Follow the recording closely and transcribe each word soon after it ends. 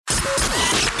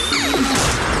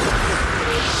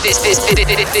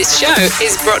This show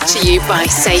is brought to you by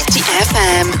Safety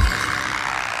FM.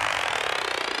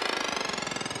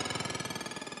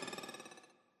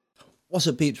 What's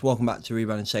up, peeps? Welcome back to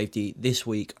Rebranding Safety. This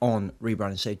week on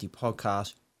Rebranding Safety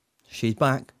podcast, she's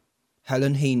back.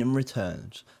 Helen Heenan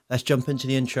returns. Let's jump into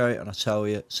the intro and I'll tell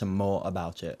you some more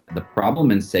about it. The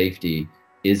problem in safety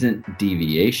isn't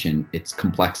deviation, it's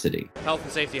complexity. Health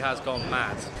and safety has gone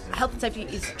mad. Health and safety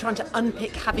is trying to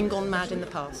unpick having gone mad in the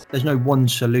past. There's no one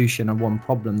solution and one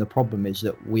problem. The problem is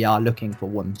that we are looking for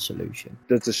one solution.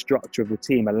 Does the structure of the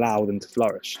team allow them to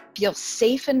flourish? Feel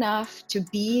safe enough to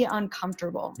be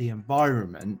uncomfortable. The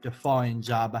environment defines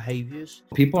our behaviours.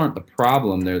 People aren't the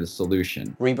problem, they're the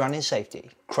solution. Rebranding Safety,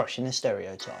 crushing the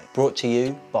stereotype. Brought to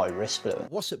you by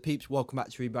Riskfluent. What's up, peeps? Welcome back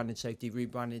to Rebranding Safety.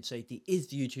 Rebranding Safety is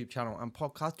the YouTube channel and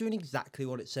podcast doing exactly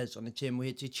what it says on the tin. We're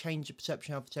here to change the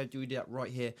perception of safety. We do that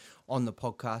right here on the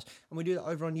podcast, and we do that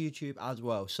over on YouTube as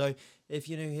well. So if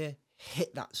you're new here,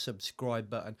 hit that subscribe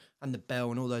button and the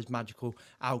bell and all those magical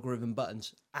algorithm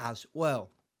buttons as well.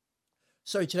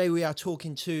 So today we are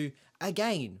talking to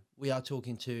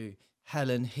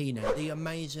Helen Heenan. The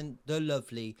amazing, the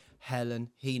lovely Helen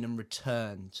Heenan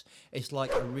returns. It's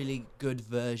like a really good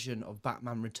version of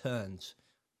Batman Returns.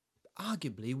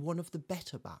 Arguably one of the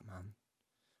better Batman.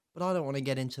 But I don't want to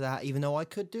get into that, even though I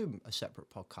could do a separate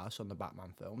podcast on the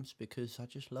Batman films because I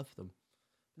just love them.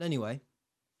 But anyway,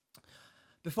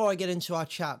 before I get into our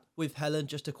chat with Helen,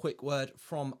 just a quick word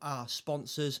from our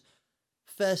sponsors.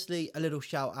 Firstly, a little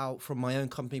shout out from my own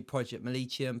company, Project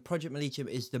Militium. Project Militium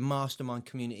is the mastermind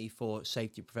community for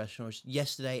safety professionals.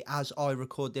 Yesterday, as I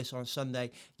record this on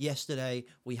Sunday,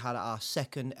 we had our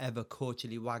second ever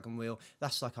quarterly wagon wheel.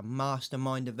 That's like a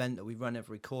mastermind event that we run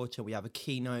every quarter. We have a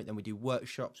keynote, then we do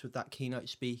workshops with that keynote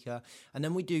speaker, and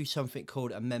then we do something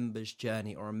called a member's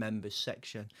journey or a member's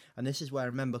section. And this is where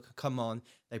a member can come on,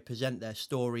 they present their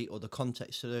story or the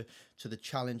context to the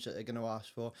challenge that they're going to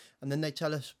ask for, and then they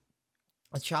tell us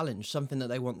a challenge, something that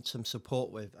they want some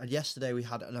support with. And yesterday we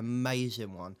had an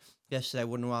amazing one. Yesterday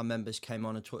one of our members came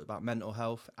on and talked about mental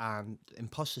health and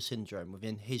imposter syndrome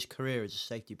within his career as a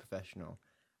safety professional.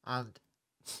 And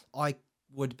I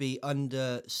would be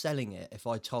underselling it if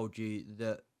I told you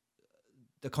that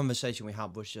the conversation we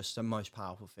had was just the most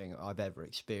powerful thing I've ever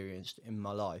experienced in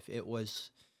my life. It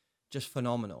was just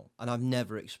phenomenal. And I've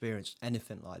never experienced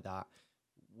anything like that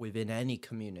within any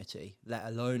community, let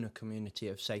alone a community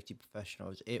of safety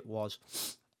professionals. It was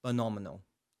phenomenal.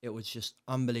 It was just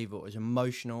unbelievable. It was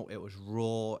emotional, it was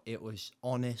raw, it was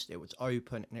honest, it was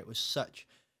open, and it was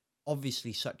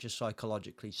obviously such a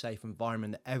psychologically safe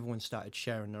environment that everyone started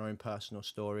sharing their own personal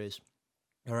stories,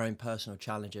 their own personal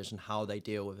challenges and how they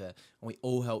deal with it. And we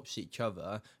all helped each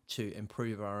other to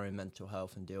improve our own mental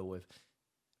health and deal with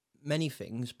many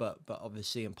things, but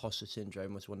obviously imposter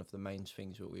syndrome was one of the main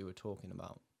things that we were talking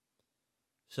about.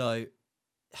 So,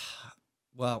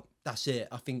 well, that's it.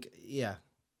 I think, yeah.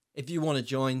 If you want to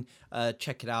join,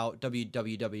 check it out,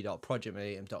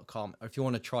 www.projectmilitium.com. Or if you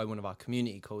want to try one of our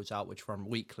community calls out, which run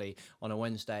weekly on a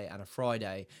Wednesday and a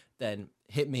Friday, then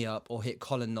hit me up or hit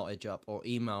Colin Nottage up or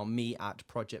email me at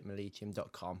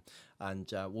projectmilitium.com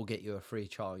and we'll get you a free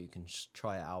trial. You can just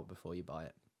try it out before you buy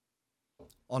it.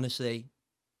 Honestly,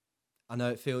 I know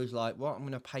it feels like, I'm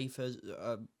going to pay for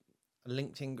a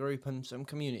LinkedIn group and some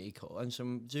community call and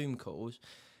some Zoom calls.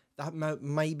 That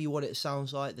may be what it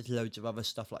sounds like. There's loads of other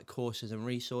stuff like courses and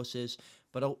resources,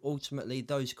 but ultimately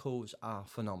those calls are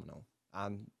phenomenal.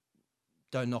 And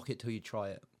don't knock it till you try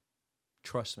it.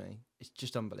 Trust me, it's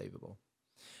just unbelievable.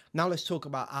 Now let's talk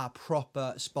about our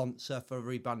proper sponsor for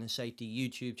Rebranding Safety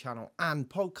YouTube channel and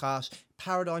podcast,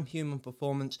 Paradigm Human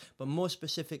Performance, but more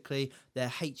specifically, their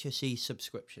HSE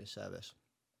subscription service.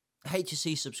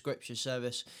 HSE subscription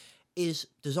service is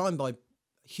designed by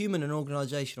human and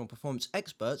organizational performance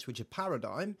experts, which are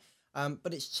Paradigm,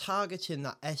 but it's targeting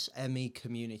that SME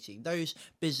community, those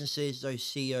businesses, those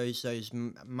CEOs, those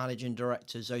managing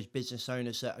directors, those business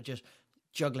owners that are just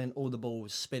juggling all the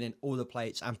balls, spinning all the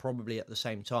plates, and probably at the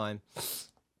same time.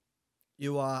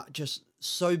 You are just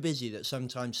so busy that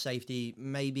sometimes safety,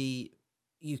 maybe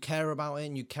you care about it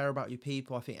and you care about your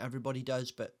people. I think everybody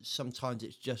does, but sometimes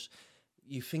it's just,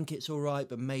 you think it's all right,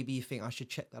 but maybe you think I should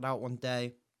check that out one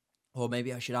day. Or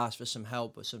maybe I should ask for some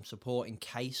help or some support in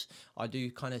case I do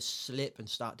kind of slip and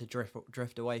start to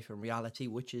drift away from reality,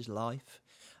 which is life.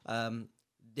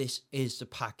 This is the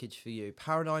package for you.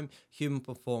 Paradigm Human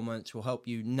Performance will help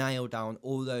you nail down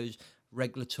all those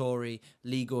regulatory,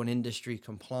 legal and industry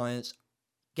compliance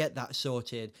get that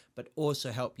sorted, but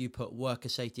also help you put worker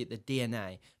safety at the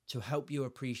DNA to help you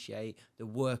appreciate the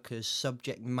workers'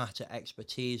 subject matter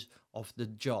expertise of the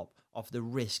job, of the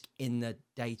risk in the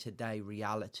day-to-day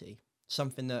reality.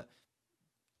 Something that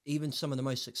even some of the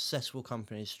most successful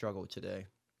companies struggle to do.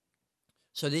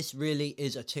 So this really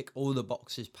is a tick all the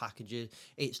boxes package.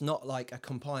 It's not like a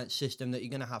compliance system that you're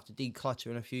going to have to declutter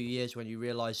in a few years when you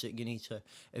realize that you need to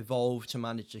evolve to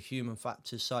manage the human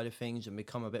factors side of things and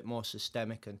become a bit more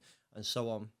systemic and so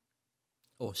on.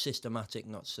 Or systematic,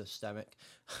 not systemic.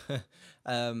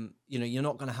 You're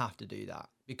not going to have to do that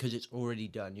because it's already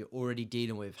done. You're already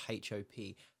dealing with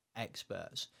HOP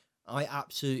experts. I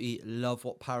absolutely love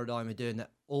what Paradigm are doing. They're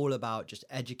all about just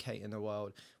educating the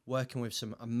world, working with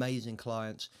some amazing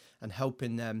clients and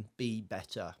helping them be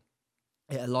better.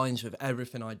 It aligns with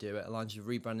everything I do. It aligns with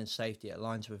rebranding safety. It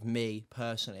aligns with me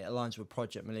personally. It aligns with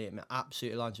Project Millennium. It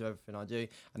absolutely aligns with everything I do.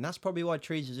 And that's probably why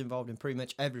Teresa's involved in pretty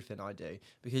much everything I do,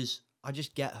 because I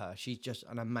just get her. She's just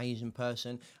an amazing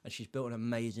person and she's built an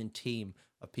amazing team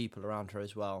of people around her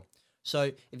as well.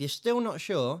 So if you're still not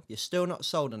sure, you're still not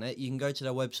sold on it, you can go to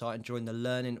their website and join the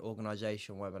Learning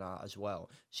Organisation webinar as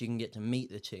well. So you can get to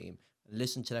meet the team,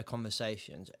 listen to their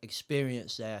conversations,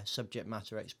 experience their subject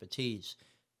matter expertise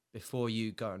before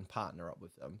you go and partner up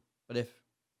with them. But if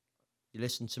you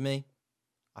listen to me,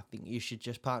 I think you should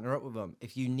just partner up with them.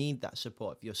 If you need that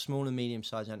support, if you're a small and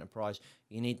medium-sized enterprise,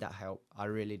 you need that help, I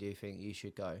really do think you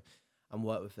should go and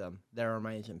work with them. They're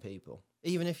amazing people.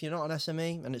 Even if you're not an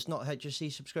SME and it's not a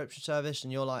HSE subscription service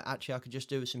and you're like, actually, I could just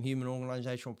do with some human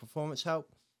organizational performance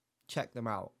help, check them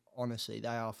out. Honestly, they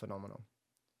are phenomenal.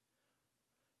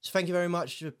 So thank you very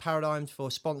much to Paradigm for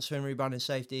sponsoring Rebranding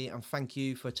Safety, and thank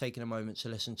you for taking a moment to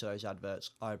listen to those adverts.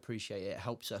 I appreciate it. It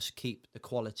helps us keep the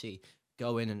quality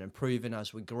going and improving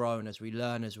as we grow and as we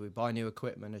learn, as we buy new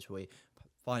equipment, as we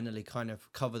finally kind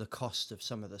of cover the cost of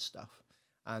some of the stuff.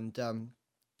 And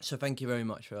so thank you very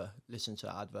much for listening to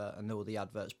that advert and all the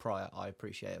adverts prior. I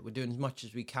appreciate it. We're doing as much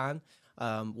as we can,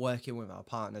 working with our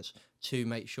partners to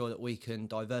make sure that we can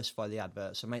diversify the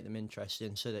adverts and make them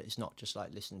interesting so that it's not just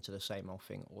like listening to the same old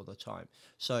thing all the time.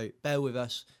 So bear with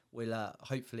us. We'll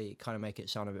hopefully kind of make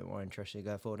it sound a bit more interesting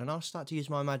going forward. And I'll start to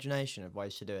use my imagination of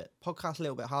ways to do it. Podcast a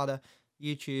little bit harder.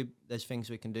 YouTube, there's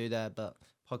things we can do there, but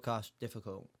podcast,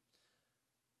 difficult.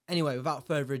 Anyway, without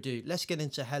further ado, let's get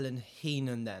into Helen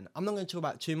Heenan then. I'm not going to talk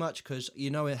about too much because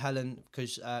you know Helen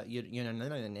because you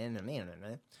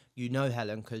know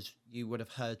Helen because you would have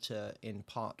heard her in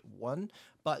part 1.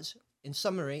 But in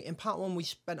summary, in part 1, we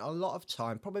spent a lot of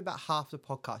time, probably about half the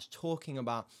podcast, talking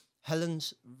about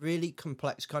Helen's really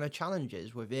complex kind of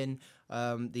challenges within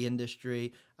the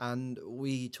industry. And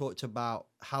we talked about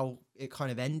how it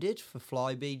kind of ended for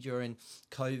Flybe during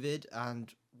COVID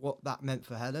and what that meant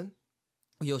for Helen.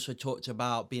 We also talked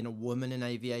about being a woman in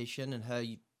aviation and her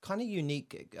kind of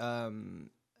unique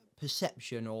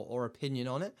perception or opinion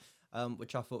on it,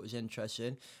 which I thought was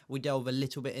interesting. We delve a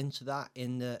little bit into that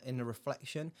in the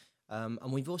reflection.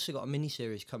 And we've also got a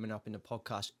mini-series coming up in the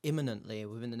podcast imminently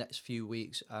within the next few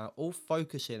weeks, all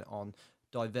focusing on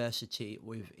diversity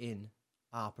within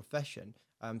our profession.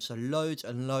 So loads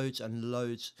and loads and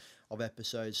loads of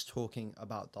episodes talking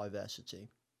about diversity.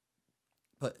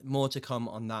 But more to come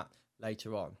on that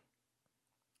later on.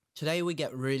 Today we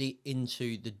get really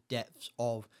into the depths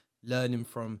of learning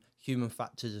from human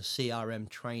factors of CRM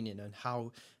training and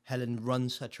how Helen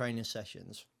runs her training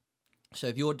sessions. So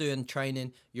if you're doing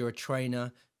training, you're a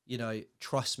trainer,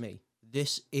 trust me,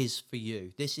 this is for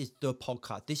you. This is the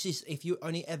podcast. This is, if you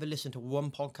only ever listen to one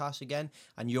podcast again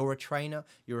and you're a trainer,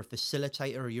 you're a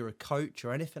facilitator, or you're a coach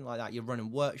or anything like that, you're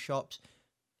running workshops,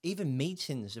 even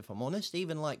meetings, if I'm honest,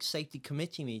 even like safety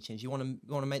committee meetings, you want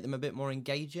to make them a bit more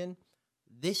engaging.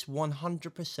 This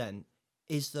 100%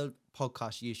 is the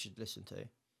podcast you should listen to.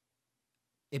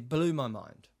 It blew my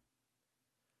mind.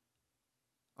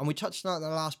 And we touched on that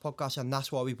in the last podcast, and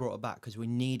that's why we brought it back, because we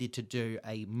needed to do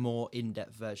a more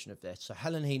in-depth version of this. So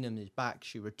Helen Heenan is back.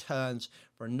 She returns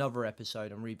for another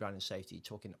episode on Rebranding Safety,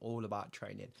 talking all about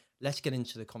training. Let's get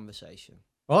into the conversation.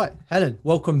 All right, Helen,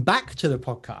 welcome back to the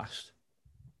podcast.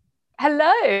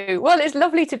 Hello. Well, it's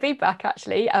lovely to be back,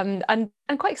 actually, and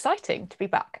quite exciting to be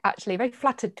back, actually. Very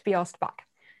flattered to be asked back.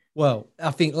 Well, I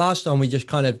think last time we just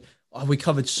kind of, we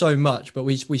covered so much, but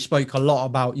we spoke a lot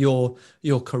about your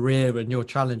career and your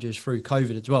challenges through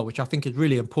COVID as well, which I think is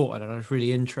really important and it's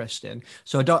really interesting.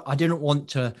 So I didn't want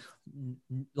to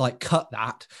like cut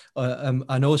that,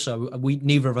 and also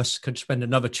neither of us could spend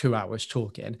another 2 hours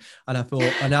talking. And I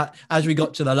thought, as we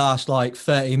got to the last like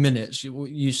 30 minutes,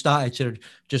 you started to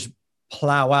just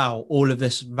plow out all of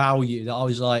this value that I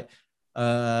was like,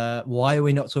 why are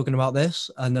we not talking about this?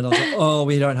 And then I was like, oh,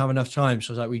 we don't have enough time.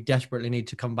 So I was like, we desperately need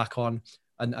to come back on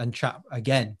and chat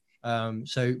again.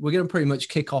 So we're going to pretty much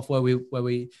kick off where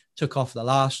we took off the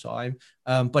last time.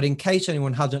 But in case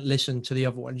anyone hasn't listened to the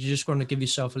other one, you just want to give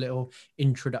yourself a little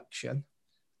introduction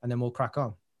and then we'll crack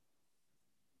on.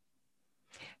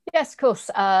 Yes, of course.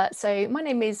 So my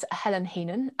name is Helen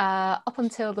Heenan. Up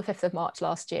until the 5th of March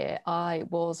last year, I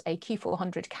was a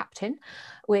Q400 captain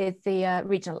with the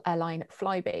regional airline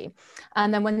Flybe.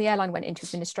 And then when the airline went into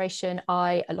administration,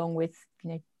 I, along with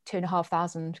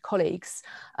 2,500 colleagues,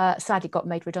 sadly got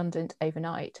made redundant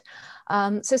overnight.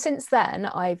 So since then,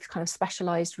 I've kind of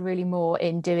specialised really more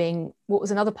in doing what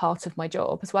was another part of my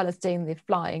job, as well as doing the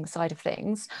flying side of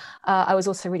things. I was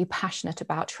also really passionate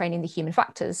about training the human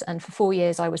factors. And for 4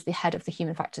 years, I was the head of the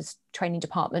human factors training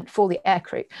department for the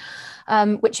aircrew,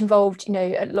 which involved,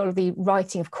 a lot of the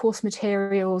writing of course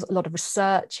materials, a lot of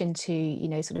research into,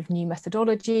 sort of new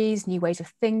methodologies, new ways of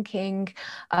thinking,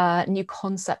 new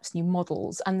concepts, new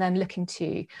models, and then looking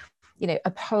to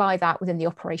apply that within the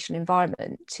operational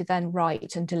environment to then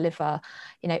write and deliver,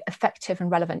 effective and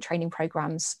relevant training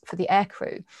programs for the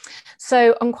aircrew.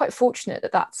 So I'm quite fortunate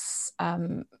that that's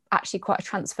actually quite a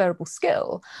transferable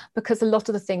skill, because a lot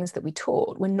of the things that we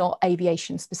taught were not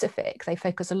aviation specific. They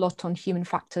focus a lot on human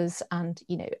factors and,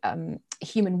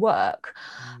 human work.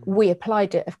 We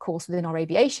applied it, of course, within our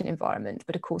aviation environment,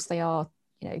 but of course they are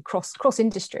cross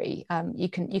industry. You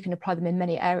can apply them in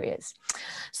many areas.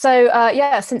 So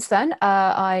since then,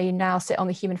 I now sit on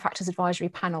the Human Factors Advisory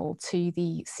Panel to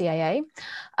the CAA,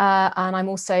 and I'm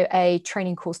also a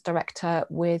training course director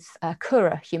with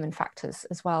Cura Human Factors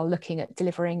as well, looking at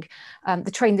delivering the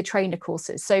Train the Trainer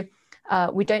courses. So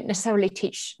we don't necessarily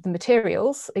teach the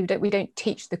materials, we don't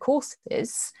teach the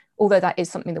courses, although that is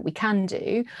something that we can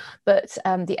do, but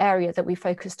the area that we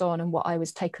focused on and what I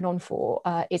was taken on for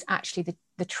is actually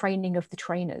the training of the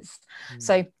trainers.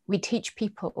 So we teach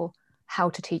people how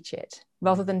to teach it.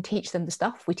 Rather than teach them the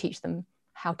stuff, we teach them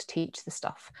how to teach the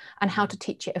stuff and how to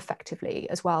teach it effectively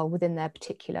as well within their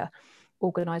particular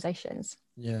organisations.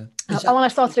 Yeah. And I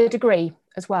started a degree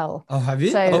as well. Oh, have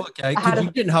you? So okay. Because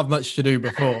you didn't have much to do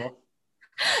before.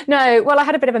 No, well, I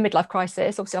had a bit of a midlife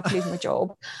crisis, obviously after losing my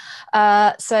job.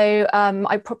 So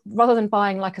rather than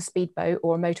buying like a speedboat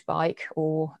or a motorbike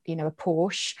or, a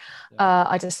Porsche,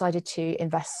 I decided to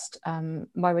invest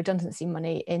my redundancy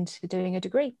money into doing a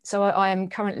degree. So I am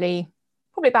currently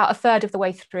probably about a third of the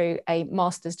way through a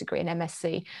master's degree in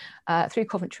MSc through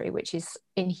Coventry, which is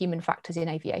in human factors in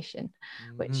aviation,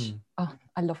 which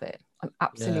I love it. I'm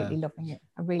absolutely loving it.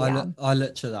 I really am. I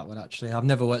looked at that one, actually. I've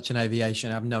never worked in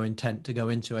aviation. I have no intent to go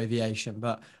into aviation,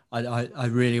 but I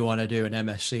really want to do an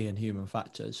MSc in human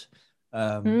factors.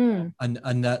 And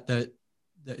that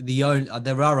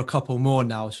there are a couple more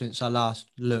now since I last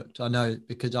looked. I know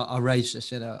because I raised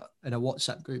this in a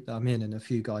WhatsApp group that I'm in, and a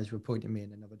few guys were pointing me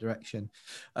in another direction.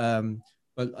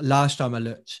 But last time I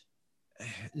looked,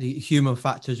 the human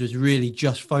factors was really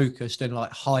just focused in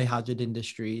like high hazard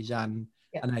industries and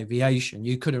aviation.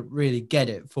 You couldn't really get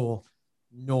it for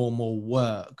normal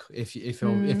work, if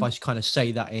I kind of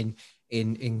say that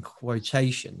in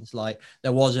quotations. Like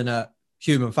there wasn't a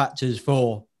human factors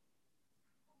for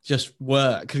just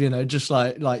work, just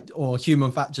like or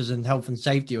human factors and health and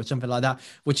safety or something like that,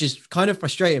 which is kind of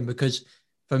frustrating, because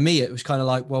for me it was kind of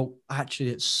like, well, actually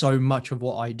it's so much of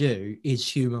what I do is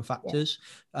human factors.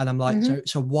 And I'm like,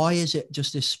 so why is it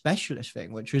just this specialist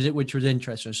thing, which was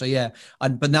interesting. So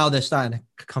but now they're starting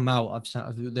to come out.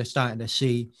 They're starting to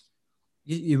see,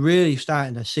 you're really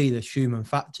starting to see the human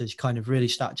factors kind of really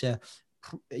start to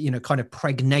kind of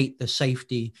pregnate the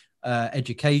safety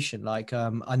education. Like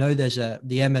I know there's the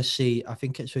MSc, I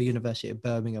think it's for University of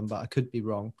Birmingham, but I could be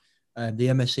wrong. The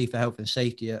MSc for health and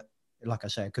safety, like I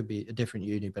say, it could be a different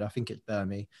uni, but I think it's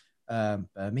Birmingham.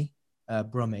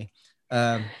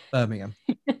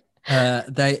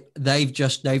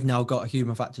 They've now got a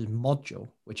human factors module,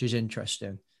 which is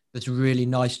interesting. It's really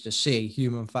nice to see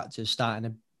human factors starting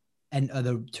to enter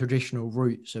the traditional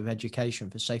routes of education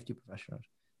for safety professionals.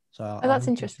 So that's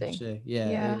interesting.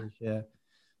 Yeah.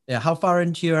 How far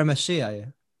into your MSc are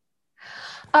you?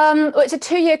 Well, it's a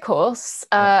 2-year course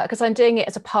because I'm doing it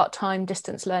as a part-time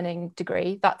distance learning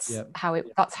degree. That's how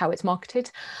it's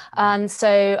marketed. And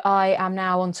so I am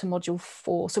now on to module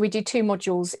 4. So we do 2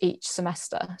 modules each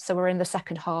semester. So we're in the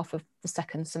second half of the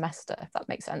second semester, if that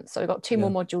makes sense. So we've got 2 more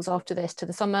modules after this to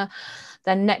the summer.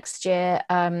 Then next year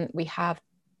we have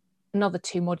another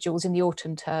 2 modules in the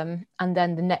autumn term. And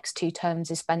then the next 2 terms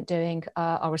is spent doing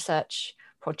our research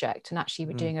project. And actually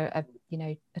we're doing a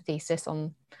thesis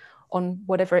on on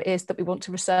whatever it is that we want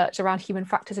to research around human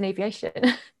factors in aviation.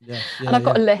 Yeah, And I've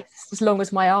got a list as long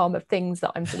as my arm of things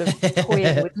that I'm sort of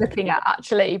toying with looking at,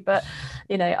 actually. But,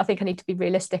 you know, I think I need to be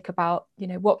realistic about, you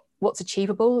know, what's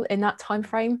achievable in that time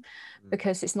frame,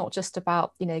 because it's not just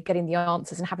about, you know, getting the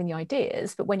answers and having the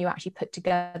ideas, but when you actually put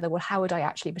together, well, how would I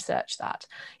actually research that?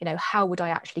 You know, how would I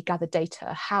actually gather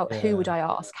data? Who would I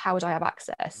ask? How would I have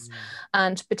access?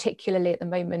 And particularly at the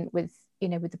moment with, you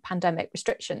know, with the pandemic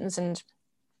restrictions and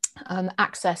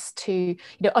access to, you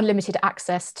know, unlimited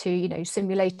access to, you know,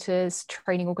 simulators,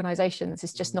 training organizations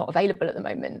is just not available at the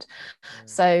moment.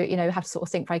 So, you know, have to sort of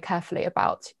think very carefully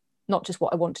about not just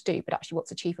what I want to do, but actually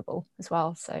what's achievable as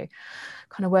well. So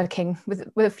kind of working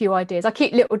with a few ideas. I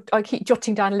keep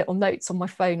jotting down little notes on my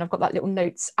phone. I've got that little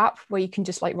notes app where you can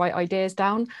just like write ideas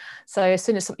down. So as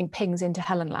soon as something pings into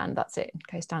Helen Land, that's it. It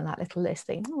goes down that little list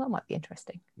thing. Oh, that might be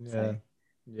interesting. Yeah. So.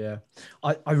 Yeah,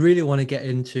 I really want to get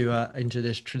into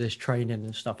this training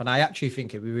and stuff, and I actually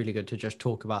think it'd be really good to just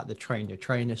talk about the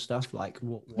trainer stuff, like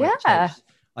what it takes.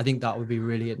 I think that would be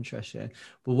really interesting.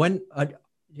 But when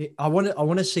I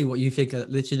want to see what you think.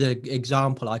 This is the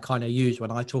example I kind of use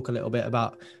when I talk a little bit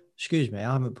about. Excuse me,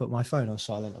 I haven't put my phone on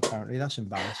silent. Apparently, that's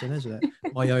embarrassing, isn't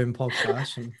it? My own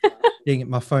podcast and being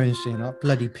my phone's doing up.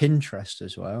 Bloody Pinterest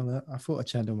as well. I thought I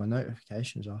turned all my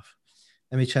notifications off.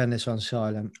 Let me turn this on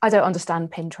silent. I don't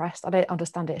understand Pinterest. I don't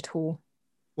understand it at all.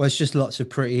 Well, it's just lots of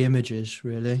pretty images,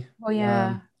 really. Well,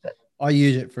 yeah. I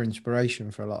use it for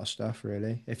inspiration for a lot of stuff,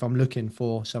 really. If I'm looking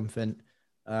for something,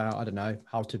 I don't know,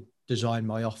 how to design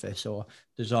my office or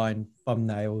design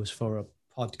thumbnails for a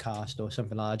podcast or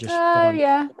something like that. Just go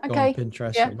on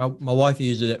Pinterest. Yeah. My wife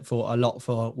uses it for a lot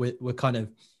for, we're kind of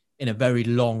in a very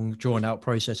long, drawn out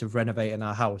process of renovating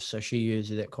our house. So she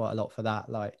uses it quite a lot for that,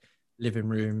 like living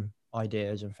room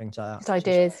ideas and things like that. It's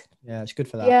ideas. Yeah, it's good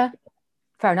for that. Yeah,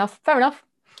 fair enough.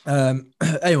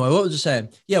 Anyway, what was I saying?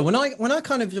 Yeah, when I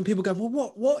kind of, people go,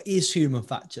 well, what is human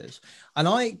factors? And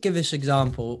I give this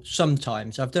example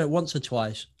sometimes. I've done it once or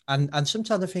twice, and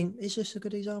sometimes I think, is this a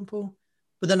good example?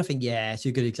 But then I think, yeah, it's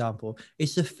a good example.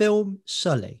 It's the film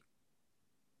Sully.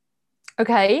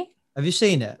 Okay. Have you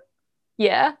seen it?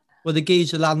 Yeah. Well, the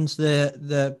geezer lands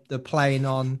the plane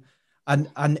on. And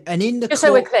in the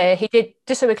so we're clear, he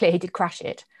did crash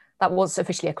it. That was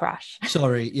officially a crash.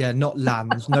 Sorry, yeah, not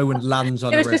lands. No one lands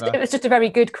on a river. It was just a very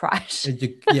good crash.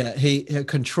 A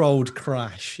controlled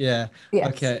crash. Yeah. Yes.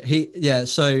 Okay.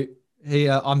 So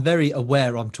I'm very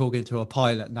aware I'm talking to a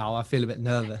pilot now. I feel a bit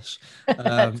nervous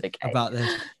about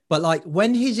this. But like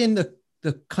when he's in the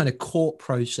kind of court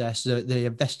process, the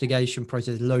investigation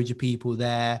process, loads of people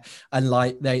there, and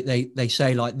like they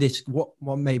say like this, what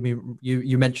made me,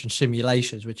 you mentioned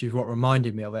simulations, which is what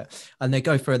reminded me of it, and they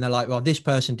go through and they're like, well, this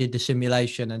person did the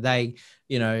simulation, and they,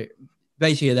 you know,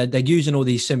 basically they're using all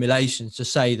these simulations to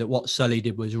say that what Sully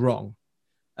did was wrong.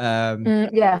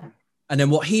 And then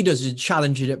what he does is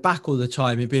challenging it back all the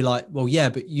time. He'd be like, well, yeah,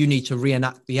 but you need to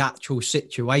reenact the actual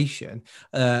situation.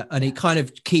 And he kind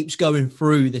of keeps going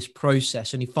through this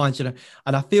process, and he finds it.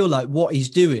 And I feel like what he's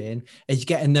doing is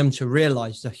getting them to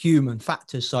realize the human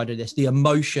factors side of this, the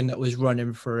emotion that was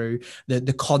running through,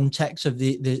 the context of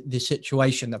the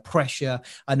situation, the pressure,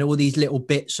 and all these little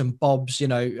bits and bobs, you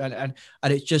know, and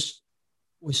it just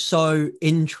was so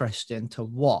interesting to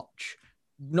watch.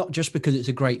 Not just because it's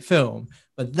a great film,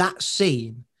 but that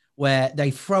scene where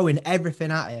they throw in everything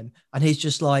at him, and he's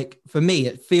just like, for me,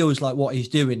 it feels like what he's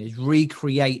doing is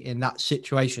recreating that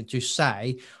situation to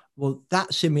say, well,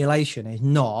 that simulation is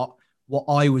not what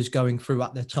I was going through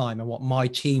at the time and what my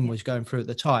team was going through at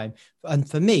the time. And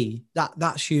for me,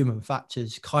 that's human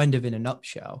factors kind of in a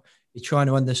nutshell. You're trying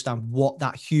to understand what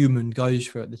that human goes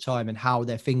through at the time and how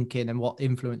they're thinking and what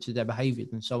influences their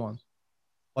behaviors and so on.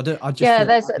 The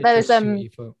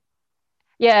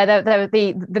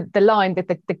line,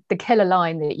 the killer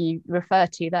line that you refer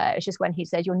to there is just when he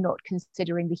said, "You're not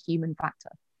considering the human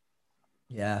factor."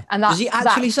 Yeah, and does he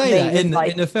actually say that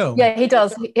in the film? Yeah, he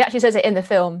does. He actually says it in the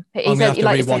film. He says, "You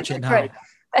like to rewatch it now."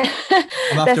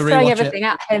 They're throwing everything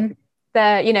at him.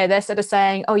 They're sort of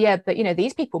saying, "Oh yeah, but you know,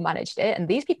 these people managed it, and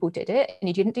these people did it, and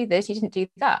you didn't do this, you didn't do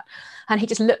that," and he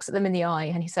just looks at them in the eye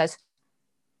and he says,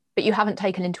 "But you haven't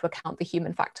taken into account the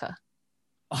human factor."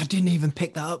 I didn't even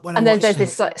pick that up when and then there's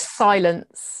this like,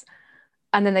 silence,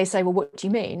 and then they say, well, what do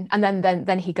you mean? And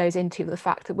then he goes into the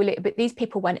fact that but these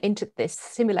people went into this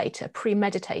simulator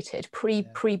premeditated,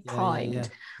 pre-primed. Yeah.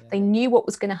 They knew what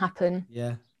was going to happen.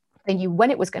 Yeah. They knew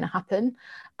when it was going to happen,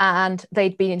 and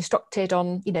they'd been instructed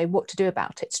on, you know, what to do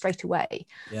about it straight away.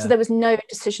 Yeah. So there was no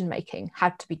decision making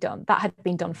had to be done. That had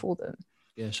been done for them.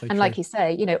 Yeah, so And like you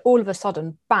say, all of a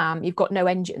sudden, bam, you've got no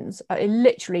engines.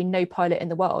 Literally no pilot in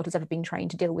the world has ever been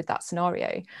trained to deal with that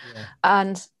scenario. Yeah.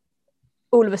 And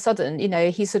all of a sudden,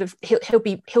 he'll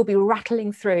be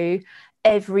rattling through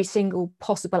every single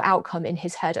possible outcome in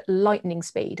his head at lightning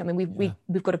speed. I mean,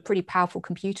 we've got a pretty powerful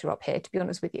computer up here, to be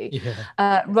honest with you,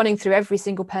 running through every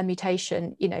single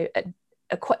permutation,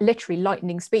 at quite literally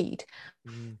lightning speed,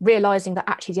 realizing that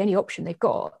actually the only option they've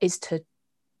got is to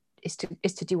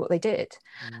do what they did.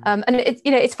 And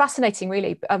it's fascinating,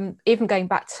 really. Even going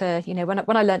back to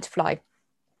when I learned to fly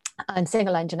and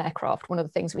single engine aircraft, one of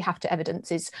the things we have to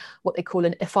evidence is what they call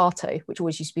an EFATO, which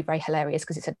always used to be very hilarious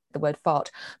because it said the word fart,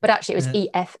 but actually it was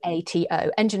EFATO,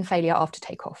 engine failure after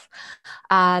takeoff.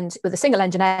 And with a single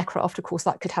engine aircraft, of course,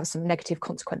 that could have some negative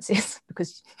consequences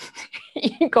because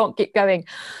you can't keep going.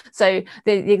 So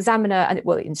the examiner,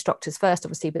 the instructors first,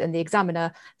 obviously, but then the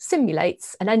examiner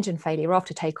simulates an engine failure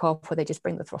after takeoff where they just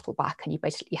bring the throttle back and you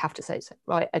basically have to say,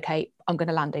 right, okay, I'm going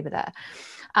to land over there.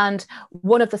 And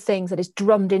one of the things that is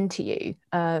drummed into you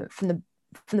from the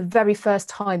very first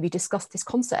time you discuss this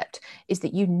concept is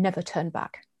that you never turn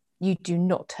back. You do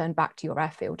not turn back to your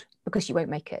airfield because you won't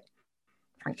make it.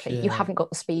 Frankly, you haven't got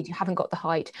the speed, you haven't got the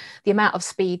height. The amount of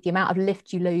speed, the amount of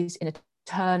lift you lose in a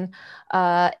turn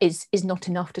is not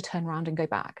enough to turn around and go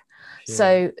back.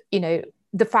 So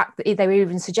the fact that they were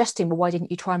even suggesting, well, why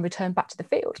didn't you try and return back to the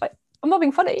field? Like, I'm not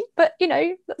being funny, but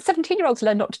 17-year-olds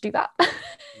learn not to do that.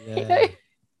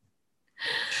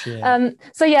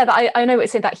 So I know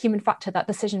it's in that human factor, that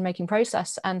decision-making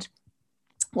process. And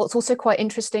what's also quite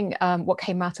interesting, what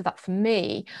came out of that for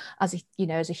me as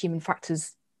a human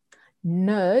factors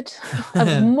nerd,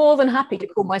 I'm more than happy to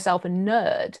call myself a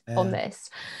nerd on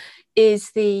this, is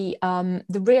the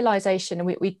realization, and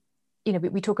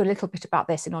we talk a little bit about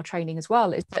this in our training as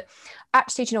well, is that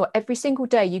actually, every single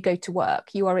day you go to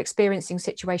work, you are experiencing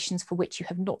situations for which you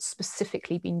have not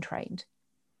specifically been trained.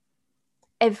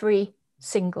 Every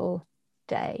single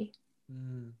day.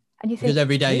 And you think, because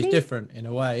every day really? is different in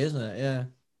a way, isn't it?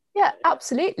 Yeah,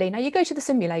 absolutely. Now you go to the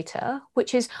simulator,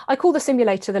 which is, I call the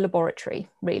simulator the laboratory,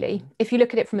 really. If you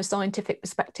look at it from a scientific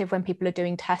perspective, when people are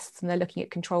doing tests and they're looking at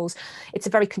controls, it's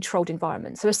a very controlled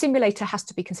environment. So a simulator has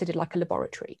to be considered like a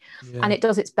laboratory, and it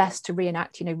does its best to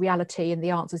reenact, reality and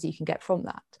the answers you can get from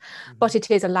that. But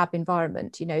it is a lab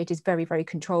environment, it is very, very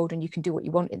controlled, and you can do what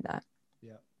you want in there.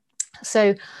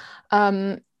 So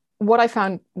what I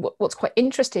found, what's quite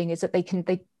interesting is that they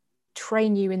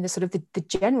train you in the sort of the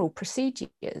general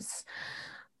procedures,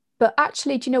 but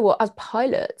actually, do you know what, as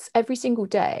pilots, every single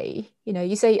day,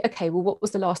 you say, okay, well, what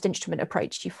was the last instrument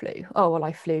approach you flew? Oh, well,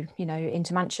 I flew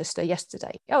into Manchester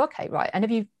yesterday. Oh, okay, right. And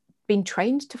have you been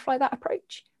trained to fly that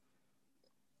approach?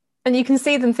 And you can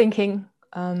see them thinking,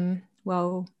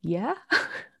 well, yeah,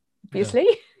 obviously.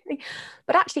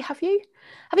 But actually, have you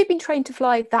been trained to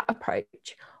fly that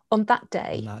approach on that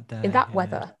day, in that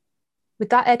weather, with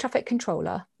that air traffic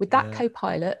controller, with that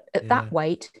co-pilot at that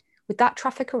weight, with that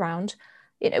traffic around,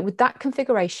 with that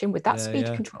configuration, with that speed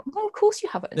control? Well, of course you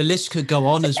haven't. The list could go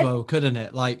on as well, couldn't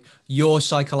it? Like your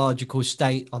psychological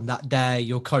state on that day,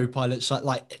 your co-pilot's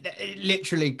like it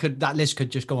literally that list could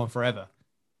just go on forever.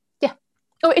 Yeah.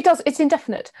 Oh, it does. It's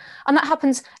indefinite. And that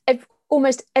happens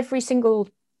almost every single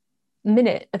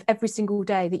minute of every single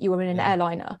day that you are in an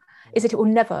airliner, is that it will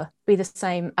never be the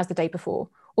same as the day before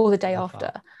or the day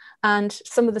after. And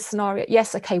some of the scenario,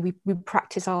 yes, okay, we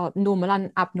practice our normal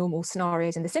and abnormal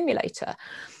scenarios in the simulator,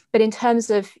 but in terms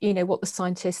of what the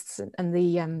scientists and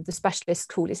the specialists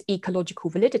call is ecological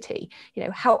validity,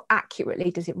 how accurately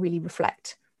does it really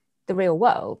reflect the real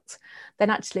world?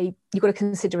 Then actually you've got to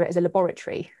consider it as a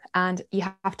laboratory, and you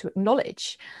have to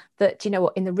acknowledge that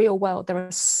in the real world there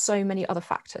are so many other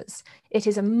factors. It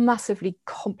is a massively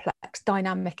complex,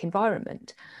 dynamic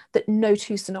environment that no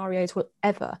two scenarios will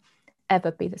ever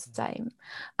be the same.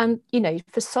 And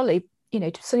for Sully,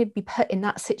 to suddenly be put in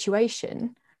that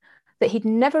situation that he'd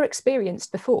never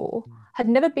experienced before, had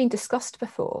never been discussed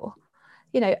before,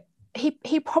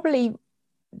 he probably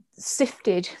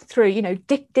sifted through,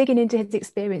 digging into his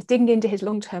experience, digging into his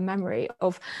long-term memory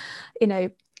of,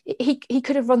 he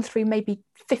could have run through maybe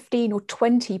 15 or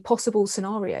 20 possible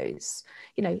scenarios,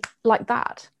 like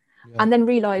that. And then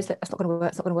realize that it's not going to work,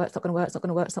 it's not going to work, it's not going to work, it's not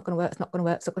going to work, it's not going to work, it's not going to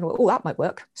work, it's not going to work. Oh, that might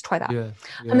work. Let's try that.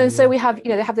 And then so we have,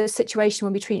 they have this situation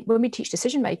when we teach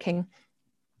decision making.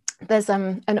 There's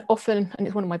and often, and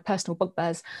it's one of my personal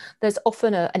bugbears, there's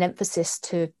often an emphasis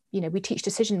to, we teach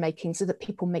decision making so that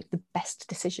people make the best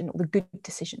decision or the good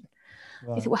decision.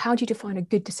 You think, well, how do you define a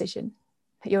good decision?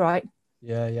 You're right.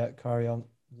 Yeah, carry on.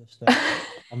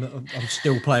 I'm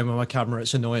still playing with my camera.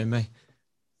 It's annoying me.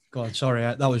 God, sorry,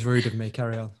 that was rude of me.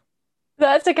 Carry on.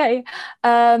 That's okay.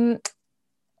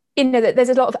 There's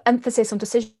a lot of emphasis on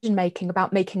decision making,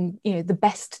 about making, the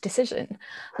best decision.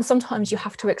 And sometimes you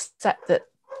have to accept that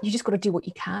you just got to do what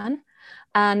you can.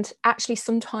 And actually,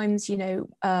 sometimes,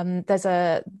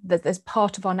 there's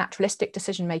part of our naturalistic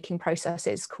decision making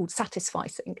processes called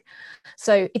satisficing.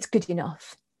 So it's good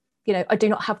enough. I do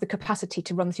not have the capacity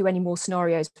to run through any more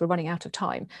scenarios. We're running out of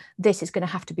time. This is going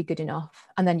to have to be good enough.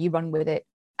 And then you run with it.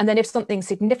 And then if something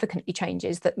significantly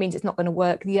changes, that means it's not going to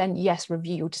work, then yes,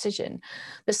 review your decision.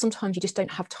 But sometimes you just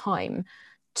don't have time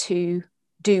to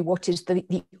do what is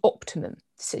the optimum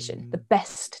decision, the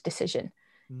best decision.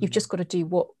 You've just got to do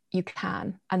what you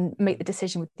can and make the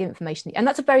decision with the information. And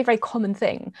that's a very, very common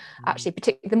thing, actually.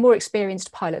 Particularly the more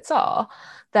experienced pilots are,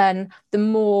 then the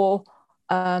more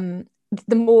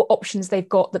options they've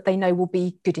got that they know will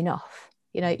be good enough.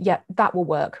 That will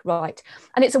work, right?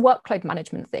 And it's a workload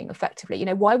management thing, effectively.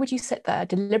 Why would you sit there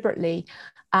deliberately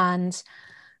and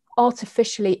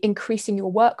artificially increasing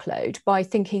your workload by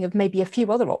thinking of maybe a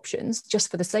few other options just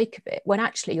for the sake of it, when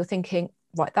actually you're thinking,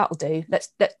 right, that'll do.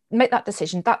 Let's make that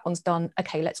decision. That one's done.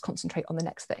 Okay, let's concentrate on the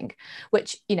next thing.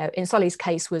 Which, in Sully's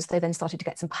case, was they then started to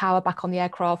get some power back on the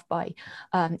aircraft by,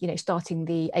 starting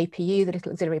the APU, the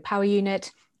Little Auxiliary Power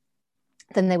Unit.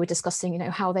 Then they were discussing,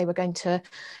 how they were going to,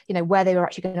 where they were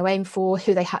actually going to aim for,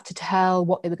 who they had to tell,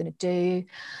 what they were going to do.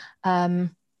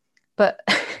 But,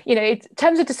 in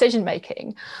terms of decision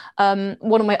making, one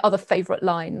of my other favourite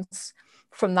lines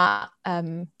from that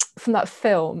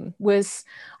film was,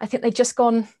 I think they'd just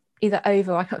gone either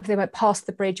over, I can't remember if they went past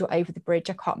the bridge or over the bridge,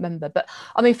 I can't remember. But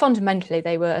I mean, fundamentally,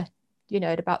 they were,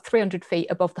 at about 300 feet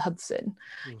above the Hudson.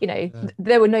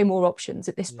 There were no more options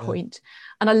at this point.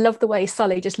 And I love the way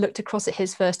Sully just looked across at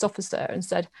his first officer and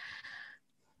said,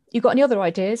 "You got any other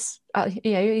ideas?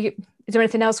 Is there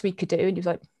anything else we could do?" And he was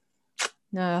like,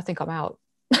 "No, I think I'm out."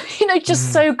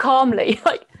 Just so calmly,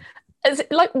 like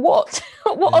what?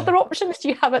 What other options do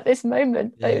you have at this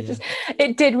moment?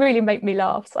 It did really make me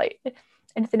laugh. It's like,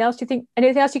 anything else you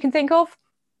can think of?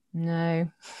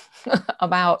 No,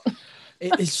 I'm out.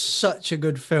 It is such a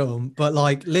good film, but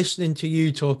like listening to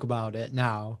you talk about it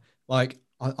now, like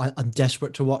I'm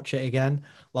desperate to watch it again.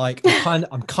 Like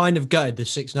I'm kind of gutted the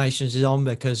Six Nations is on,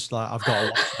 because like I've got to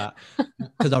watch that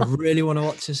because I really want to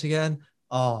watch this again.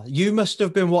 Oh, you must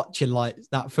have been watching like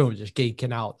that film, just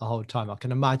geeking out the whole time. I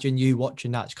can imagine you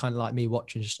watching that. It's kind of like me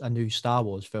watching a new Star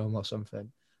Wars film or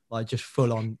something, like just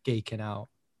full on geeking out.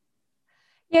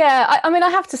 Yeah, I mean, I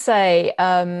have to say,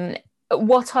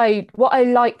 what I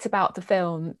liked about the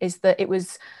film is that it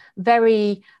was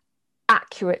very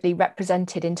accurately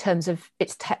represented in terms of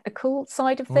its technical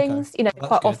side of things.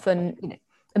 Quite often,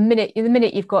 the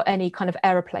minute you've got any kind of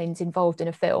aeroplanes involved in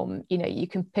a film, you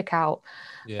can pick out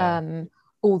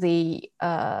all the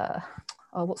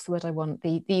what's the word I want?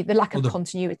 The lack of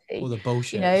continuity. All the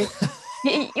bullshit.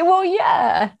 Well,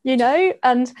 yeah,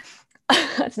 and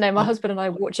I don't know, my husband and I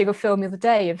were watching a film the other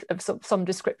day of some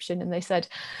description, and they said,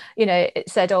 it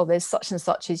said, oh, there's such and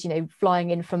such as, flying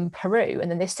in from Peru, and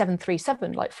then this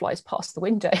 737 like flies past the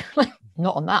window. Like,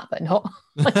 not on that, but not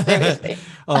like, seriously.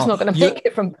 That's not going to make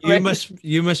it from Peru.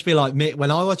 You must be like me when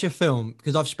I watch a film,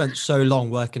 because I've spent so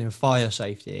long working in fire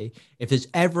safety. If there's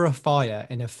ever a fire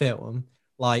in a film,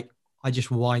 like I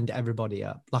just wind everybody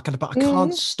up. Like I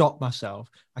can't stop myself.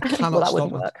 I cannot well, that stop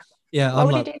wouldn't myself. work. Yeah, why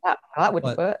would you do that? Well, that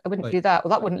wouldn't work. I wouldn't do that. Well,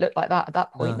 that wouldn't look like that at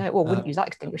that point. No, wouldn't use that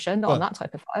extinguisher. Not on that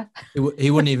type of fire.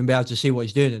 He wouldn't even be able to see what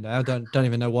he's doing in there. I don't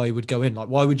even know why he would go in. Like,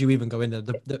 why would you even go in there?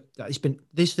 It's been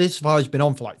this fire's been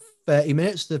on for like 30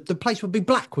 minutes. The place would be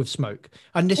black with smoke.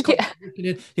 And this you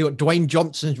got Dwayne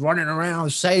Johnson's running around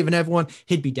saving everyone.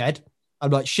 He'd be dead.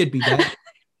 I'm like, should be dead.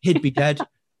 He'd be dead.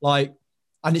 Like,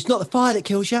 and it's not the fire that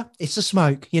kills you, it's the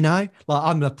smoke, Like,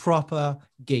 I'm a proper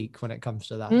geek when it comes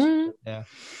to that. Yeah.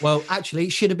 Well, actually,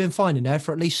 it should have been fine in there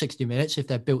for at least 60 minutes if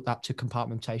they built that to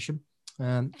compartmentation.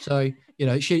 So,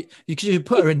 you could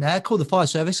put her in there, call the fire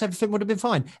service, everything would have been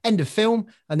fine. End of film,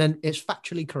 and then it's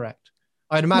factually correct.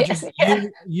 I'd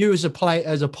imagine you as a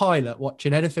pilot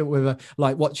watching anything with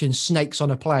watching snakes on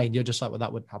a plane, you're just like, well,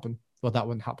 that wouldn't happen. Well, that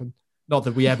wouldn't happen. Not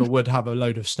that we ever would have a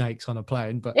load of snakes on a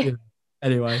plane, but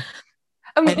anyway.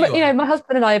 But, my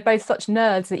husband and I are both such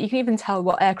nerds that you can even tell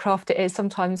what aircraft it is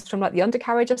sometimes from like the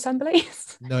undercarriage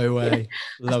assemblies. No way.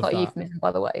 Love That's not that. a euphemism,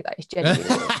 by the way. That is genuinely.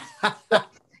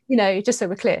 Just so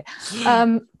we're clear.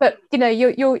 But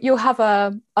you'll have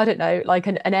an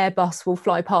Airbus will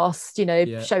fly past,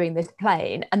 showing this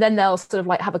plane, and then they'll sort of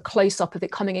like have a close up of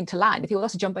it coming into land. You think, well,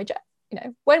 that's a jumbo jet.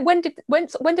 When did an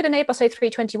Airbus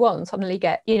A321 suddenly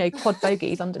get quad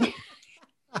bogies underneath?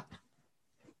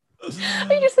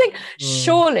 You just think,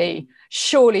 surely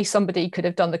surely somebody could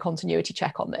have done the continuity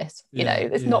check on this. You know,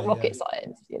 it's not rocket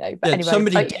science, you know. But anyway,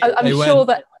 I'm sure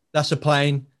that that's a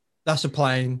plane. That's a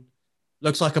plane.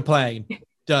 Looks like a plane.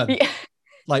 Done. Yeah.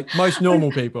 Like most normal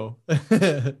people.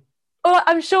 Well,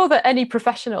 I'm sure that any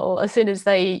professional, as soon as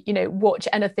they, you know, watch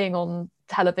anything on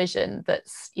television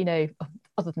that's, you know,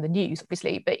 other than the news,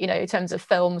 obviously, but, you know, in terms of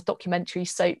films, documentaries,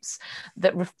 soaps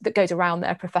that goes around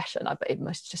their profession, I bet it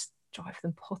must just drive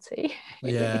them potty.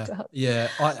 Yeah, really yeah.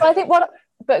 I think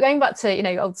but going back to, you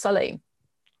know, old Sully,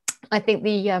 I think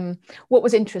the what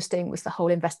was interesting was the whole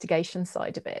investigation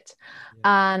side of it,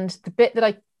 and the bit that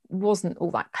I wasn't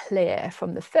all that clear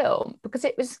from the film, because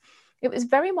it was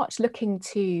very much looking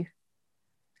to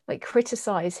like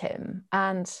criticize him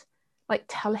and like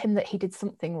tell him that he did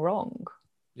something wrong.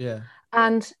 Yeah.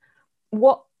 And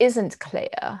what isn't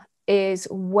clear is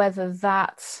whether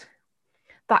that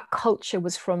culture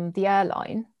was from the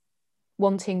airline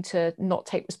wanting to not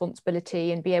take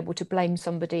responsibility and be able to blame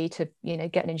somebody to, you know,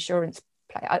 get an insurance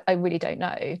play. I really don't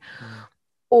know.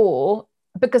 Or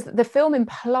because the film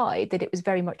implied that it was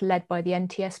very much led by the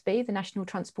NTSB, the National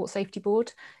Transport Safety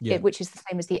Board, which is the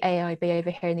same as the AIB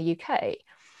over here in the UK.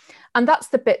 And that's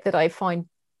the bit that I find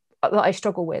that I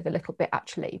struggle with a little bit,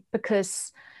 actually,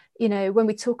 because, you know, when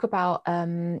we talk about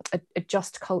a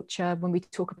just culture, when we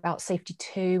talk about safety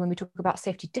too, when we talk about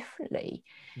safety differently,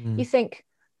 you think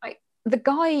like the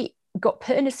guy got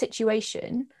put in a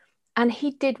situation and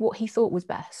he did what he thought was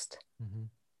best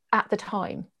at the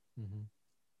time.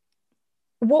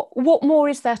 What more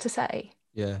is there to say?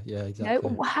 Yeah, exactly.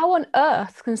 You know, how on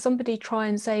earth can somebody try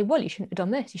and say, well, you shouldn't have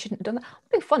done this, you shouldn't have done that? I'm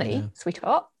being funny,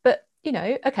 sweetheart, but, you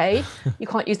know, okay, you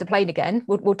can't use the plane again.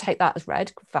 We'll take that as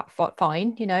read,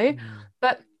 fine, you know.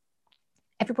 But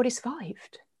everybody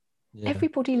survived.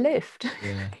 Everybody lived,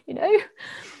 you know.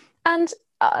 And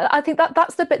I think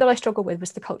that's the bit that I struggle with,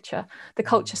 was the culture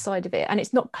side of it. And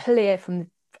it's not clear from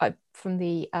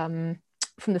the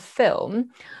film.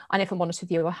 And if I'm honest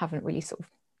with you, I haven't really sort of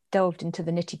delved into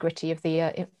the nitty gritty of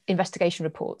the investigation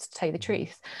reports, to tell you the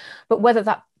truth. But whether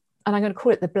that, and I'm going to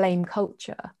call it the blame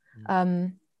culture,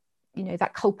 you know,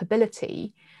 that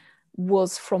culpability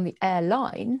was from the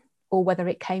airline or whether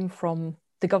it came from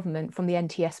the government, from the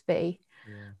NTSB.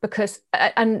 Because,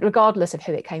 and regardless of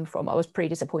who it came from, I was pretty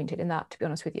disappointed in that, to be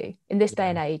honest with you. In this day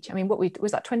and age, I mean,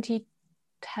 was that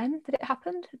 2010 that it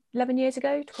happened? 11 years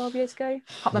ago, 12 years ago?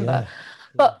 Can't remember.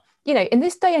 But, you know, in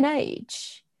this day and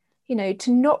age, you know,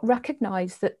 to not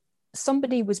recognise that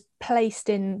somebody was placed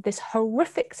in this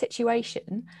horrific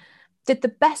situation, did the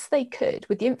best they could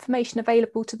with the information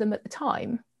available to them at the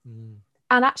time,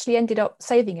 and actually ended up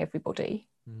saving everybody,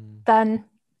 then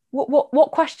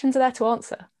what questions are there to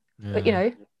answer? But, you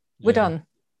know, we're done.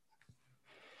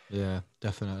 Yeah,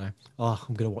 definitely. Oh,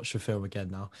 I'm gonna watch the film again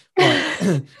now.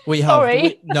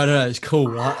 Right. No, it's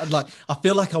cool. Like, I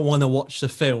feel like I want to watch the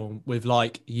film with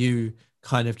like you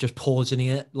kind of just pausing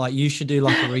it. Like, you should do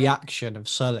like a reaction of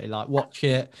Sully, like watch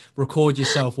it, record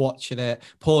yourself watching it,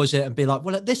 pause it, and be like,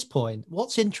 well, at this point,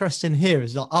 what's interesting here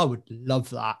is like, I would love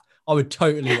that. I would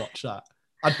totally watch that.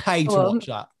 I'd pay to watch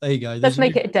that. There you go. Let's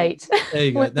make it a date. There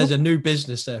you go. There's a new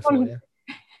business there for you.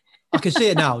 I can see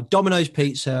it now. Domino's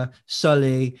Pizza,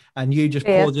 Sully, and you just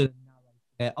pause it.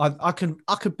 I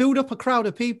could build up a crowd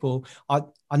of people. I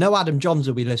know Adam Johns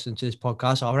will be listening to this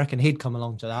podcast. I reckon he'd come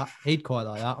along to that. He'd quite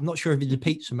like that. I'm not sure if he's a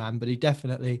pizza man, but he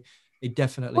definitely. We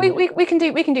can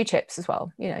do chips as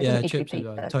well. You know, chips as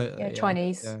well. Totally,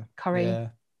 Chinese, curry,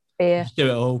 beer. Just do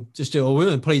it all. We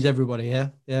want to please everybody.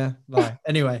 Yeah. Right.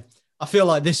 Anyway, I feel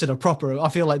like this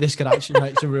could actually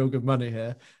make some real good money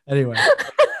here. Anyway.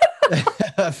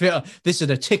 I feel this is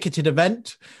a ticketed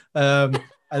event, and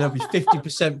there'll be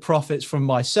 50% profits from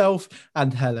myself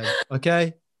and Helen.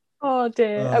 Okay. Oh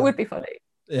dear, that would be funny.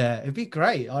 Yeah, it'd be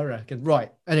great, I reckon. Right.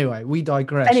 Anyway, we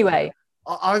digress. Anyway,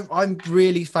 I'm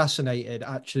really fascinated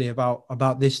actually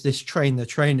about this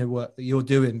trainer work that you're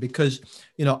doing, because,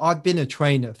 you know, I've been a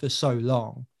trainer for so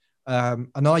long,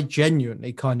 and I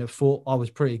genuinely kind of thought I was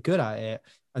pretty good at it,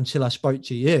 until I spoke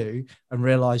to you and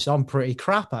realized I'm pretty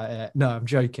crap at it. No, I'm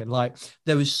joking. Like,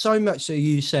 there was so much that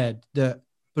you said that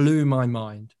blew my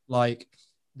mind. Like,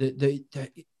 I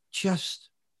just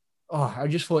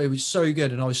thought it was so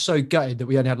good. And I was so gutted that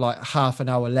we only had like half an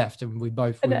hour left, and we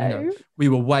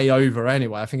were way over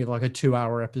anyway. I think it's like a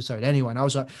 2-hour episode anyway. And I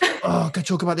was like, I could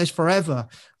talk about this forever.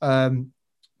 But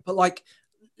like,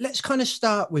 let's kind of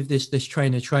start with this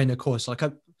trainer course. Like,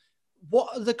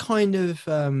 what are the kind of,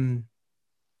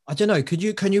 I don't know.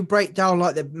 Can you break down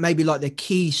like the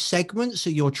key segments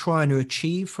that you're trying to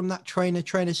achieve from that trainer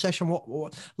session?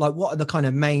 What are the kind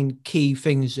of main key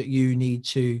things that you need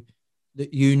to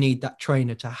that you need that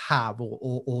trainer to have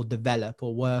or develop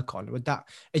or work on? Would that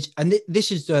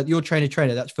this is your trainer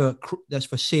that's for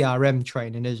CRM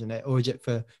training, isn't it, or is it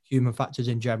for human factors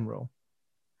in general?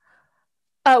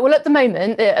 Well, at the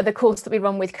moment, the course that we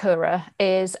run with Cura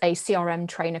is a CRM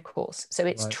trainer course. So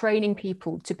it's training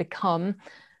people to become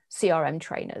CRM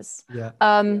trainers. Yeah.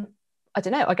 I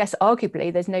don't know, I guess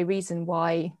arguably there's no reason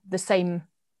why the same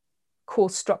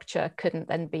course structure couldn't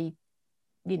then be,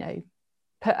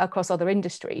 put across other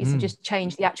industries and just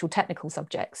change the actual technical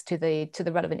subjects to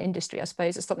the relevant industry. I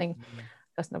suppose it's something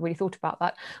I've not really thought about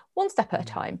that. One step at a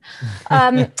time.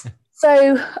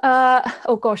 So,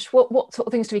 oh gosh, what sort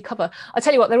of things do we cover? I'll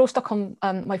tell you what, they're all stuck on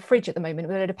my fridge at the moment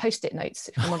with a load of Post-it notes,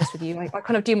 if I'm honest with you. I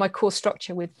kind of do my course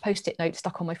structure with Post-it notes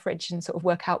stuck on my fridge and sort of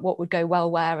work out what would go well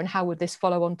where and how would this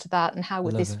follow onto that and how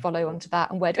would this follow onto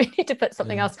that and where do we need to put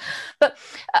something else. But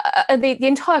the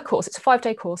entire course, it's a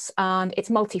 5-day course and it's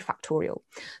multifactorial.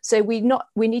 So we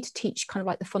need to teach kind of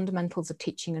like the fundamentals of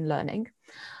teaching and learning.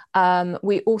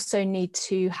 We also need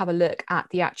to have a look at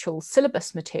the actual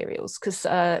syllabus materials because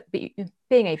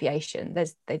being aviation,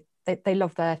 they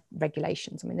love their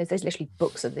regulations. I mean, there's literally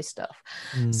books of this stuff.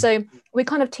 So we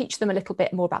kind of teach them a little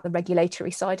bit more about the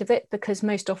regulatory side of it because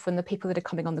most often the people that are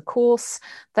coming on the course,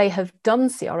 they have done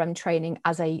CRM training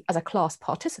as a class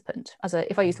participant,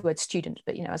 if I use the word student,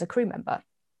 but as a crew member.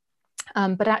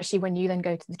 But actually, when you then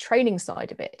go to the training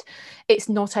side of it, it's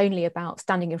not only about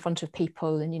standing in front of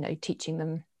people and teaching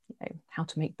them how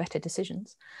to make better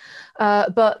decisions,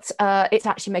 but it's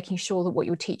actually making sure that what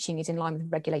you're teaching is in line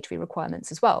with regulatory requirements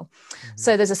as well.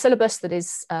 So there's a syllabus that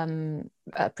is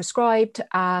prescribed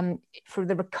for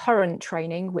the recurrent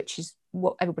training, which is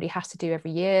what everybody has to do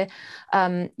every year.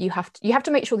 You have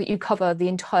to make sure that you cover the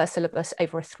entire syllabus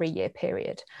over a 3-year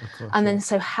period. And then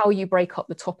so how you break up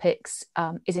the topics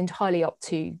is entirely up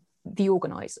to the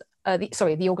organizer.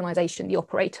 The organization, the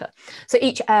operator. So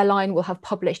each airline will have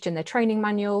published in their training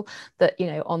manual that,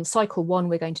 on cycle 1,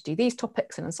 we're going to do these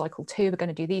topics, and on cycle 2, we're going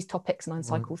to do these topics, and on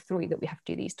cycle 3, that we have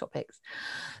to do these topics.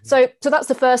 So that's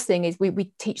the first thing is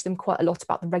we teach them quite a lot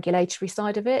about the regulatory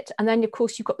side of it. And then, of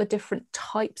course, you've got the different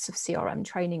types of CRM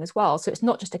training as well. So it's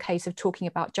not just a case of talking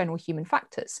about general human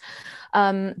factors.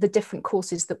 The different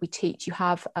courses that we teach, you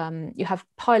have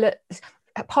pilot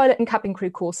and cabin crew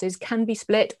courses can be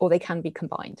split or they can be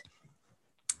combined.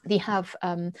 You have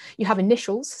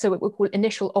initials, so what we call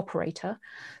initial operator.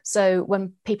 So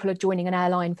when people are joining an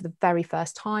airline for the very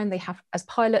first time, as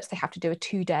pilots, they have to do a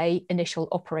 2-day initial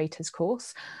operators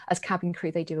course. As cabin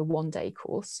crew, they do a 1-day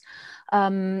course.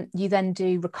 You then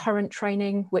do recurrent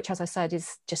training, which, as I said,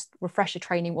 is just refresher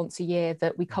training once a year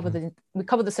that we cover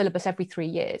the syllabus every 3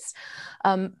 years.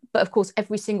 But of course,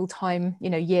 every single time,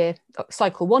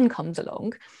 cycle 1 comes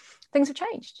along, things have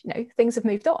changed, things have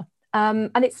moved on.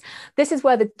 And this is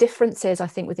where the difference is, I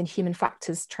think, within human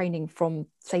factors training from,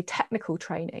 say, technical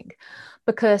training,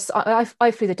 because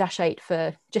I flew the Dash 8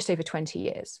 for just over 20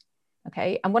 years.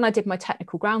 Okay. And when I did my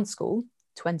technical ground school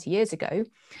 20 years ago,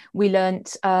 we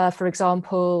learnt, for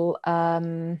example, I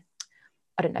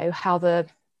don't know, how the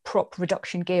prop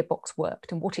reduction gearbox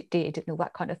worked and what it did and all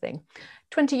that kind of thing.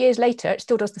 20 years later, it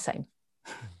still does the same.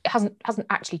 It hasn't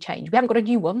actually changed. We haven't got a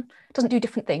new one. It doesn't do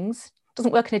different things.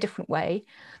 Doesn't work in a different way.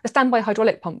 The standby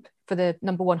hydraulic pump for the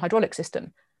number 1 hydraulic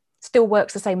system still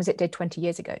works the same as it did 20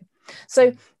 years ago.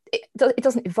 So it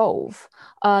doesn't evolve.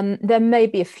 There may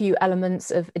be a few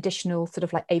elements of additional sort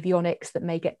of like avionics that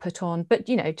may get put on, but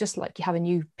just like you have a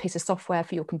new piece of software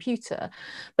for your computer.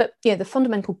 But the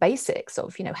fundamental basics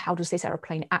of how does this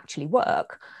aeroplane actually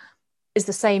work is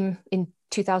the same in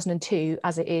 2002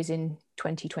 as it is in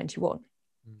 2021.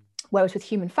 Whereas with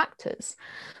human factors,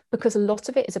 because a lot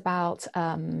of it is about,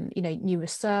 new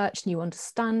research, new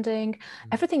understanding,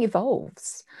 everything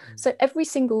evolves. So every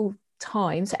single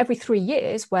time, so every 3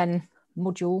 years when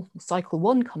module cycle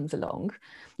 1 comes along,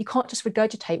 you can't just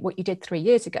regurgitate what you did 3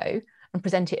 years ago and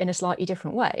present it in a slightly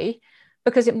different way,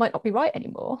 because it might not be right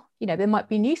anymore. There might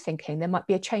be new thinking, there might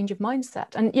be a change of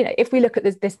mindset. And, if we look at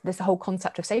this whole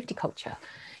concept of safety culture,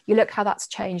 you look how that's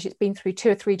changed. It's been through 2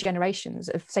 or 3 generations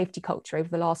of safety culture over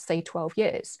the last, say, 12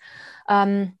 years.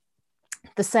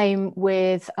 The same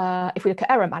with, if we look at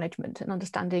error management and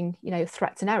understanding,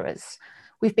 threats and errors,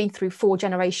 we've been through 4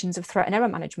 generations of threat and error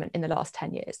management in the last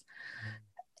 10 years.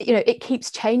 It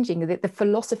keeps changing. The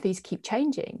philosophies keep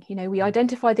changing. We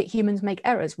identify that humans make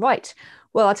errors. Right.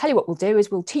 Well, I'll tell you what we'll do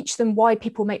is we'll teach them why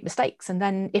people make mistakes. And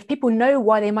then if people know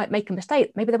why they might make a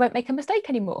mistake, maybe they won't make a mistake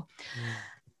anymore.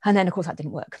 And then, of course, that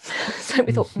didn't work. So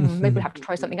we thought, maybe we'll have to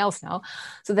try something else now.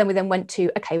 So then we went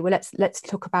to, okay, well, let's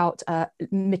talk about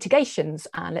mitigations,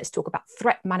 and let's talk about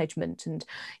threat management, and,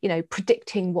 you know,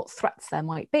 predicting what threats there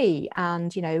might be,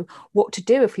 and, you know, what to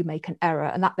do if we make an error.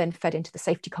 And that then fed into the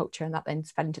safety culture, and that then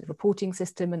fed into the reporting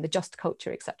system and the just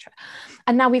culture, etc.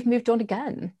 And now we've moved on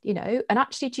again, you know, and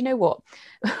actually, do you know what?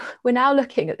 We're now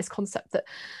looking at this concept that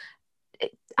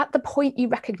at the point you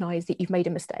recognize that you've made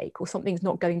a mistake or something's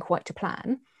not going quite to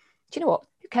plan, do you know what?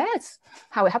 Who cares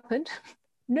how it happened?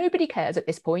 Nobody cares at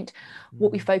this point.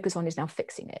 What we focus on is now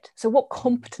fixing it. So what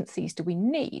competencies do we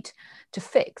need to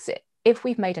fix it? If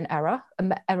we've made an error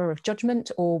of judgment,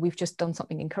 or we've just done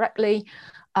something incorrectly,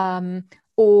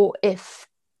 or if,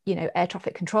 you know, air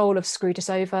traffic control have screwed us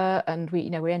over and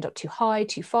we end up too high,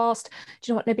 too fast.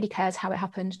 Do you know what? Nobody cares how it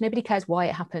happened. Nobody cares why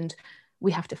it happened.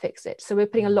 We have to fix it. So we're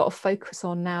putting a lot of focus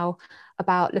on now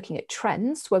about looking at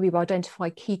trends, where we've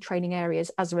identified key training areas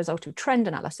as a result of trend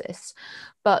analysis,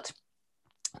 but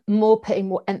putting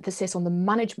more emphasis on the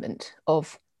management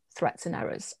of threats and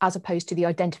errors as opposed to the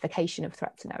identification of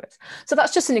threats and errors. So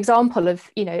that's just an example of,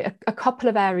 you know, a couple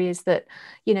of areas that,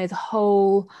 you know, the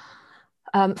whole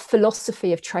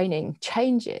philosophy of training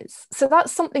changes. So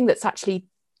that's something that's actually,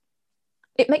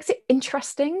 it makes it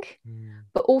interesting,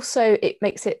 but also it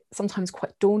makes it sometimes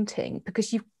quite daunting,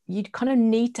 because you kind of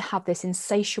need to have this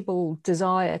insatiable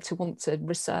desire to want to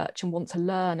research and want to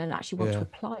learn and actually want to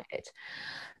apply it.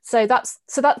 So that's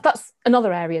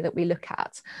another area that we look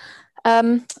at.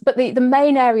 But the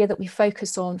main area that we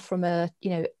focus on from a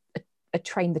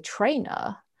train the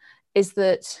trainer is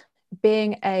that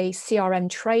being a CRM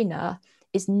trainer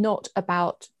is not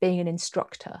about being an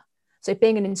instructor. So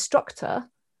being an instructor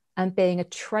and being a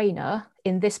trainer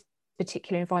in this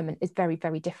particular environment is very,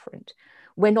 very different.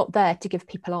 We're not there to give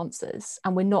people answers,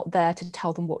 and we're not there to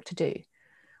tell them what to do.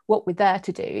 What we're there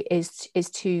to do is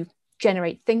to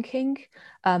generate thinking,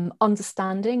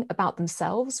 understanding about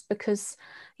themselves, because,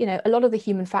 you know, a lot of the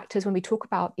human factors, when we talk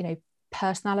about, you know,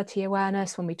 personality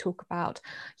awareness, when we talk about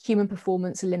human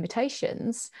performance and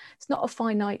limitations, it's not a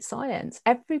finite science.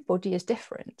 Everybody is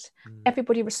different.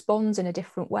 Everybody responds in a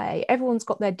different way. Everyone's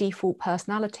got their default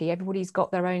personality. Everybody's got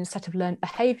their own set of learned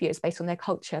behaviors based on their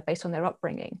culture, based on their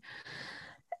upbringing.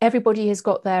 Everybody has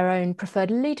got their own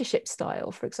preferred leadership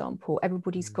style, for example.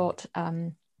 Everybody's got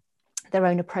their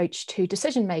own approach to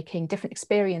decision making, different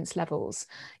experience levels.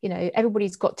 You know,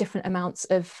 everybody's got different amounts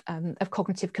of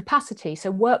cognitive capacity.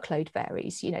 So workload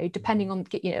varies, you know, depending on,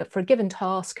 you know, for a given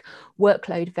task,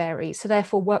 workload varies. So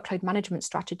therefore workload management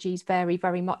strategies vary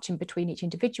very much in between each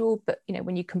individual, but, you know,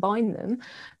 when you combine them,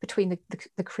 between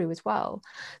the crew as well.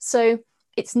 So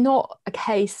it's not a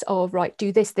case of, right,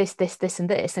 do this, this, this, this, and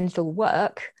this, and it'll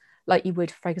work, like you would,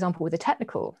 for example, with the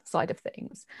technical side of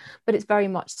things. But it's very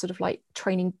much sort of like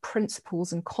training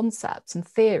principles and concepts and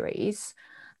theories,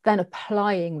 then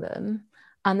applying them,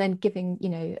 and then giving, you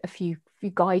know, a few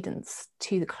guidance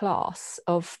to the class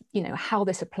of, you know, how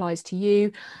this applies to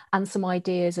you, and some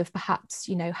ideas of perhaps,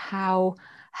 you know, how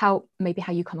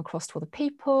you come across to other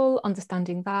people,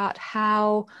 understanding that,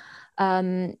 how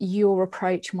your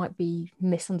approach might be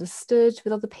misunderstood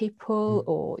with other people,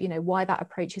 or, you know, why that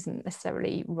approach isn't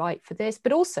necessarily right for this.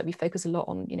 But also we focus a lot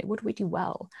on, you know, what do we do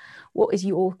well? What is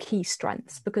your key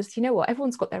strengths? Because, you know what,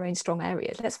 everyone's got their own strong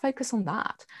areas. Let's focus on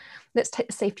that. Let's take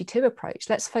the safety 2 approach.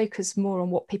 Let's focus more on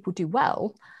what people do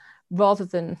well, rather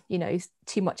than, you know,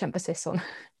 too much emphasis on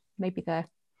maybe their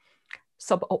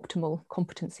suboptimal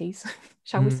competencies,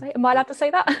 shall we say? Am I allowed to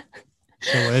say that?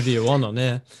 So whatever you want on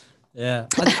there. Yeah,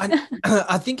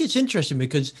 I think it's interesting,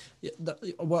 because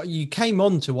what you came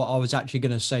on to what I was actually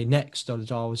going to say next. I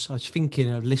was thinking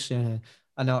of listening,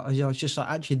 and I was just like,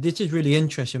 actually, this is really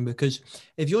interesting, because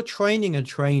if you're training a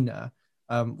trainer,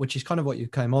 which is kind of what you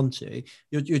came on to,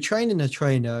 you're training a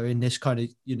trainer in this kind of,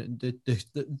 you know,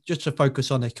 just to focus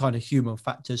on the kind of human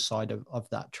factors side of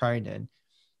that training.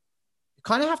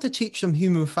 Kind of have to teach them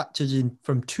human factors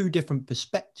from 2 different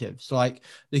perspectives, like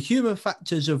the human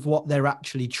factors of what they're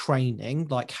actually training,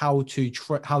 like how to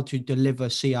deliver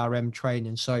CRM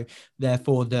training. So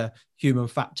therefore the human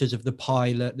factors of the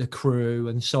pilot, the crew,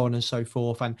 and so on and so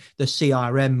forth, and the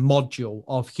CRM module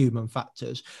of human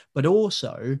factors, but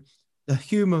also the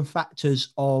human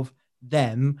factors of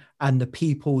them and the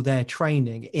people they're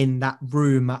training in that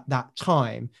room at that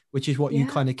time, which is what you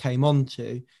kind of came on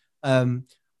to.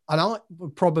 And I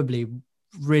would probably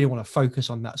really want to focus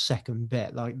on that second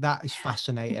bit. Like, that is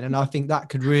fascinating. And I think that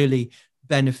could really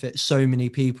benefit so many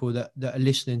people that are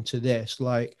listening to this,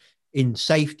 like in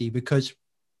safety, because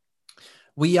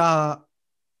we are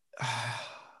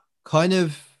kind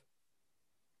of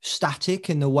static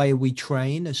in the way we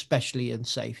train, especially in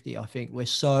safety. I think we're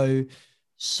so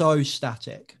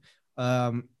static.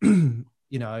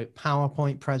 You know,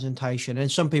 PowerPoint presentation,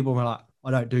 and some people are like,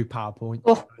 I don't do PowerPoint.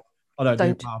 Oh, I don't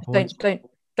do PowerPoint.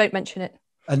 Don't mention it.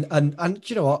 And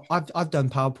you know what, I've done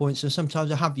PowerPoints, and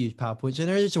sometimes I have used PowerPoints, and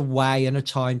there is a way and a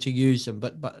time to use them,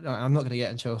 but I'm not going to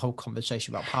get into a whole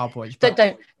conversation about PowerPoints. But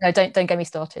don't get me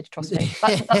started. Trust me,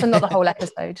 that's another whole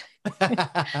episode. But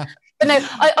no,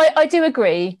 I do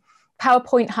agree.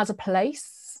 PowerPoint has a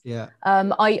place. Yeah.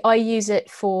 I use it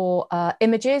for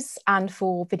images and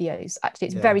for videos. Actually,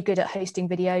 it's very good at hosting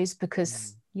videos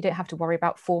because you don't have to worry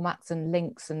about formats and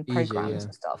links and programs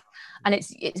and stuff. And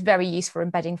it's very useful for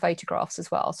embedding photographs as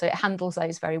well. So it handles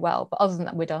those very well. But other than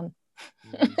that, we're done.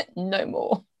 No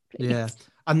more. Please. Yeah.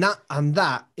 And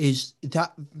that is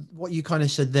what you kind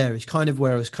of said there is kind of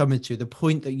where I was coming to. The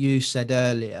point that you said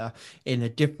earlier in a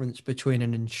difference between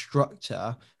an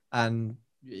instructor and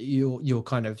your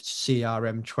kind of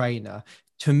CRM trainer,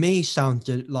 to me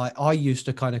sounded like, I used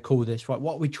to kind of call this, right,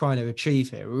 what are we trying to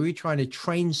achieve here? Are we trying to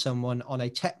train someone on a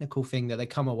technical thing that they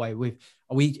come away with?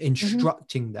 Are we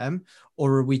instructing them,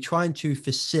 or are we trying to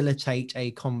facilitate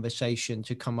a conversation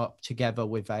to come up together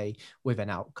with an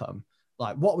outcome?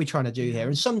 Like, what are we trying to do here?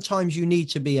 And sometimes you need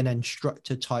to be an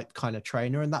instructor type kind of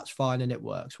trainer, and that's fine, and it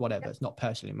works, whatever. It's not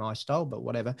personally my style, but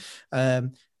whatever.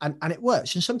 And it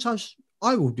works. And sometimes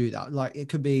I will do that. Like, it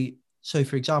could be, so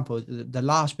for example, the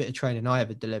last bit of training I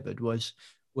ever delivered was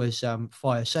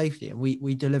fire safety, and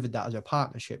we delivered that as a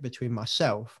partnership between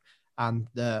myself and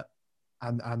the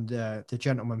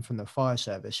gentleman from the fire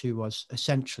service, who was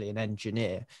essentially an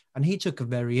engineer, and he took a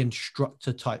very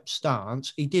instructor type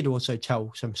stance. He did also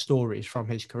tell some stories from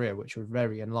his career, which were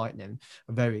very enlightening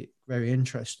and very, very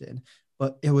interesting.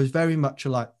 But it was very much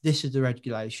like, this is the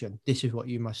regulation, this is what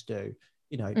you must do,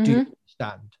 you know, do you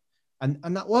understand?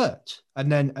 And that worked.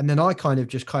 And then I kind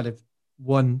of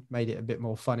made it a bit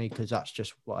more funny, because that's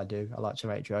just what I do. I like to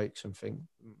make jokes and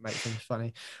make things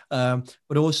funny.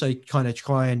 But also kind of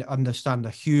try and understand the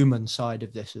human side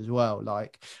of this as well.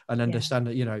 Like, and understand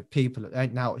that, you know, people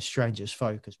ain't now as strange as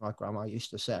folk, as my grandma used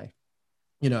to say,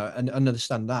 you know, and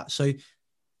understand that. So,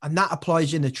 and that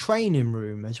applies in the training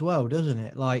room as well, doesn't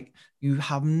it? Like, you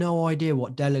have no idea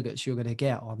what delegates you're going to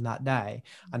get on that day.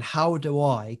 And how do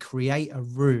I create a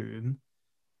room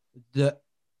that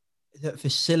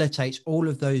facilitates all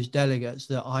of those delegates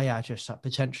that I just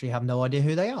potentially have no idea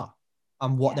who they are,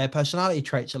 and what their personality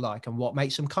traits are like, and what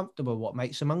makes them comfortable, what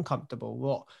makes them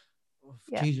uncomfortable,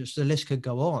 Jesus, the list could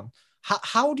go on.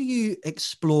 How do you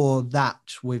explore that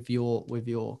with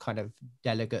your kind of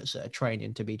delegates that are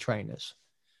training to be trainers?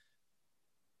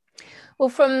 Well,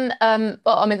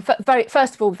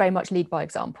 first of all, very much lead by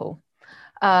example.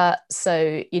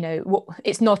 So, you know,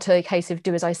 it's not a case of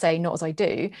do as I say, not as I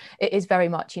do. It is very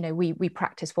much, you know, we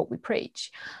practice what we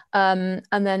preach. And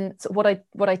then what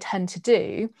I tend to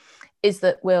do is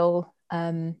that we'll,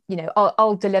 you know,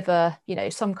 I'll deliver, you know,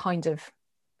 some kind of,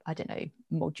 I don't know,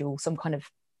 module, some kind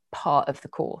of part of the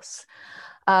course.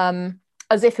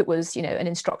 As if it was, you know, an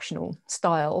instructional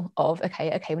style of,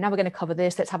 okay, now we're going to cover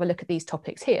this. Let's have a look at these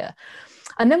topics here.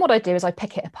 And then what I do is I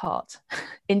pick it apart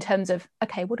in terms of,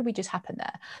 okay, what did we just happen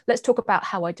there? Let's talk about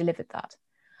how I delivered that.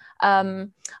 I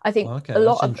think a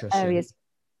lot of areas.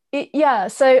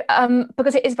 So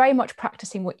because it is very much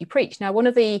practicing what you preach. Now, one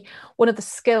of the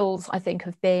skills, I think,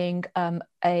 of being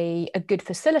a good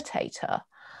facilitator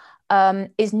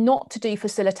is not to do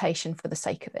facilitation for the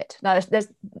sake of it. Now, there's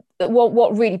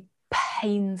what really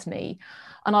pains me,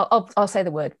 and I'll say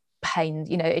the word pain,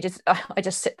 you know, I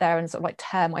just sit there and sort of like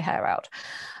tear my hair out,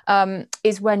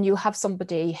 is when you have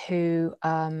somebody who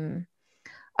I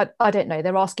don't know,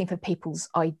 they're asking for people's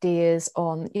ideas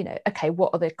on, you know, okay, what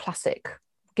are the classic,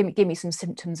 give me some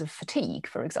symptoms of fatigue,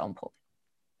 for example.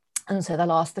 And so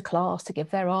they'll ask the class to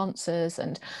give their answers,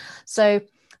 and so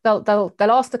they'll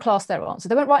ask the class their answer.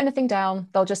 They won't write anything down.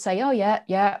 They'll just say, oh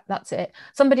yeah, that's it.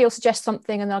 Somebody will suggest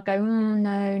something and they'll go,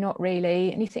 no, not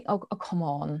really. And you think, oh, come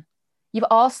on. You've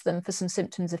asked them for some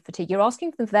symptoms of fatigue. You're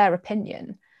asking them for their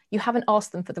opinion. You haven't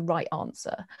asked them for the right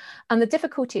answer. And the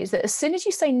difficulty is that as soon as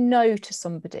you say no to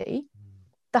somebody,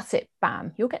 that's it,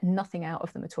 bam, you'll get nothing out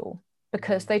of them at all,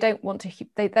 because they don't want to,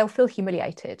 they'll feel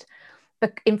humiliated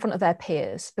in front of their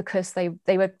peers because they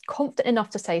were confident enough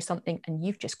to say something and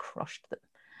you've just crushed them.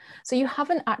 So you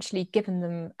haven't actually given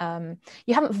them,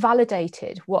 you haven't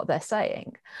validated what they're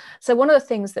saying. So one of the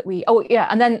things that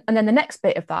and then the next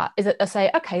bit of that is that they say,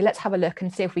 okay, let's have a look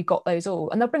and see if we got those all.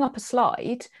 And they'll bring up a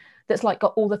slide that's like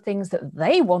got all the things that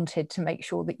they wanted to make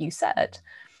sure that you said.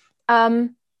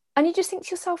 And you just think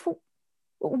to yourself, well,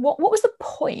 what was the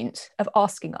point of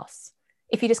asking us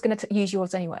if you're just going to use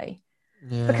yours anyway?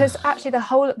 Yeah. Because actually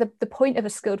the point of a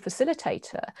skilled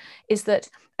facilitator is that,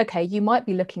 okay, you might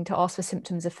be looking to ask for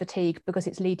symptoms of fatigue because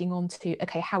it's leading on to,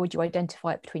 okay, how would you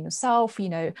identify it between yourself? You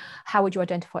know, how would you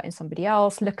identify it in somebody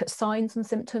else? Look at signs and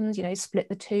symptoms, you know, split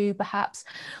the two perhaps.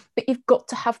 But you've got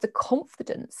to have the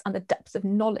confidence and the depth of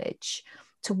knowledge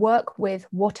to work with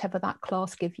whatever that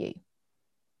class give you.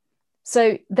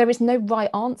 So there is no right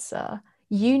answer.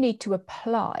 You need to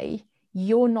apply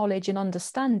your knowledge and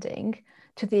understanding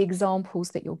to the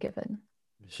examples that you're given.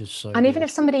 This is so and even good.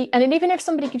 if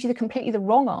somebody gives you completely the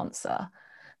wrong answer,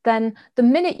 then the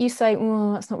minute you say,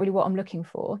 oh, that's not really what I'm looking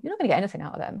for, you're not going to get anything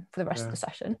out of them for the rest of the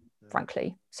session,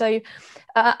 frankly. So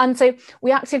and so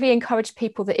we actively encourage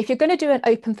people that if you're going to do an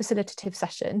open facilitative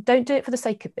session, don't do it for the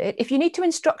sake of it. If you need to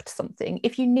instruct something,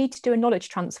 if you need to do a knowledge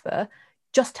transfer,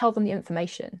 just tell them the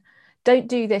information. Don't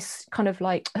do this kind of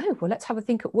like, oh, well, let's have a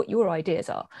think at what your ideas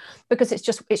are, because it's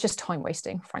just time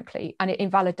wasting, frankly, and it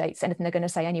invalidates anything they're going to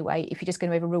say anyway if you're just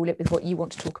going to overrule it with what you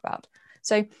want to talk about.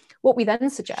 So what we then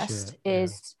suggest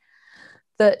is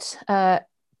that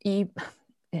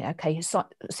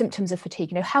symptoms of fatigue.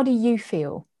 You know, how do you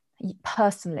feel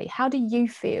personally? How do you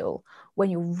feel when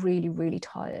you're really, really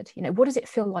tired? You know, what does it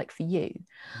feel like for you?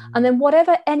 And then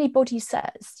whatever anybody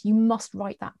says, you must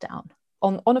write that down.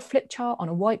 On a flip chart, on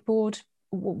a whiteboard,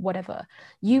 whatever.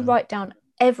 You write down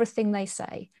everything they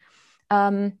say.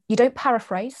 You don't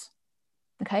paraphrase,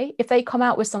 okay? If they come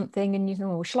out with something and you know,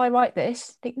 well, shall I write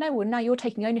this? Think, no, well, now you're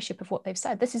taking ownership of what they've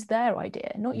said. This is their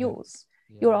idea, not yours.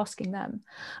 You're asking them.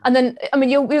 And then, I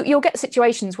mean, you'll get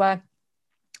situations where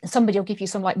somebody will give you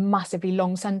some like massively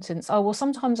long sentence. Oh, well,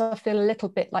 sometimes I feel a little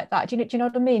bit like that. Do you know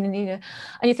what I mean? And you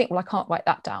think, well, I can't write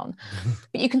that down.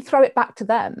 But you can throw it back to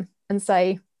them and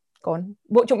say, go on,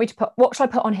 what do you want me to put? What should I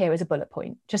put on here as a bullet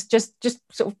point? Just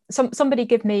sort of somebody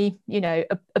give me, you know,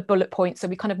 a bullet point so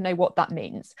we kind of know what that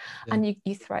means. And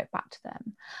you throw it back to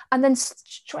them. And then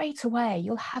straight away,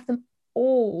 you'll have them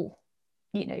all,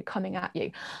 you know, coming at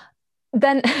you.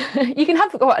 Then you can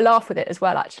have quite a laugh with it as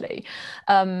well, actually,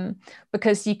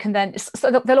 because you can then,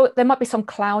 so there might be some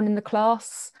clown in the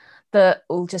class that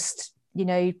will just, you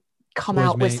know, come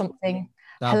out with something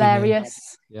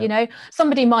hilarious. You know,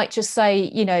 somebody might just say,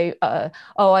 you know, oh,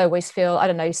 I always feel, I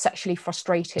don't know, sexually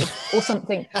frustrated or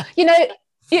something, you know,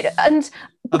 and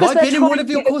have I been in one of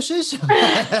your courses? You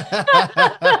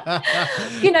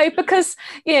know, because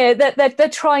they're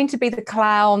trying to be the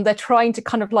clown, they're trying to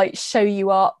kind of like show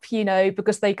you up, you know,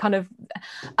 because they kind of,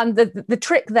 and the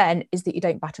trick then is that you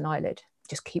don't bat an eyelid.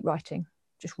 Just keep writing,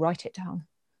 just write it down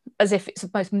as if it's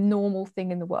the most normal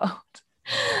thing in the world.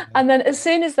 And then as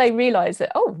soon as they realize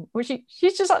that, oh, well,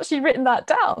 she's just actually written that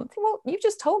down. Well, you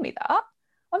just told me that.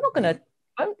 I'm not going to,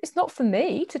 it's not for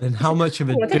me to. And how much of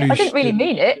a douche? I didn't really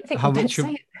mean it. How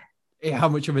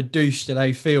much of a douche do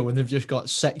they feel when they've just got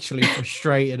sexually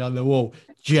frustrated on the wall?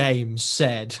 James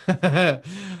said.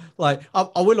 Like,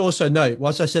 I will also note,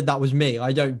 once I said that was me,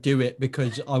 I don't do it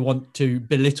because I want to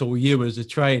belittle you as a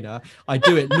trainer. I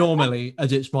do it normally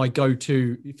as it's my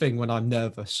go-to thing when I'm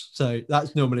nervous. So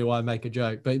that's normally why I make a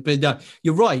joke. But no,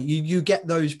 you're right. You get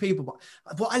those people.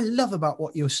 But what I love about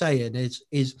what you're saying is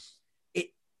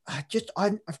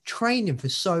I've trained him for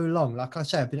so long. Like I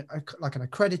say, I've been like an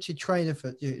accredited trainer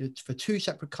for two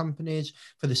separate companies,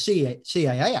 for the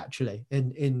CAA actually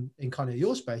in kind of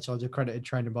your space. I was accredited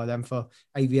trainer by them for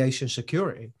aviation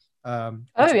security.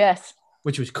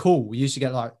 Which was cool. We used to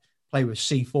get like play with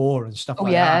C4 and stuff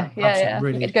like that.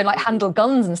 Really, you get to go like handle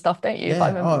guns and stuff, don't you? If I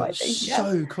remember rightly.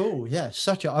 So cool. Yeah,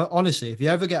 honestly, if you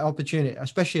ever get opportunity,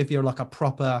 especially if you're like a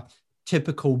proper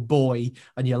typical boy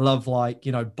and you love, like,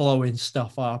 you know, blowing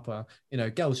stuff up, or, you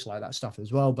know, girls like that stuff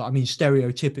as well, but I mean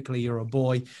stereotypically you're a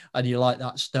boy and you like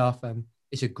that stuff, and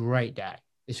it's a great day.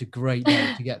 It's a great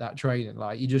day to get that training.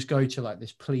 Like, you just go to like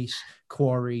this police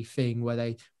quarry thing where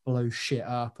they blow shit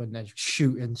up and they're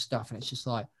shooting stuff, and it's just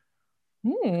like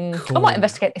cool. I might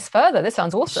investigate this further. This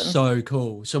sounds awesome. So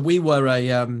cool. So we were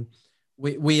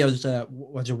we as a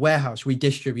warehouse, we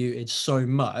distributed so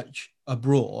much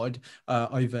abroad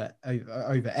over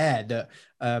air that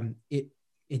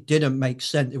it didn't make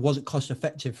sense. It wasn't cost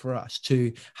effective for us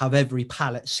to have every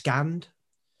pallet scanned.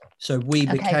 So we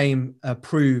became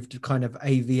approved kind of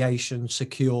aviation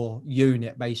secure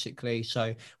unit, basically.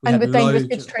 So we and with dangerous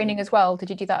goods training as well. Did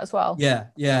you do that as well? Yeah.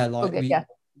 Like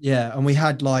Yeah, and we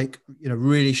had like, you know,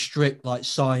 really strict like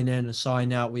sign in and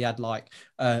sign out. We had like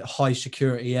high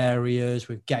security areas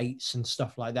with gates and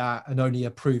stuff like that, and only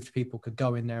approved people could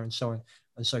go in there and so on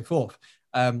and so forth.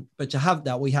 But to have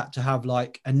that, we had to have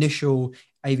like initial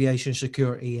aviation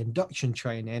security induction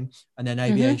training and then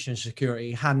aviation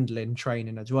security handling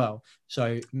training as well.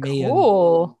 So me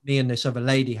and this other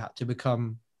lady had to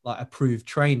become like approved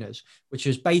trainers, which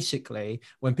is basically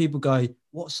when people go,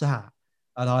 what's that?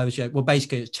 And I was like, well,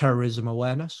 basically it's terrorism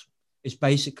awareness. It's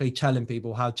basically telling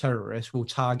people how terrorists will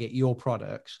target your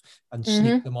products and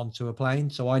sneak them onto a plane.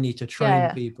 So I need to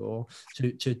train people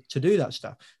to do that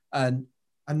stuff. And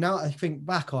now I think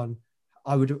back on,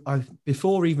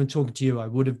 before even talking to you, I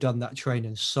would have done that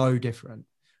training so different.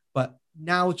 But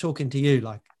now talking to you,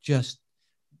 like, just,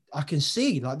 I can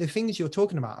see like the things you're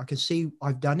talking about. I can see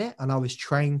I've done it and I was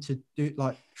trained to do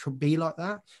like, be like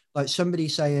that. Like somebody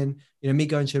saying, you know, me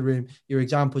going to a room, your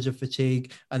examples of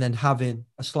fatigue, and then having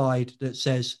a slide that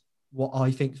says what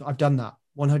I think. I've done that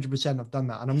 100%. I've done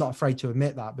that. And I'm not afraid to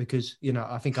admit that because, you know,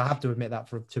 I think I have to admit that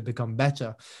to become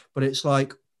better. But it's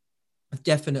like, I've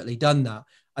definitely done that.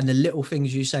 And the little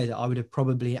things you say that I would have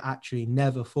probably actually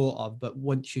never thought of, but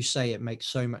once you say it makes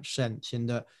so much sense in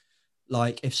that,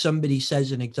 like if somebody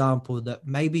says an example that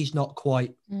maybe is not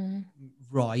quite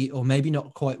right, or maybe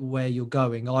not quite where you're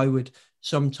going, I would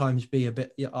sometimes be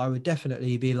I would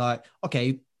definitely be like,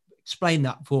 okay, explain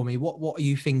that for me. What are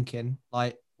you thinking?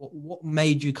 Like what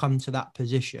made you come to that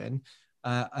position?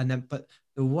 But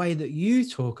the way that you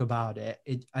talk about it,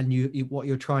 and you what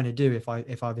you're trying to do, if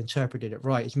I've interpreted it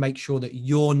right, is make sure that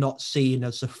you're not seen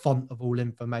as the font of all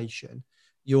information.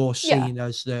 You're seen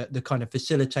as the kind of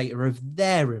facilitator of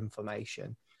their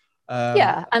information.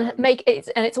 And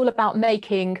it's all about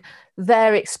making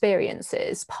their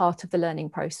experiences part of the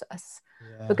learning process.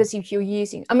 Because if you're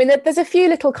using, I mean, there's a few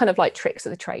little kind of like tricks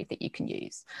of the trade that you can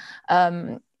use.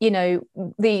 You know,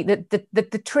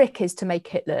 the trick is to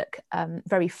make it look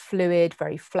very fluid,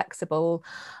 very flexible.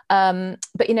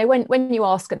 But you know, when you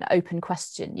ask an open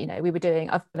question, you know, I've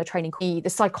done a training called the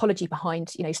psychology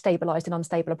behind, you know, stabilized and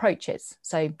unstable approaches.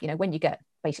 So, you know, when you get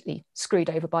basically screwed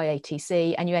over by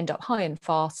ATC and you end up high and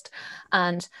fast,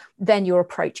 and then your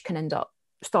approach can end up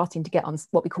starting to get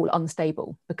what we call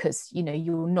unstable, because you know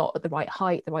you're not at the right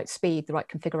height, the right speed, the right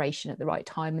configuration at the right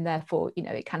time, and therefore you know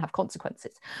it can have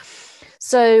consequences.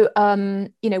 So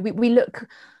you know we look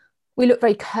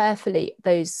very carefully at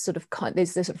those sort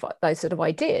of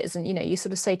ideas, and you know you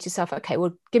sort of say to yourself, okay,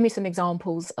 well give me some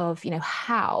examples of you know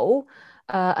how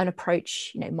an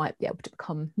approach you know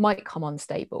might come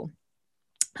unstable.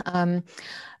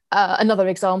 Another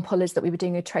example is that we were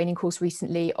doing a training course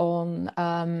recently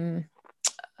on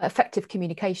effective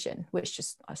communication, which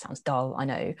just sounds dull, I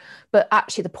know, but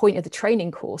actually the point of the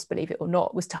training course, believe it or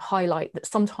not, was to highlight that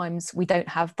sometimes we don't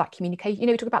have that communication. You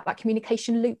know, we talk about that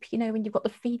communication loop, you know, when you've got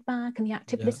the feedback and the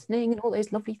active listening and all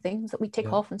those lovely things that we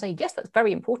tick off and say, yes, that's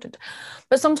very important.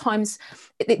 But sometimes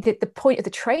the point of the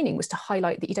training was to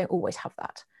highlight that you don't always have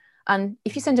that. And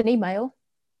if you send an email,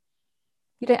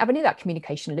 you don't have any of that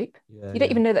communication loop. You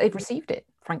don't even know that they've received it,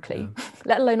 frankly,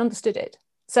 let alone understood it.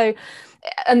 So,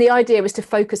 and the idea was to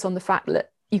focus on the fact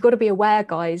that you've got to be aware,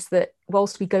 guys, that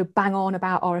whilst we go bang on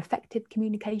about our effective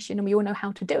communication and we all know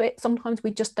how to do it, sometimes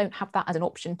we just don't have that as an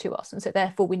option to us. And so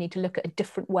therefore we need to look at a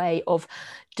different way of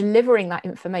delivering that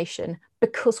information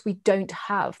because we don't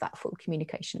have that full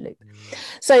communication loop.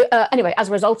 So anyway, as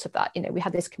a result of that, you know, we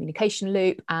had this communication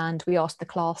loop and we asked the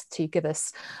class to give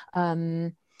us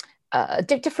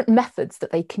different methods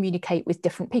that they communicate with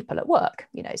different people at work,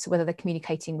 you know, so whether they're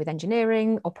communicating with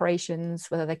engineering,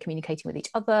 operations, whether they're communicating with each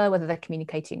other, whether they're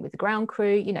communicating with the ground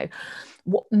crew, you know,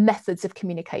 what methods of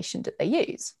communication did they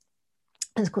use?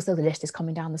 And of course, the list is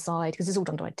coming down the side because it's all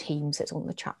done by Teams, so it's all in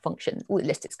the chat function, all the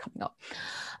list is coming up.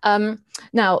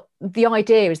 Now, the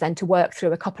idea is then to work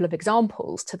through a couple of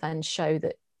examples to then show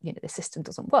that, you know, the system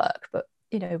doesn't work, but,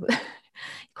 you know, you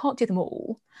can't do them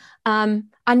all. And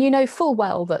you know full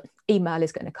well that email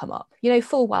is going to come up. You know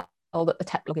full well that the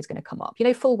tech blog is going to come up. You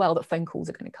know full well that phone calls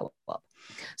are going to come up.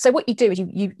 So what you do is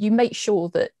you make sure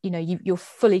that, you know, you're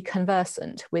fully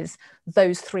conversant with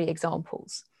those three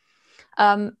examples.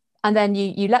 And then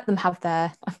you let them have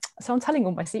their, so I'm telling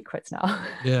all my secrets now.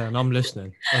 Yeah, and I'm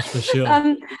listening, that's for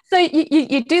sure. So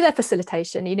you do their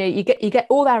facilitation, you know, you get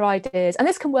all their ideas, and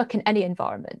this can work in any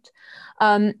environment.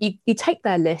 You take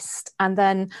their list, and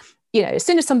then, you know, as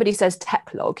soon as somebody says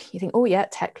tech log, you think, oh yeah,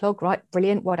 tech log, right,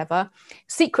 brilliant, whatever.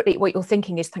 Secretly, what you're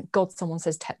thinking is, thank God someone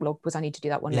says tech log, because I need to do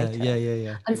that one later.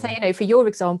 Yeah. And so, you know, for your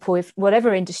example, if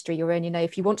whatever industry you're in, you know,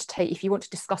 if you want to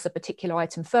discuss a particular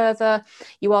item further,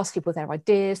 you ask people their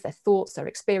ideas, their thoughts, their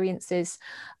experiences.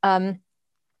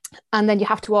 And then you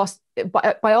have to ask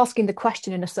by asking the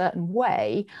question in a certain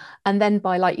way, and then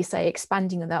by, like you say,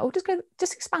 expanding on that. Or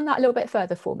just expand that a little bit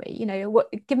further for me. You know,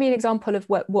 give me an example of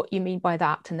what you mean by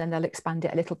that, and then they'll expand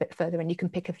it a little bit further, and you can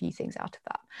pick a few things out of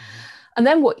And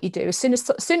then what you do, as soon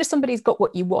as somebody's got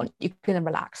what you want, you can then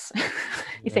relax.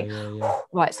 You think,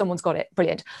 right, someone's got it,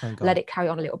 brilliant. Let it carry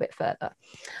on a little bit further.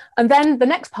 And then the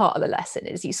next part of the lesson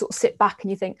is you sort of sit back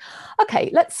and you think, okay,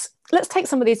 let's take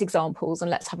some of these examples and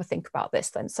let's have a think about this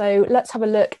then. So let's have a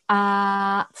look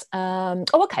at,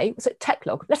 so tech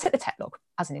log. Let's take the tech log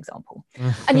as an example.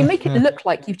 And you make it look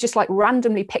like you've just like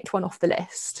randomly picked one off the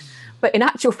list. But in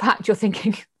actual fact, you're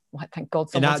thinking, well, thank God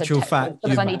someone said tech log,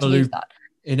 because I need to use that.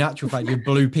 In actual fact, you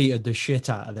Blue Petered the shit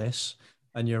out of this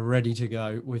and you're ready to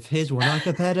go with here's one I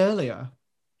prepared earlier.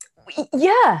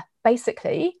 Yeah,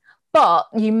 basically. But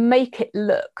you make it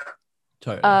look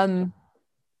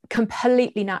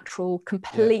completely natural,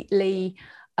 completely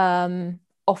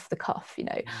off the cuff, you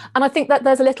know. And I think that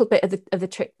there's a little bit of the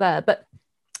trick there. But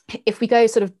if we go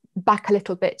sort of back a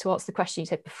little bit to answer the question you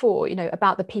said before, you know,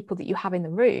 about the people that you have in the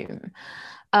room,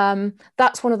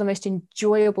 that's one of the most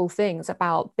enjoyable things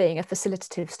about being a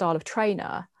facilitative style of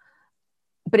trainer.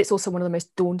 But it's also one of the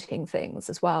most daunting things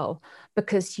as well,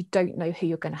 because you don't know who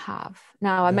you're going to have.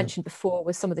 Now, I mentioned before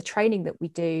with some of the training that we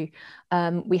do,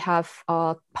 we have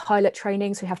our pilot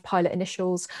training, so we have pilot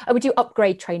initials, and we do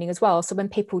upgrade training as well. So when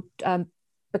people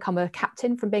become a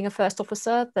captain from being a first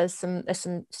officer, there's some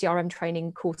CRM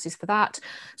training courses for that.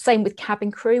 Same with cabin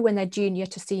crew, when they're junior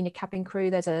to senior cabin crew,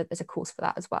 there's a course for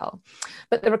that as well.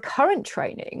 But the recurrent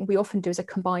training we often do as a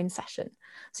combined session.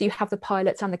 So you have the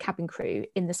pilots and the cabin crew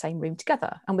in the same room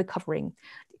together, and we're covering,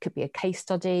 it could be a case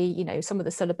study, you know, some of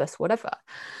the syllabus, whatever.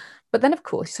 But then of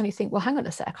course you suddenly think, well, hang on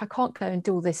a sec, I can't go and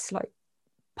do all this like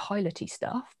piloty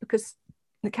stuff because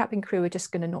the cabin crew are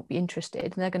just going to not be interested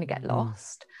and they're going to get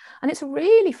lost. And it's a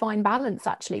really fine balance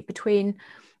actually between,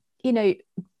 you know,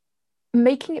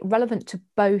 making it relevant to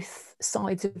both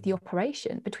sides of the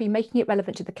operation, between making it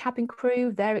relevant to the cabin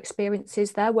crew, their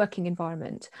experiences, their working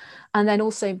environment, and then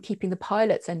also keeping the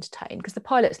pilots entertained, because the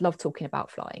pilots love talking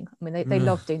about flying. I mean, they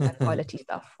love doing their piloty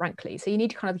stuff, frankly. So you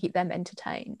need to kind of keep them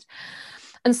entertained.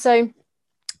 And so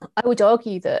I would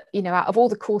argue that, you know, out of all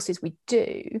the courses we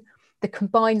do, the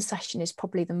combined session is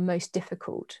probably the most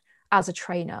difficult as a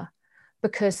trainer,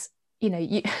 because, you know,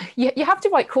 you have to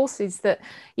write courses that,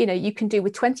 you know, you can do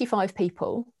with 25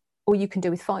 people or you can do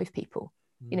with 5 people.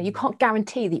 You know, you can't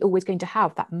guarantee that you're always going to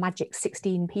have that magic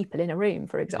 16 people in a room,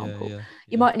 for example.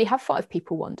 You might only have 5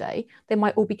 people one day. They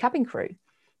might all be cabin crew.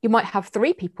 You might have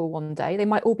 3 people one day. They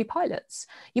might all be pilots.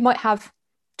 You might have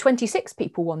 26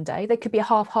 people one day. They could be a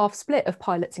half split of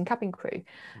pilots and cabin crew.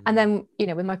 And then, you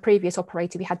know, with my previous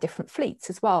operator, we had different fleets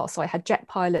as well. So I had jet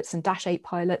pilots and Dash 8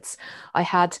 pilots. I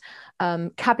had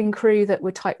cabin crew that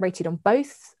were type rated on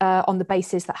both, on the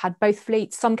basis that had both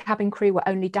fleets. Some cabin crew were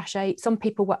only Dash 8, some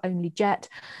people were only jet,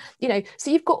 you know.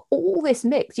 So you've got all this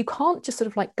mix. You can't just sort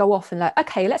of like go off and like,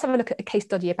 okay, let's have a look at a case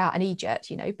study about an E-jet,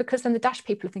 you know, because then the Dash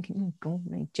people are thinking, oh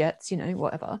God, jets, you know,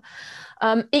 whatever.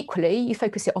 Equally, you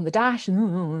focus it on the Dash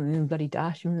and bloody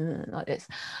Dash like this.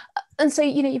 And so,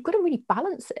 you know, you've got to really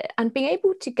balance it, and being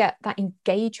able to get that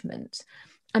engagement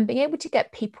and being able to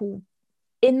get people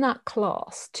in that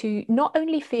class to not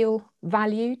only feel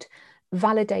valued,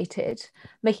 validated,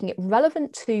 making it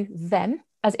relevant to them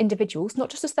as individuals,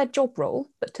 not just as their job role,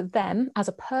 but to them as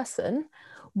a person,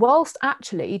 whilst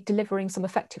actually delivering some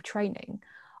effective training,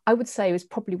 I would say is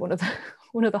probably one of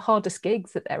the hardest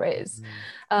gigs that there is.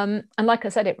 And like I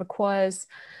said, it requires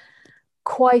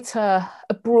quite a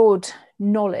broad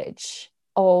knowledge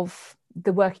of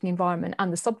the working environment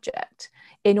and the subject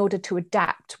in order to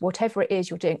adapt whatever it is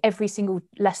you're doing. Every single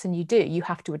lesson you do, you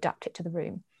have to adapt it to the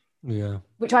room. Yeah,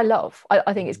 which I love.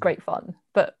 I think it's great fun,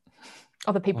 but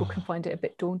other people can find it a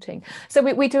bit daunting. So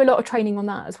we do a lot of training on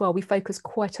that as well. We focus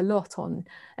quite a lot on,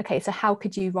 okay, so how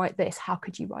could you write this? How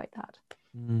could you write that?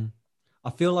 I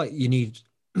feel like you need,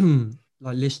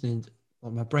 like listening,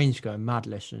 well, my brain's going mad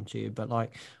listening to you, but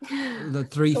like the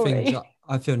 3 things that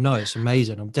I feel, no, it's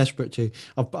amazing. I'm desperate to,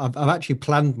 I've actually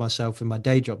planned myself in my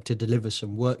day job to deliver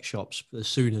some workshops as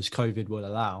soon as COVID will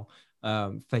allow,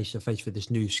 face to face for this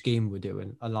new scheme we're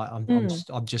doing. And like,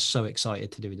 I'm just so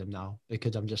excited to do them now,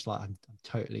 because I'm just like, I'm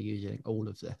totally using all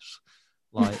of this.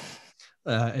 Like,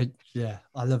 yeah,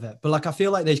 I love it. But like, I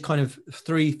feel like there's kind of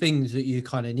 3 things that you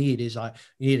kind of need. Is like,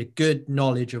 you need a good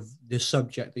knowledge of the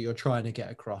subject that you're trying to get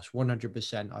across.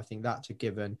 100%. I think that's a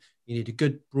given. You need a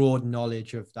good broad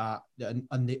knowledge of that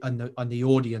and the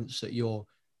audience that you're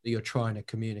trying to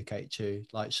communicate to.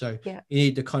 Like, so you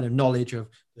need the kind of knowledge of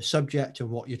the subject and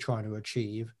what you're trying to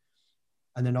achieve.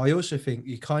 And then I also think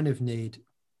you kind of need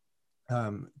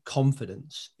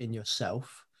confidence in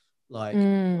yourself. Like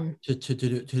to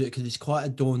do, because it's quite a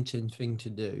daunting thing to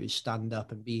do, is stand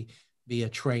up and be be a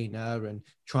trainer and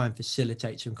try and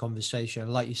facilitate some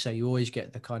conversation. Like you say, you always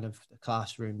get the kind of the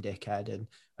classroom dickhead, and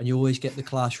you always get the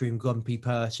classroom grumpy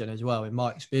person as well. In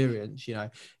my experience, you know,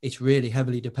 it's really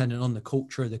heavily dependent on the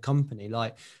culture of the company.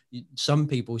 Like some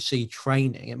people see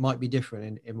training, it might be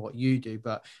different in what you do,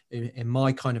 but in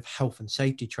my kind of health and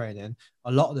safety training,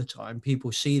 a lot of the time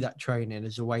people see that training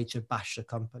as a way to bash the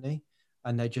company,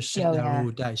 and they just sit there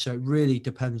all day. So it really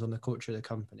depends on the culture of the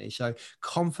company. So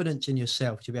confidence in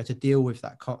yourself to be able to deal with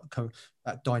that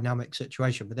that dynamic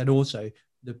situation, but then also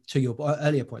to your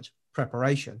earlier points,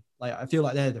 preparation. Like I feel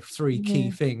like they're the three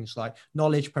key things, like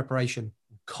knowledge, preparation,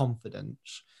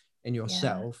 confidence in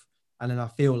yourself. And then I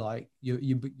feel like you're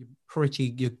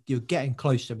getting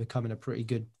close to becoming a pretty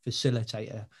good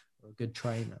facilitator or a good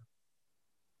trainer.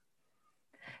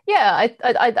 Yeah,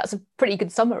 I that's a pretty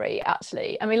good summary,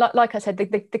 actually. I mean, like I said,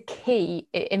 the key,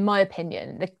 in my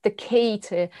opinion, the key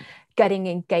to getting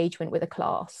engagement with a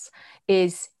class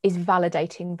is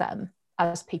validating them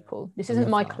as people. This isn't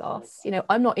my class. You know,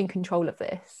 I'm not in control of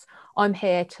this. I'm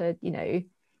here to, you know,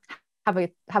 have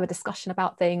a discussion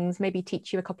about things, maybe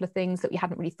teach you a couple of things that we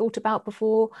hadn't really thought about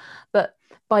before. But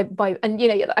by and you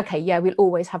know, okay, yeah, we'll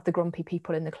always have the grumpy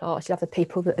people in the class. You have the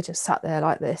people that are just sat there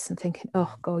like this and thinking,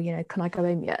 oh god, you know, can I go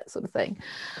home yet, sort of thing.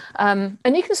 And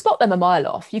you can spot them a mile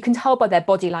off. You can tell by their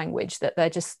body language that they're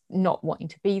just not wanting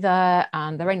to be there,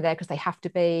 and they're only there because they have to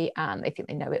be, and they think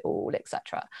they know it all,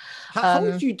 etc. How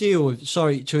would you deal with,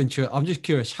 sorry to interrupt, I'm just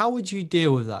curious, how would you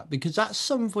deal with that? Because that's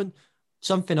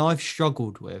something I've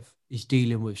struggled with, is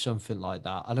dealing with something like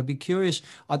that. And I'd be curious,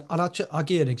 I'll give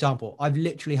you an example. I've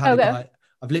literally had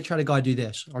a guy do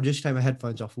this. I'll just take my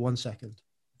headphones off for 1 second.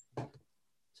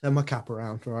 Turn my cap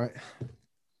around, right?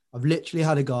 I've literally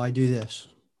had a guy do this.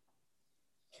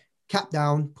 Cap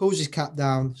down, pulls his cap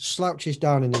down, slouches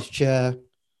down in his chair,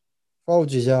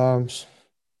 folds his arms,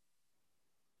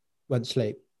 went to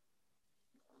sleep.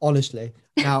 Honestly.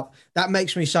 Now, that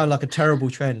makes me sound like a terrible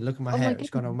trainer. Look at my hair, it's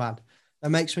gone all mad. That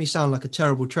makes me sound like a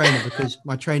terrible trainer because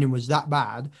my training was that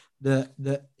bad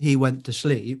that he went to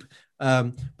sleep.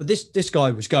 But this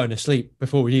guy was going to sleep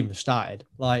before we even started.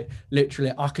 Like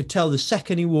literally, I could tell the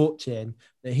second he walked in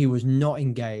that he was not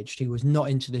engaged. He was not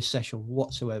into this session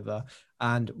whatsoever.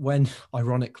 And when,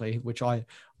 ironically, which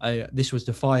this was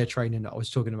the fire training that I was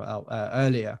talking about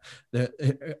earlier,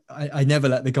 that I never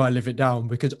let the guy live it down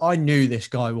because I knew this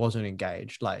guy wasn't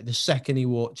engaged. Like the second he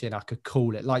walked in, I could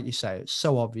call it. Like you say, it's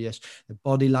so obvious. The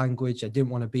body language, they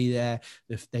didn't want to be there.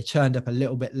 If they turned up a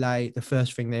little bit late, the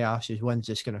first thing they asked is, when's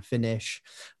this going to finish?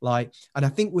 Like, and I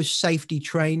think with safety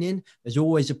training, there's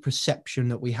always a perception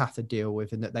that we have to deal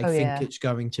with, and that they think it's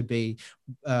going to be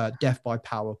death by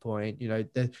PowerPoint. You know,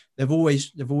 they've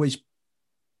always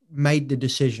made the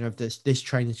decision of this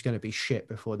training is going to be shit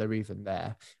before they're even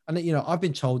there. And you know, I've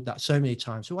been told that so many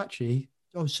times. So actually,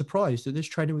 I was surprised that this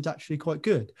training was actually quite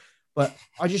good. But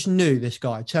I just knew this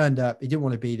guy turned up. He didn't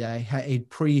want to be there. He'd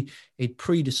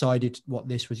pre-decided what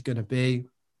this was going to be,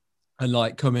 and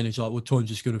like come in. He's like, "What time's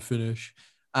this going to finish?"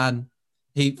 And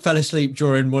he fell asleep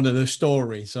during one of the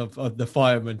stories of the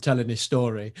fireman telling his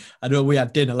story. And when we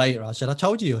had dinner later, I said, I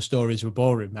told you your stories were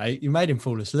boring, mate. You made him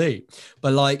fall asleep.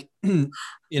 But like, you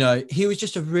know, he was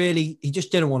just he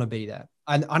just didn't want to be there.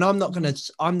 And I'm not going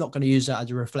to use that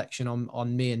as a reflection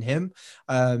on me and him,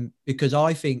 because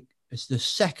I think it's the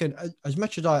second, as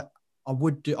much as I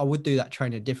would do that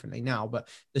training differently now, but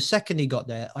the second he got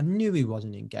there, I knew he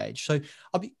wasn't engaged. So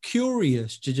I'd be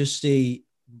curious to just see,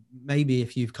 maybe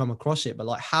if you've come across it, but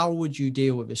like, how would you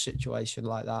deal with a situation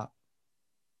like that?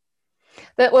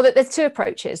 Well, there's two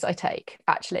approaches I take,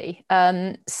 actually.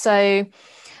 So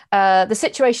the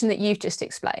situation that you've just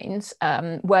explained,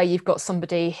 where you've got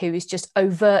somebody who is just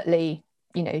overtly,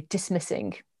 you know,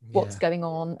 dismissing what's going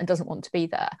on and doesn't want to be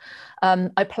there,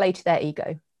 I play to their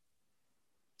ego.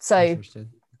 So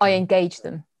I engage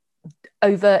them,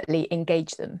 overtly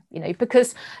engage them, you know,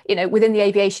 because, you know, within the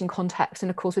aviation context, and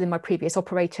of course within my previous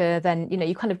operator, then, you know,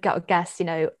 you kind of got to guess, you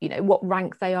know what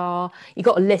rank they are. You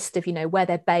got a list of, you know, where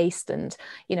they're based and,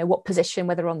 you know, what position,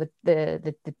 whether on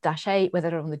the Dash 8,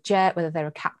 whether they're on the jet, whether they're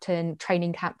a captain,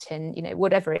 training captain, you know,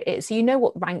 whatever it is. So you know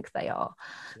what rank they are.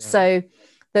 Yeah. So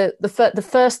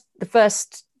the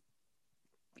first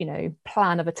you know,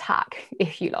 plan of attack,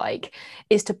 if you like,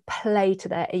 is to play to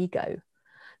their ego.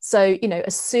 So, you know,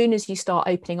 as soon as you start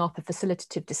opening up a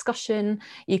facilitative discussion,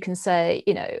 you can say,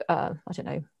 you know, I don't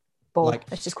know, Bob, like,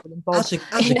 let's just call him Bob. As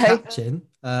a captain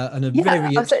and a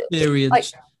very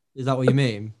experienced, is that what you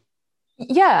mean?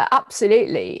 Yeah,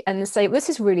 absolutely. And say, well, this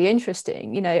is really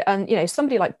interesting, you know, and, you know,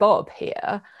 somebody like Bob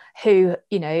here, who,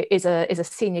 you know, is a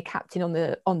senior captain on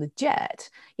the Jet,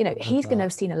 you know, he's going to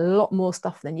have seen a lot more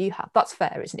stuff than you have. That's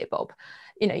fair, isn't it, Bob?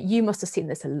 You know, you must have seen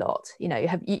this a lot. You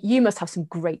know, you must have some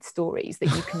great stories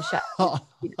that you can share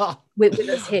with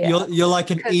us here. You're like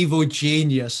an evil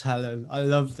genius, Helen. I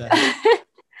love that.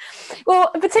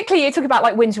 Well, particularly you talk about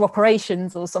like winter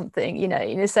operations or something, you know,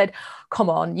 and you said, come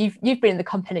on, you've been in the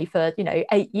company for, you know,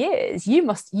 8 years. You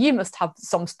must have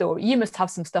some story. You must have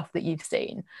some stuff that you've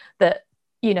seen that,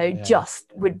 you know,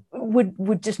 just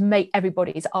would just make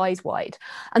everybody's eyes wide.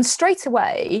 And straight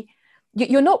away,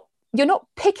 you're not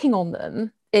picking on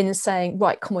them in saying,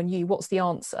 right, come on, what's the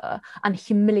answer? And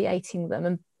humiliating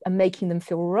them and making them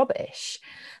feel rubbish.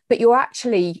 But you're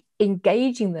actually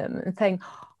engaging them and saying,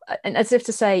 and as if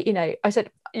to say, you know, I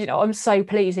said, you know, I'm so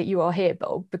pleased that you are here,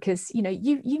 Bob, because, you know,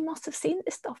 you must have seen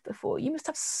this stuff before. You must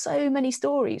have so many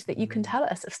stories that you can tell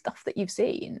us of stuff that you've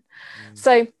seen.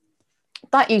 So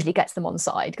that usually gets them on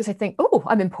side because they think, oh,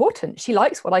 I'm important. She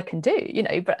likes what I can do, you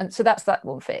know, and so that's that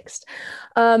one fixed.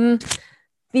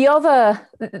 The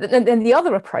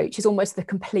other approach is almost the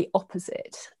complete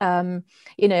opposite.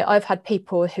 You know, I've had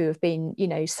people who have been, you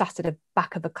know, sat at the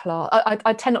back of a class.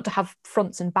 I tend not to have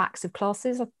fronts and backs of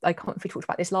classes. I can't remember if we talked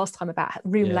about this last time about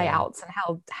room layouts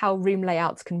and how room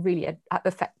layouts can really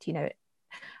affect, you know,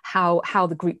 how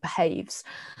the group behaves.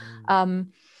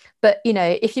 But, you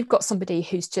know, if you've got somebody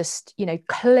who's just, you know,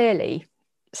 clearly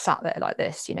sat there like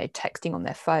this, you know, texting on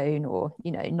their phone or,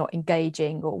 you know, not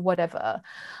engaging or whatever,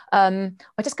 I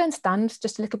just go and stand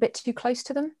just a little bit too close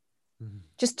to them.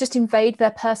 Just invade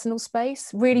their personal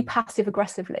space really passive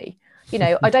aggressively. You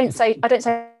know, I don't say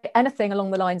anything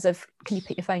along the lines of, can you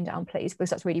put your phone down, please?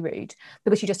 Because that's really rude,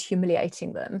 because you're just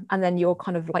humiliating them. And then you're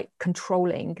kind of like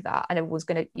controlling that, and everyone's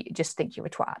going to just think you're a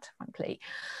twat, frankly.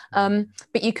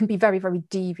 But you can be very, very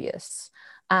devious.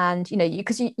 And, you know,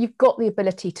 because you've got the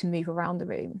ability to move around the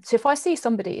room. So if I see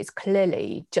somebody is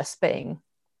clearly just being,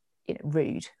 you know,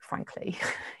 rude, frankly,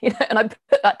 you know, and I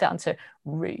put that down to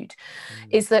rude,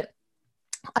 is that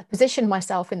I position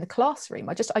myself in the classroom.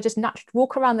 I just naturally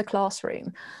walk around the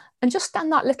classroom and just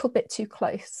stand that little bit too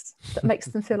close that makes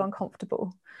them feel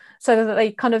uncomfortable, so that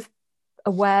they kind of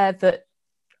aware that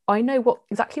I know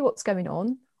exactly what's going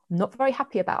on. I'm not very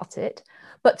happy about it,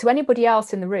 but to anybody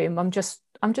else in the room, I'm just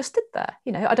stood there.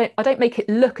 You know, I don't make it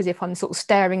look as if I'm sort of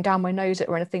staring down my nose at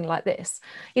or anything like this.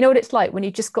 You know what it's like when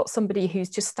you've just got somebody who's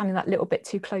just standing that little bit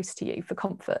too close to you for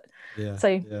comfort.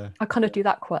 I kind of do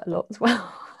that quite a lot as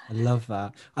well. I love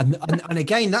that. And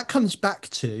again, that comes back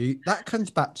to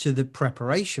the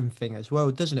preparation thing as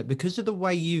well, doesn't it? Because of the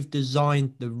way you've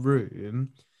designed the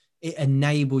room, it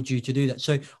enabled you to do that.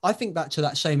 So I think back to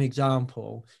that same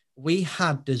example. We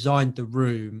had designed the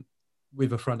room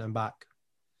with a front and back,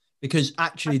 because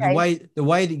actually the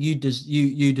way that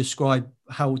you described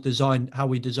how we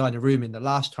design a room in the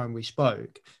last time we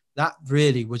spoke, that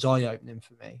really was eye-opening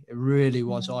for me. It really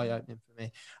was eye-opening for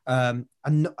me.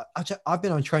 And I've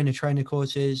been on trainer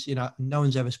courses, you know, no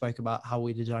one's ever spoke about how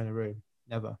we design a room.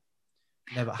 Never.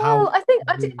 Well, I think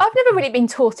I've never really been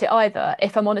taught it either,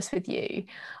 if I'm honest with you.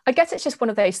 I guess it's just one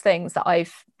of those things that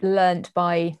I've learned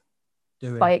by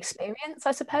experience,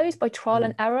 I suppose, by trial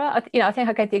and error. I think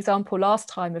I gave the example last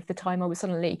time of the time I was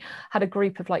suddenly had a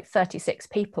group of like 36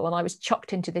 people, and I was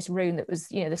chucked into this room that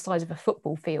was, you know, the size of a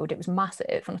football field. It was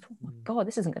massive, and I thought, oh my God,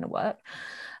 this isn't going to work.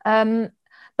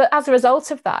 But as a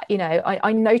result of that, you know,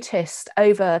 I noticed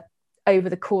over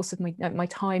the course of my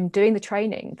time doing the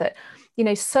training that, you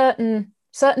know, certain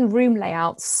room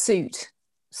layouts suit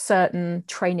certain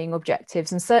training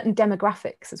objectives and certain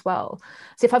demographics as well.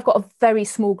 So if I've got a very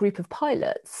small group of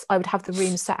pilots, I would have the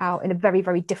room set out in a very,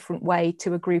 very different way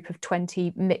to a group of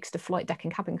 20 mixed of flight deck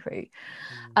and cabin crew.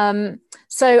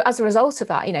 So as a result of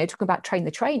that, you know, talking about train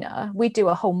the trainer, we do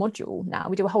a whole module now.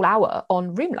 We do a whole hour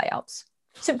on room layouts,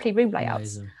 simply room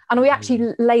layouts. Amazing. And we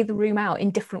actually lay the room out in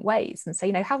different ways and say,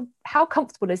 you know, how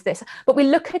comfortable is this? But we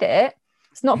look at it,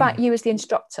 it's not about you as the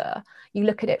instructor. You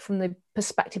look at it from the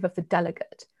perspective of the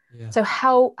delegate. Yeah. So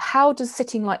how does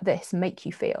sitting like this make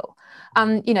you feel?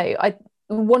 And you know,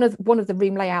 one of the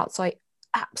room layouts I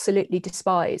absolutely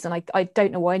despise, and I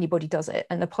don't know why anybody does it.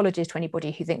 And apologies to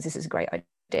anybody who thinks this is a great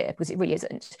idea, because it really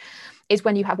isn't. Is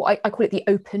when you have what I call it the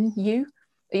open U.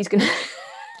 He's gonna.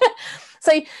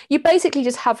 So you basically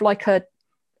just have like a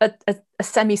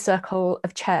semicircle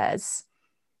of chairs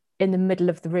in the middle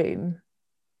of the room,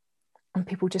 and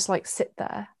people just like sit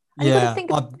there. And yeah,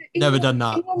 I've never done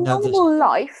that. In your normal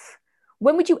life,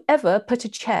 when would you ever put a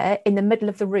chair in the middle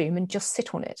of the room and just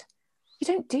sit on it? You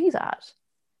don't do that.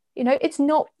 You know, it's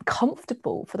not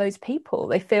comfortable for those people.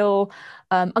 They feel,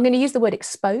 I'm going to use the word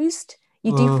exposed.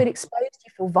 You do feel exposed.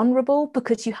 You feel vulnerable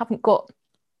because you haven't got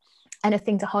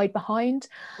anything to hide behind.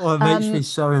 Oh, it makes me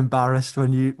so embarrassed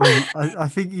I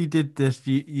think you did this.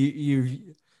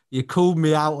 You called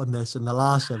me out on this in the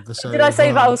last episode. Did I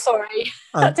say that? well. I'm sorry.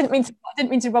 I didn't mean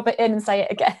to rub it in and say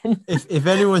it again. If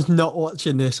anyone's not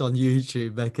watching this on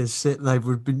YouTube, they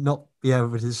would not be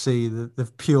able to see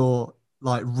the pure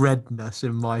like redness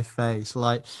in my face.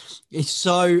 Like, it's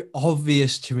so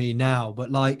obvious to me now,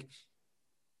 but like,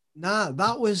 nah,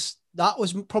 that was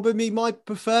probably my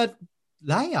preferred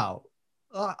layout.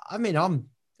 I mean, I'm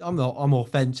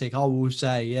authentic, I will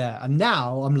say, yeah. And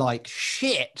now I'm like,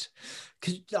 shit.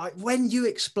 Because like when you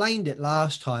explained it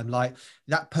last time, like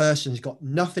that person's got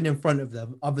nothing in front of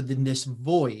them other than this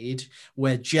void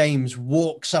where James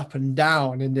walks up and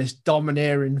down in this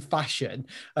domineering fashion,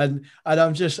 and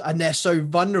they're so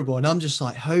vulnerable, and I'm just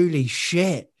like, holy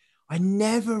shit! I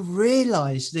never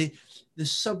realised the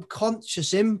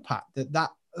subconscious impact that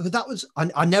was.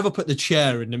 I never put the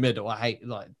chair in the middle. I hate,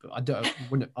 like, I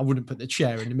wouldn't put the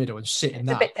chair in the middle and sit in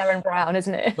that. It's a bit Darren Brown,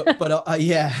 isn't it? but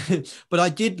yeah, but I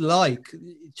did like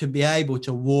to be able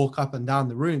to walk up and down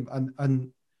the room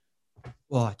and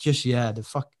well, just, yeah, the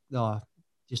fuck.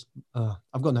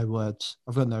 I've got no words.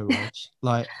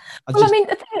 Like, I mean,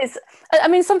 the thing is,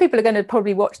 some people are going to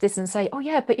probably watch this and say, oh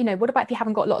yeah, but what about if you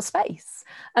haven't got a lot of space?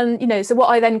 And so what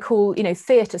I then call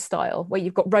theatre style, where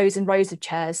you've got rows and rows of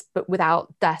chairs but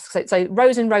without desks. So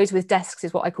rows and rows with desks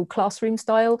is what I call classroom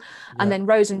style, and then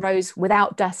rows and rows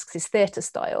without desks is theatre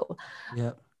style.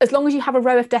 Yeah. As long as you have a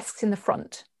row of desks in the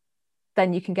front,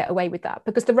 then you can get away with that,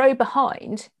 because the row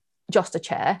behind, just a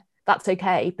chair, that's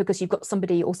okay, because you've got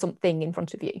somebody or something in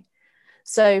front of you.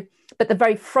 So, but the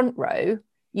very front row,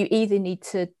 you either need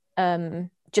to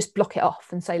just block it off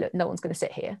and say, look, no one's going to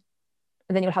sit here.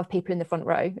 And then you'll have people in the front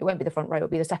row. It won't be the front row, it'll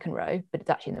be the second row, but it's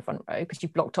actually in the front row because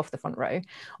you've blocked off the front row.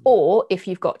 Or if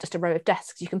you've got just a row of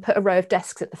desks, you can put a row of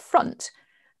desks at the front,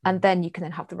 and then you can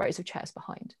then have the rows of chairs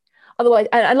behind. Otherwise,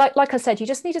 and like I said, you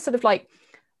just need to sort of like,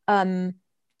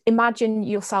 imagine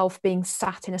yourself being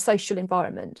sat in a social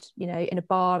environment, in a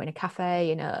bar, in a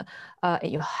cafe, in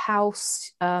your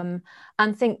house, and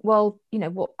think, well,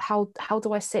 how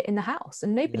do I sit in the house?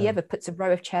 And nobody ever puts a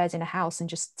row of chairs in a house and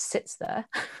just sits there.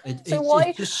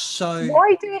 Why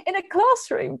do it in a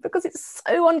classroom? Because it's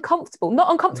so uncomfortable.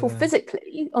 Not uncomfortable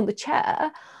physically on the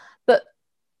chair, but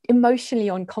emotionally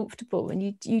uncomfortable, and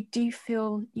you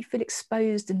feel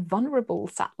exposed and vulnerable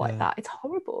sat like that. It's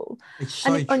horrible. It's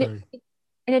so true.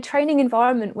 In a training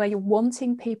environment where you're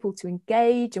wanting people to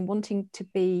engage and wanting to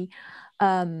be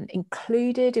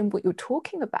included in what you're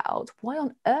talking about, why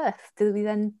on earth do we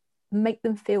then make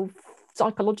them feel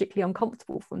psychologically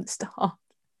uncomfortable from the start?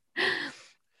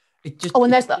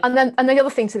 And the other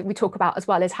things that we talk about as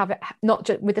well is have it not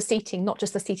just with the seating, not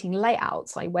just the seating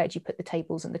layouts, like where do you put the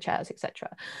tables and the chairs,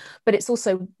 etc., but it's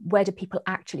also where do people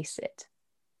actually sit.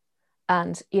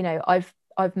 And I've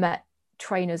met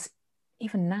trainers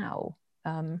even now.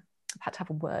 I've had to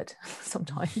have a word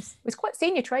sometimes. It's quite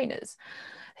senior trainers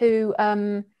who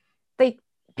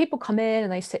people come in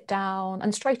and they sit down,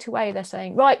 and straight away they're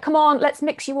saying, right, come on, let's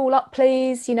mix you all up,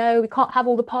 please. We can't have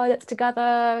all the pilots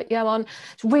together.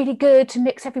 It's really good to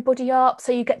mix everybody up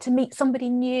so you get to meet somebody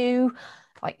new.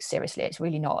 Like, seriously, it's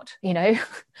really not.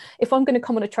 If I'm going to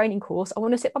come on a training course, I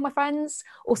want to sit by my friends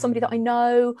or somebody that I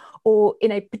know, or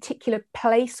in a particular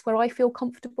place where I feel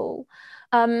comfortable.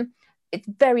 It's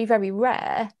very, very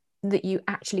rare that you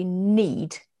actually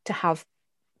need to have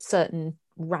certain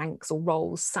ranks or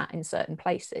roles sat in certain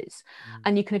places.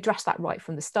 And you can address that right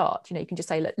from the start. You can just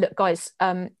say, look guys,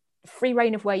 free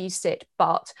reign of where you sit,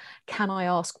 but can I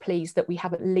ask please that we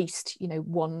have at least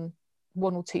one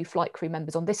or two flight crew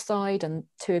members on this side and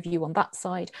two of you on that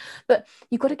side. But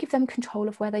you've got to give them control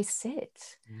of where they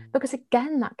sit, because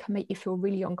again, that can make you feel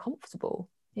really uncomfortable.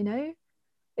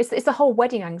 It's the whole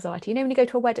wedding anxiety. When you go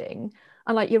to a wedding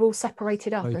and like you're all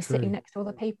separated up and sitting next to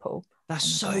other people. That's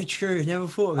so true. I never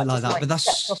thought of it like that. But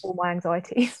that's off all my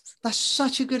anxieties. That's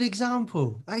such a good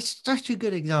example. That's such a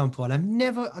good example. And I've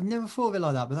never thought of it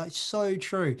like that. But that's so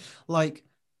true. Like,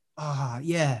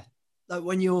 yeah. Like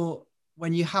when you're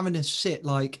having to sit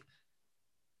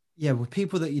with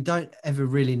people that you don't ever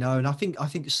really know. And I think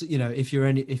if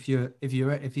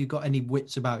you've got any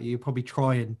wits about you probably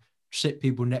try and sit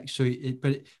people next to it.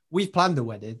 But we've planned the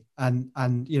wedding and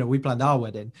we planned our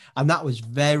wedding, and that was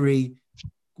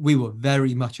we were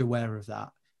very much aware of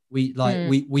that. We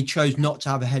chose not to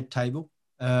have a head table.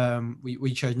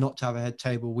 We chose not to have a head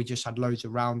table. We just had loads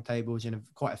of round tables in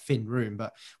quite a thin room,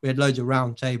 but we had loads of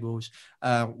round tables,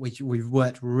 which we've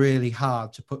worked really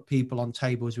hard to put people on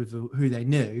tables with who they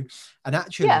knew. And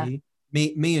actually,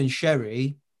 me and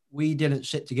Sherry, we didn't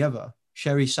sit together.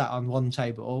 Sherry sat on one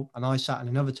table and I sat on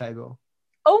another table.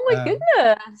 Oh my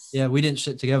goodness. Yeah, we didn't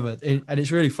sit together. And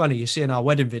it's really funny. You see in our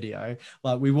wedding video,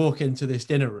 like we walk into this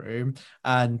dinner room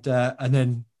and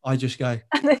then I just go,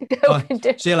 and then go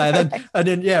see you later.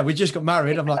 Then we just got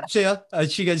married. I'm like, see ya. And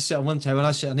she goes to sit on one table and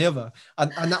I sit on the other.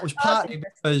 And that was partly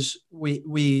because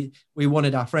we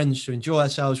wanted our friends to enjoy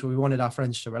ourselves, we wanted our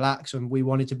friends to relax, and we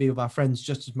wanted to be with our friends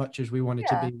just as much as we wanted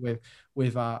to be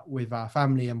with our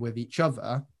family and with each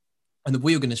other. And that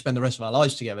we were going to spend the rest of our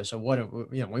lives together. So why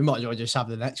don't we, we might as well just have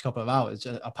the next couple of hours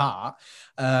apart.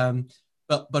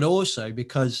 But also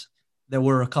because there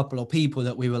were a couple of people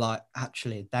that we were like,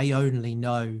 actually, they only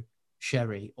know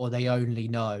Sherry or they only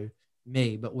know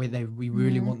me, but we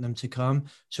really want them to come.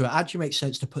 So it actually makes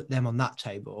sense to put them on that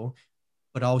table,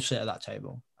 but I'll sit at that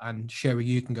table. And Sherry,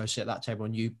 you can go sit at that table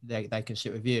and they can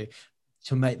sit with you,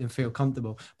 to make them feel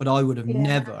comfortable. But I would have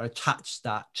never attached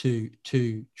that to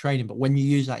training. But when you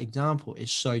use that example,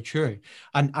 it's so true.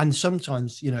 And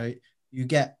sometimes, you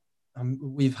get,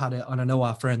 we've had it, and I know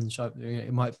our friends,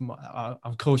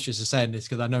 I'm cautious of saying this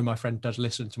because I know my friend does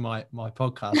listen to my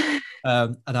podcast.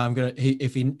 And I'm going to,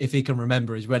 if he can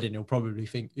remember his wedding, he'll probably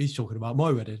think he's talking about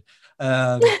my wedding.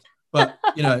 But,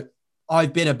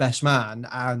 I've been a best man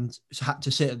and had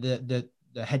to sit at the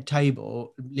head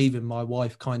table, leaving my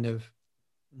wife kind of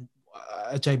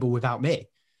a table without me.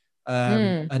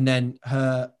 And then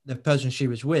the person she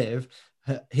was with,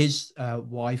 his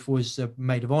wife was the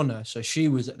maid of honor, so she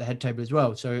was at the head table as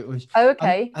well. So it was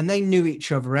and they knew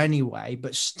each other anyway,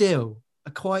 but still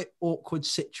a quite awkward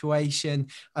situation.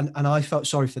 And I felt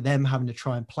sorry for them having to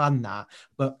try and plan that,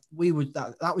 but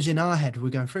that was in our head. We were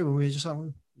going through and we were just like,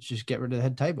 let's just get rid of the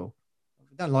head table.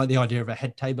 We don't like the idea of a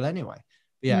head table anyway.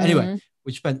 But anyway,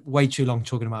 we spent way too long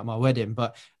talking about my wedding,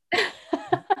 but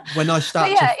when I start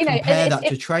to compare that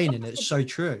to training, it's so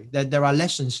true. There are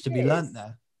lessons to be learnt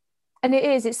there. And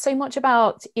it's so much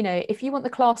about, if you want the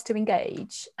class to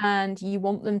engage and you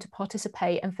want them to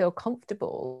participate and feel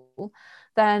comfortable,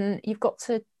 then you've got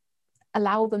to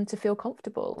allow them to feel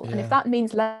comfortable. And if that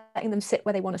means letting them sit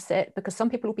where they want to sit, because some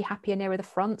people will be happier nearer the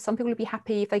front, some people will be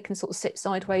happy if they can sort of sit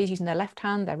sideways using their left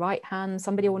hand, their right hand,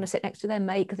 somebody will want to sit next to their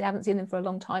mate because they haven't seen them for a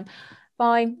long time.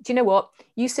 Fine. Do you know what?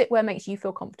 You sit where makes you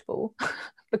feel comfortable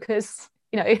because,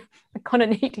 I kind of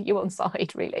need you on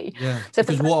side, really. Yeah, so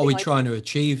because what are we trying to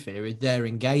achieve here is their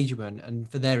engagement. And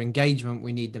for their engagement,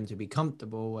 we need them to be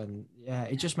comfortable. And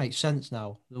it just makes sense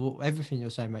now. Everything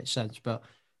you're saying makes sense. But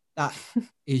that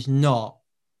is not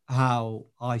how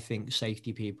I think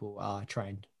safety people are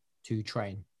trained to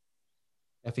train.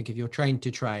 I think if you're trained to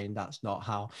train, that's not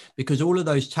how, because all of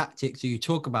those tactics that you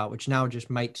talk about, which now just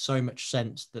make so much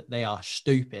sense that they are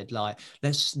stupid. Like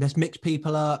let's mix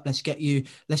people up. Let's get you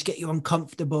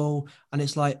uncomfortable. And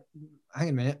it's like, hang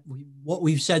on a minute. What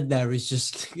we've said there is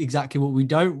just exactly what we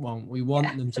don't want. We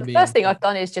want them to be. The first thing I've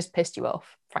done is just pissed you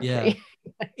off, frankly.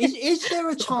 Yeah. Is there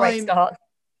a time?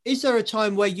 Is there a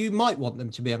time where you might want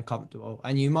them to be uncomfortable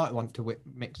and you might want to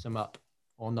mix them up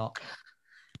or not?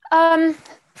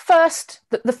 First,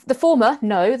 the former,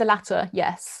 no. The latter,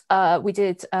 yes. We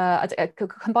did a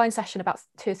combined session about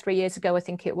 2 or 3 years ago, I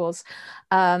think it was,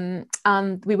 and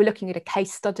we were looking at a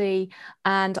case study,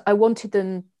 and I wanted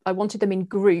them in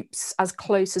groups as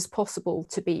close as possible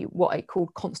to be what I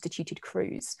called constituted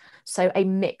crews, so a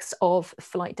mix of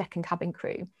flight deck and cabin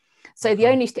crew. So the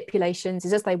only stipulations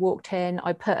is as they walked in,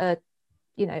 I put a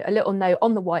little note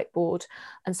on the whiteboard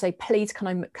and say, please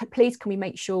can we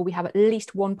make sure we have at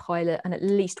least one pilot and at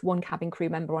least one cabin crew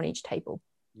member on each table.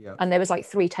 Yeah. And there was like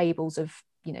 3 tables of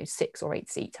 6 or 8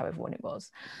 seats, however one it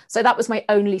was. So that was my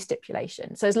only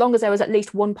stipulation. So as long as there was at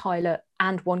least one pilot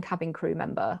and one cabin crew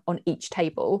member on each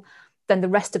table, then the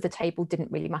rest of the table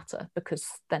didn't really matter, because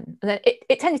then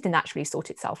it tended to naturally sort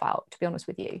itself out, to be honest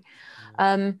with you.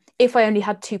 If I only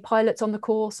had 2 pilots on the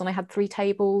course and I had 3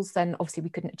 tables, then obviously we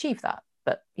couldn't achieve that.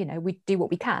 But, we do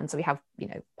what we can. So we have,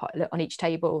 pilot on each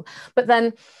table. But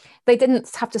then they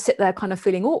didn't have to sit there kind of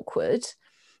feeling awkward,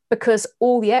 because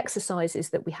all the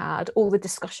exercises that we had, all the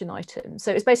discussion items.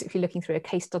 So it was basically looking through a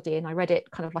case study, and I read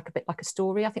it kind of like a bit like a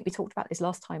story. I think we talked about this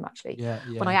last time, actually. Yeah.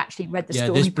 When I actually read the story.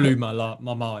 Yeah, this blew my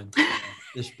mind.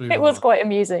 It was quite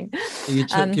amusing. So you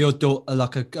took your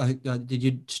daughter, did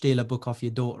you steal a book off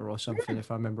your daughter or something,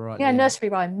 if I remember right? Yeah, nursery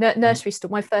rhyme, nursery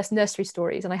story, my first nursery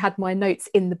stories, and I had my notes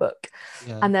in the book.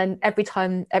 Yeah. And then every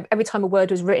time a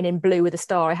word was written in blue with a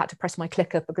star, I had to press my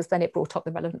clicker, because then it brought up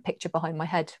the relevant picture behind my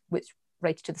head, which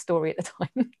related to the story at the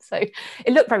time. So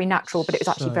it looked very natural, but it was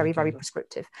actually very, very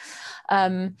prescriptive.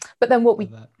 But then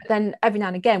then every now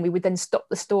and again, we would then stop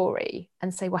the story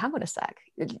and say, well, hang on a sec.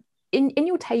 in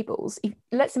your tables,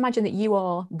 let's imagine that you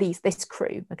are this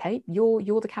crew, okay?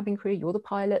 You're the cabin crew, you're the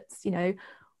pilots, you know,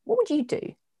 what would you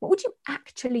do? What would you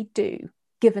actually do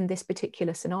given this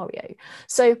particular scenario?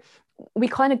 So we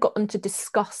kind of got them to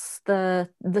discuss the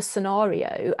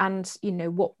scenario and, you know,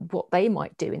 what they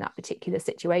might do in that particular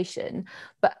situation,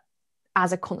 but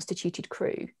as a constituted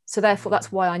crew. So therefore,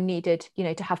 that's why I needed, you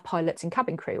know, to have pilots and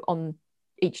cabin crew on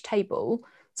each table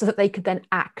so that they could then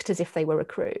act as if they were a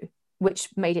crew, which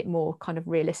made it more kind of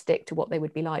realistic to what they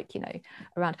would be like, you know,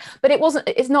 around. But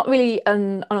it's not really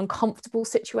an uncomfortable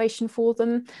situation for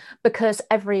them, because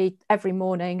every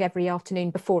morning, every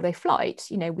afternoon before they flight,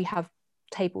 you know, we have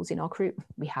tables in our crew.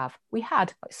 We had,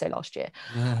 like say last year,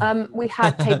 we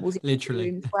had tables in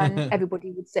literally rooms when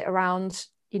everybody would sit around,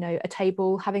 you know, a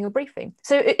table having a briefing.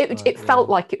 So it felt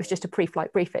like it was just a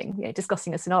pre-flight briefing, you know,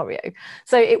 discussing a scenario.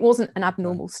 So it wasn't an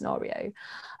abnormal scenario.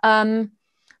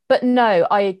 But no,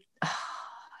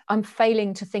 I'm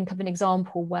failing to think of an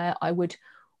example where I would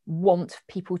want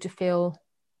people to feel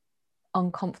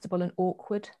uncomfortable and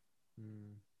awkward,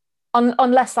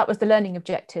 unless that was the learning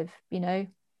objective, you know,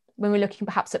 when we're looking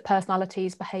perhaps at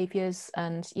personalities, behaviours,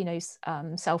 and, you know,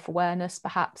 self-awareness,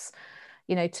 perhaps,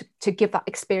 you know, to give that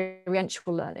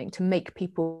experiential learning, to make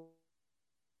people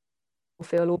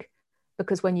feel,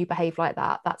 because when you behave like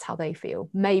that, that's how they feel.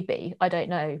 Maybe, I don't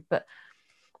know, but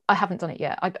I haven't done it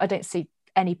yet. I don't see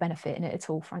any benefit in it at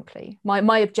all, frankly.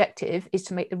 My objective is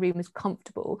to make the room as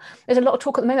comfortable. There's a lot of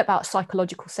talk at the moment about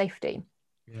psychological safety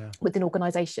within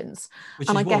organisations, which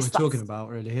and is I guess what we're talking about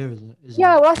really here, isn't it?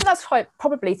 Well, I think that's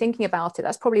probably thinking about it.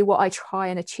 That's probably what I try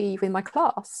and achieve in my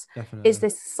class. Definitely. Is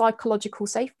this psychological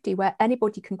safety where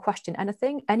anybody can question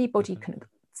anything, anybody can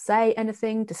say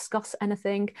anything, discuss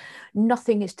anything,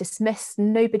 nothing is dismissed,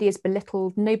 nobody is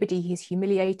belittled, nobody is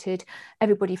humiliated,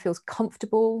 everybody feels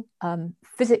comfortable,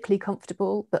 physically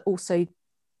comfortable, but also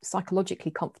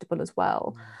psychologically comfortable as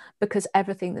well, because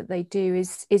everything that they do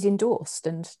is endorsed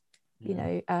and, you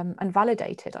know, and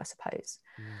validated, I suppose.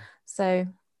 So,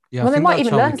 well, they might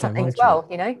even learn something as well,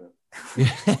 you know.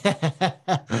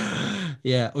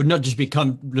 Or not just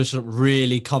become just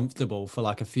really comfortable for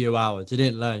like a few hours. They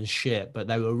didn't learn shit, but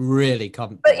they were really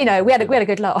comfortable. But, you know, we had a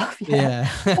good laugh.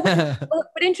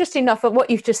 But interesting enough,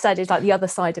 what you've just said is like the other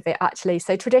side of it, actually.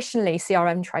 So traditionally,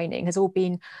 CRM training has all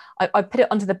been, I put it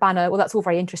under the banner, well, that's all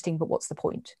very interesting, but what's the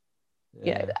point?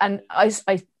 You know, and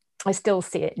I still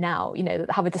see it now, you know,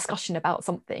 that have a discussion about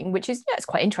something, which is, it's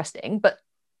quite interesting, but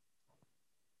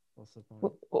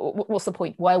what's the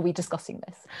point? Why are we discussing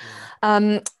this?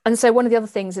 And so one of the other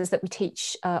things is that we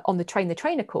teach on the Train the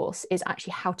Trainer course is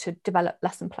actually how to develop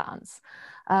lesson plans.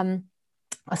 I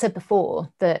said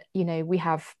before that, you know, we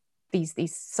have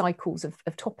these cycles of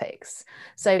topics.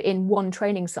 So in one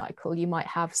training cycle, you might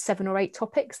have 7 or 8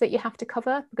 topics that you have to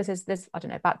cover, because there's I don't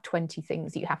know, about 20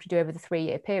 things that you have to do over the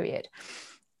 3-year period.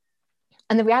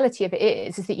 And the reality of it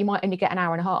is that you might only get an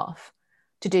hour and a half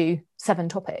to do 7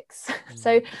 topics.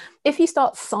 So if you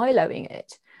start siloing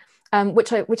it,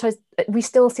 we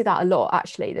still see that a lot,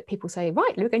 actually, that people say,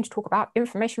 right, we're going to talk about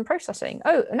information processing.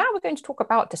 Oh, now we're going to talk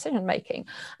about decision making.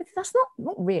 That's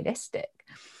not realistic.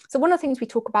 So one of the things we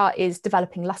talk about is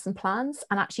developing lesson plans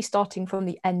and actually starting from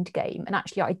the end game and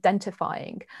actually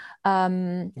identifying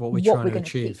what we're trying to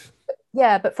achieve.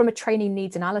 But from a training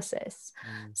needs analysis.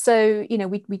 So, you know,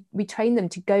 we train them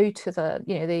to go to the,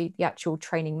 you know, the actual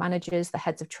training managers, the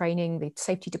heads of training, the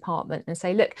safety department, and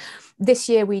say, look, this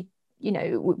year we're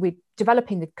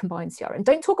developing the combined CRM.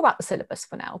 Don't talk about the syllabus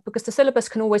for now, because the syllabus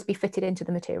can always be fitted into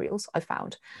the materials, I've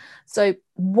found. So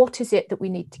what is it that we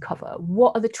need to cover?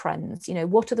 What are the trends? You know,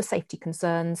 what are the safety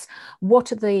concerns?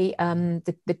 What are the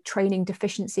training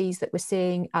deficiencies that we're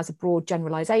seeing as a broad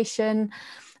generalization?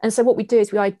 And so what we do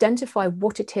is we identify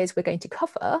what it is we're going to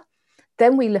cover.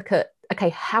 Then we look at, okay,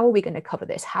 how are we going to cover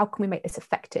this? How can we make this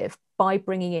effective by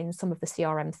bringing in some of the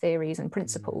CRM theories and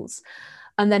principles?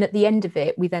 And then at the end of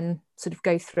it, we then sort of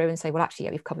go through and say, well, actually,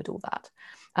 we've covered all that.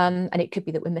 And it could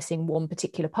be that we're missing one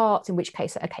particular part, in which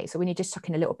case, okay, so we need to just tuck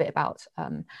in a little bit about,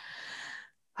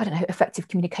 I don't know, effective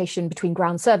communication between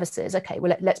ground services. Okay,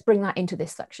 well, let's bring that into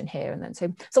this section here. And then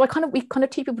so we kind of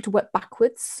teach people to work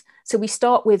backwards. So we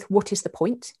start with what is the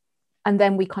point, and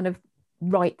then we kind of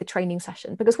write the training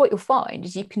session, because what you'll find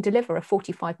is you can deliver a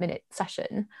 45-minute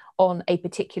session on a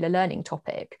particular learning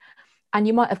topic, and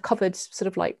you might have covered sort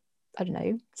of like, I don't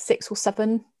know, 6 or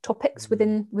 7 topics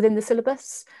within the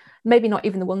syllabus, maybe not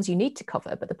even the ones you need to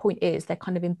cover, but the point is they're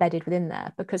kind of embedded within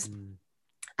there, because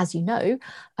as you know,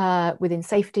 within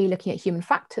safety, looking at human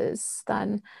factors,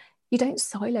 then you don't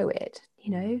silo it,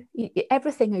 you know,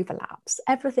 everything overlaps,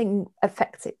 everything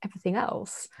affects everything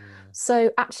else.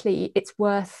 So actually it's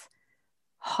worth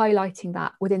highlighting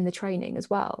that within the training as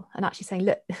well, and actually saying,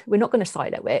 look, we're not going to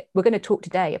silo it. We're going to talk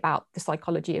today about the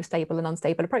psychology of stable and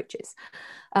unstable approaches,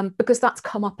 because that's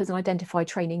come up as an identified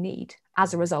training need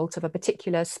as a result of a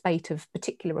particular spate of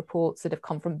particular reports that have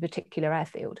come from a particular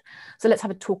airfield. So let's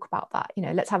have a talk about that.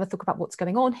 Let's have a talk about what's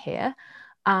going on here,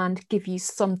 and give you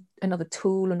another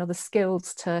tool, another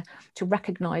skills to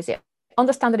recognize it,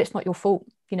 understand that it's not your fault,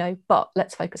 but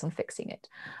let's focus on fixing it.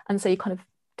 And so you kind of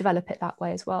develop it that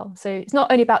way as well. So it's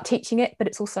not only about teaching it, but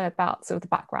it's also about sort of the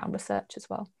background research as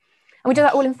well. And we do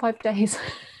that all in 5 days.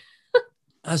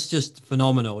 That's just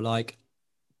phenomenal. Like,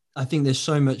 I think there's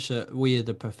so much that we as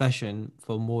a profession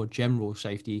for more general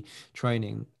safety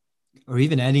training, or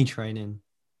even any training,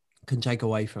 can take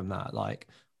away from that. Like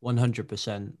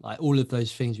 100%, like all of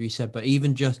those things we said, but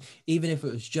even if it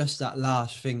was just that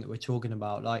last thing that we're talking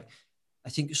about, like, I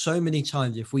think so many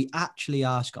times if we actually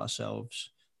ask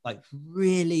ourselves, like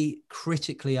really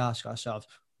critically ask ourselves,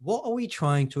 what are we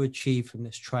trying to achieve from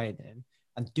this training?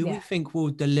 And do we think we'll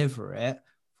deliver it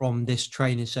from this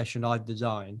training session I've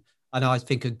designed? And I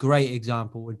think a great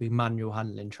example would be manual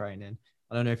handling training.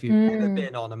 I don't know if you've ever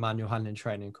been on a manual handling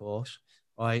training course,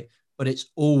 right? But it's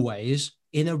always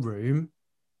in a room,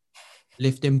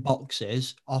 lifting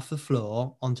boxes off the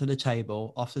floor, onto the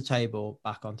table, off the table,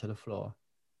 back onto the floor.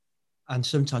 And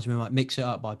sometimes we might mix it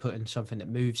up by putting something that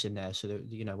moves in there, so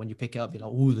that, when you pick it up, you're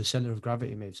like, oh, the center of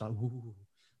gravity moves. Like, ooh.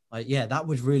 Like, yeah, that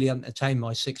would really entertain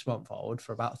my 6-month-old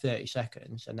for about 30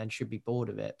 seconds and then should be bored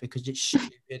of it because it's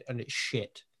stupid and it's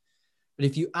shit. But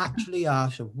if you actually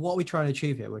ask them, what are we trying to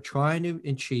achieve here? We're trying to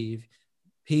achieve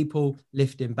people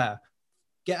lifting better.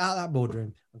 Get out of that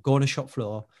boardroom and go on a shop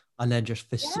floor and then just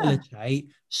facilitate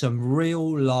some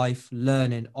real life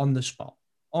learning on the spot,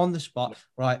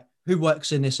 right? Who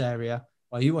works in this area?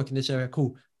 Well, you work in this area.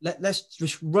 Cool. Let's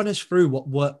just run us through what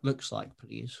work looks like,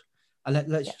 please. And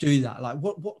let's do that. Like,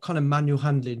 what kind of manual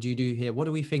handling do you do here? What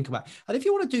do we think about? And if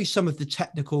you want to do some of the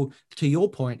technical, to your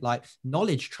point, like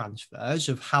knowledge transfers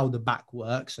of how the back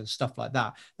works and stuff like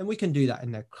that, then we can do that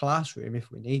in the classroom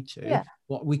if we need to. Yeah.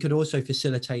 What we could also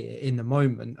facilitate it in the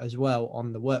moment as well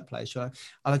on the workplace. So, and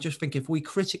I just think if we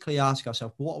critically ask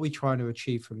ourselves, what are we trying to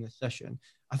achieve from this session?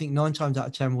 I think 9 times out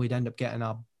of 10, we'd end up getting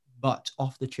our butt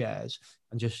off the chairs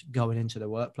and just going into the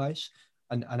workplace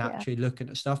and actually looking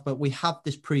at stuff. But we have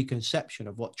this preconception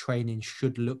of what training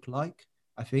should look like.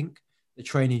 I think the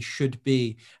training should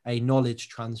be a knowledge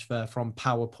transfer from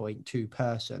PowerPoint to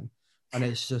person. And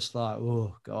it's just like,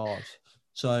 oh God.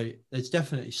 So there's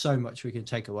definitely so much we can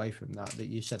take away from that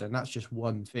you said. And that's just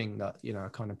one thing that, I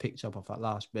kind of picked up off that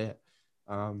last bit.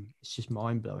 It's just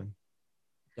mind blowing.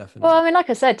 Definitely. Well, I mean, like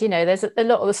I said, there's a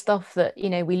lot of the stuff that,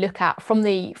 we look at from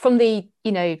the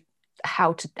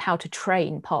how to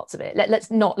train parts of it.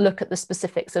 Let's not look at the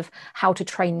specifics of how to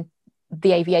train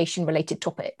the aviation related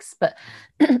topics, but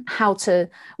how to,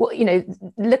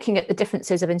 looking at the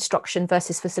differences of instruction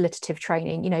versus facilitative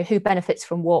training, who benefits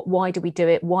from what, why do we do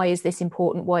it? Why is this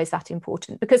important? Why is that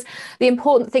important? Because the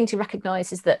important thing to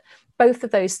recognize is that both of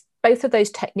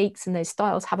those techniques and those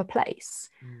styles have a place.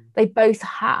 They both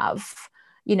have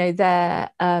their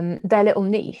little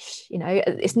niche.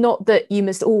 It's not that you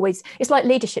must always, it's like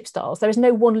leadership styles. There is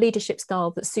no one leadership style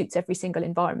that suits every single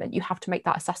environment. You have to make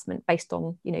that assessment based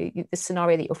on the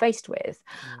scenario that you're faced with.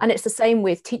 And it's the same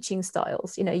with teaching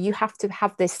styles. You have to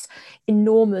have this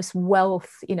enormous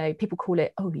wealth, people call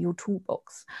it your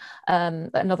toolbox,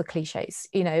 another cliches,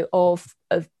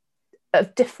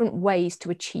 of different ways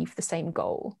to achieve the same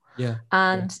goal.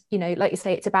 And like you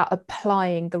say, it's about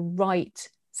applying the right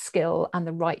skill and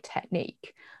the right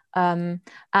technique, and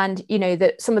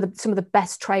that some of the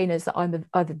best trainers that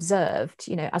I've observed,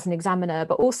 as an examiner,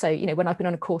 but also when I've been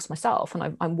on a course myself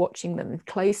and I'm watching them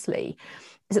closely,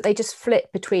 is that they just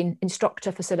flip between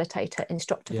instructor facilitator,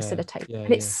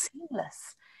 and it's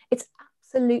seamless. It's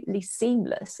absolutely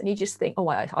seamless, and you just think,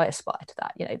 I aspire to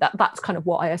that. That's kind of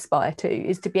what I aspire to,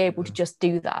 is to be able to just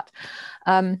do that.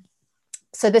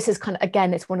 So this is kind of,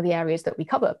 again, it's one of the areas that we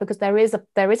cover, because there is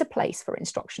a place for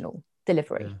instructional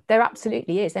delivery. There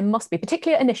absolutely is. There must be,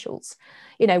 particularly at initials,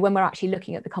 when we're actually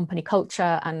looking at the company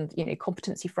culture and,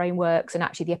 competency frameworks and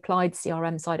actually the applied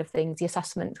CRM side of things, the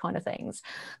assessment kind of things.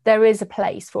 There is a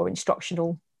place for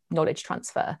instructional knowledge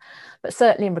transfer, but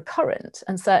certainly in recurrent,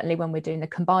 and certainly when we're doing the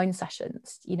combined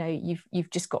sessions, you've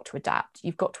just got to adapt.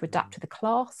 You've got to adapt to the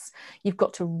class. You've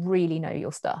got to really know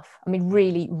your stuff. I mean,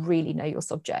 really, really know your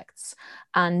subjects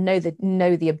and know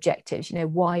the objectives.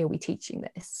 Why are we teaching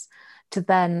this? To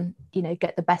then,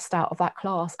 get the best out of that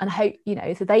class, and hope,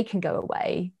 so they can go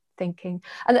away thinking.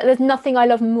 And there's nothing I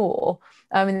love more.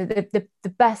 I mean, the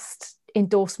best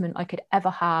endorsement I could ever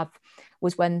have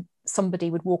was when somebody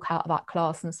would walk out of that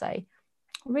class and say,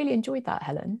 I really enjoyed that,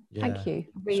 Helen. Thank Yeah, you.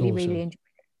 it's Really, really awesome. enjoyed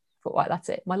it. I thought, right, that's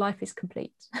it. My life is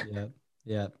complete.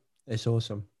 Yeah, it's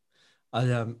awesome.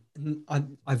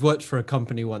 I've worked for a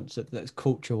company once that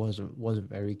culture wasn't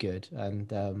very good,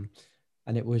 and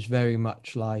it was very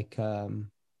much like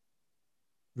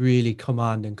really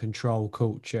command and control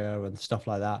culture and stuff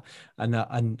like that.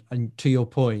 And to your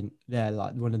point, there,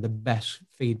 like one of the best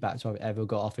feedbacks I've ever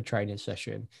got off a training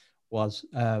session was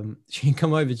she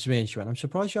come over to me and she went, "I'm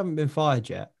surprised you haven't been fired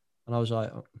yet." And I was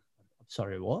like, "Oh,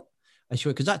 sorry, what?" And she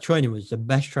went, "Because that training was the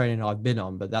best training I've been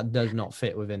on, but that does not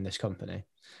fit within this company."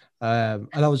 And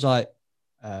I was like,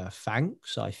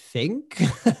 thanks, I think.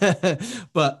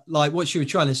 But like what she was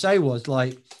trying to say was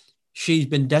like, she's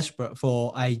been desperate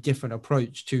for a different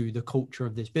approach to the culture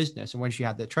of this business. And when she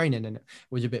had the training, and it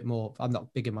was a bit more, I'm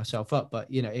not bigging myself up, but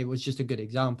you know, it was just a good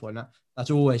example. And that's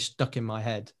always stuck in my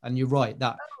head. And you're right,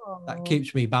 that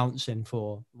keeps me bouncing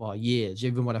for years.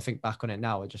 Even when I think back on it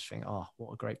now, I just think, oh,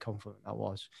 what a great compliment that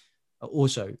was.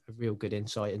 Also a real good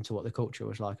insight into what the culture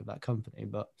was like of that company.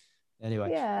 But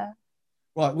anyway. Yeah.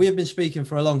 Right, we have been speaking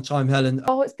for a long time, Helen.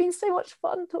 Oh, it's been so much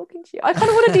fun talking to you. I kind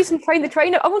of want to do some train the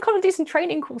trainer. I want to kind of do some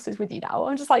training courses with you now.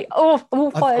 I'm just like, oh, I'm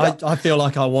all fired up. I feel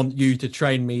like I want you to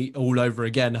train me all over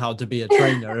again how to be a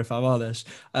trainer, if I'm honest.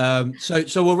 So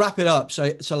we'll wrap it up.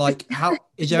 So like, how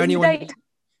is there anyone? Is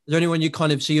there anyone you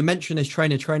kind of? So you mentioned this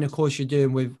trainer course you're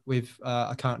doing with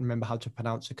I can't remember how to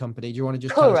pronounce the company. Do you want to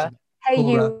just tell us?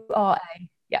 K-U-R-A.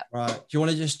 Yeah. Right. Do you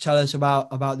want to just tell us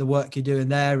about the work you're doing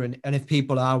there, and if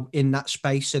people are in that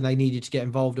space and they needed to get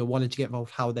involved or wanted to get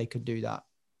involved, how they could do that?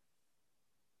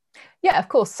 Yeah, of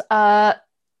course.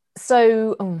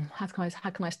 So how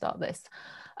can I start this?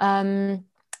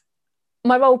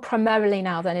 My role primarily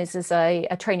now then is as a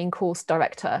training course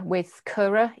director with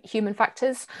Cura Human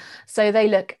Factors. So they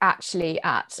look actually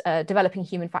at developing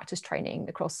human factors training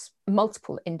across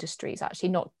multiple industries, actually,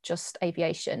 not just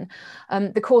aviation.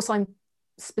 The course I'm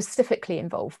specifically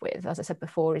involved with, as I said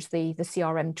before, is the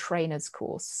CRM trainers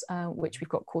course, which we've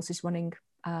got courses running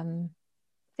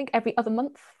I think every other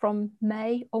month from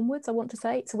May onwards, I want to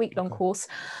say. It's a week-long course.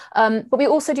 But we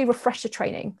also do refresher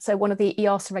training. So one of the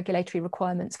EASA regulatory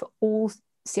requirements for all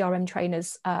CRM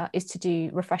trainers is to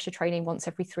do refresher training once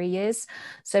every 3 years.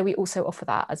 So we also offer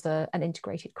that as an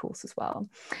integrated course as well.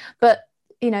 But,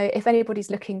 you know, if anybody's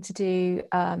looking to do,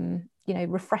 you know,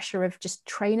 refresher of just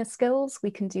trainer skills,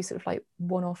 we can do sort of like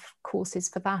one-off courses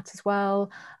for that as well,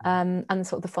 and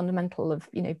sort of the fundamental of,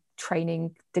 you know,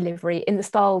 training delivery in the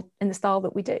style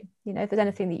that we do. You know, if there's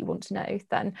anything that you want to know,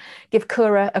 then give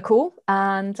Cura a call,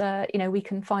 and you know, we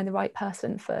can find the right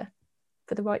person for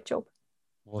the right job.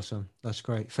 Awesome, that's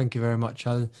great. Thank you very much,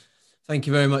 Helen. Thank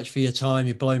you very much for your time.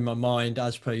 You're blowing my mind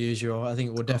as per usual. I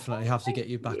think we'll definitely have to get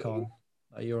you back on.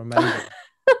 You're amazing.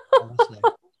 Honestly.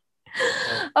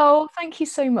 Oh, thank you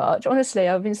so much. Honestly,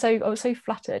 I was so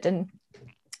flattered, and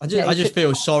I just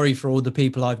feel sorry for all the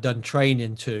people I've done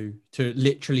training to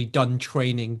literally done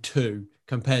training to,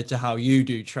 compared to how you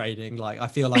do training. Like, I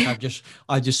feel like I've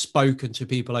just spoken to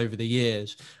people over the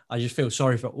years. I just feel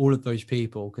sorry for all of those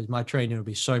people, because my training will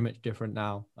be so much different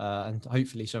now, and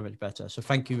hopefully so much better. So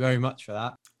thank you very much for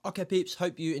that. Okay, peeps,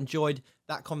 hope you enjoyed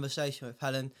that conversation with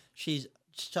Helen. She's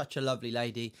such a lovely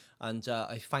lady, and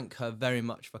I thank her very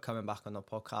much for coming back on the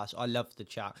podcast. I love the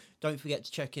chat. Don't forget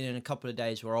to check in a couple of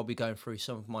days, where I'll be going through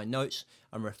some of my notes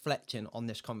and reflecting on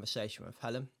this conversation with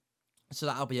Helen. So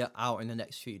that'll be out in the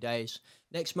next few days.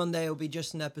 Next Monday will be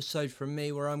just an episode from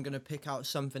me, where I'm going to pick out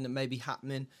something that may be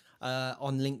happening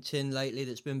on LinkedIn lately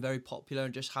that's been very popular,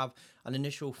 and just have an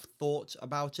initial thought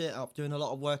about it. I'm doing a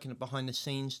lot of work in the behind the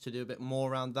scenes to do a bit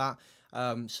more around that.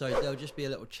 So there'll just be a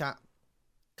little chat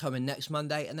coming next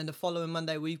Monday, and then the following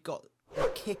Monday we've got the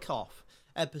kickoff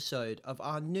episode of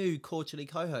our new quarterly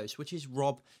co-host, which is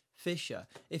Rob Fisher.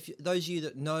 If those of you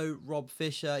that know Rob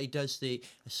Fisher, he does the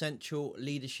Essential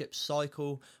Leadership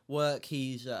Cycle work.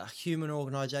 He's a human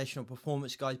organizational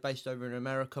performance guy based over in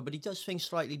America, but he does things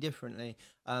slightly differently,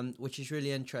 which is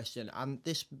really interesting. And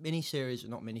this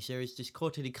this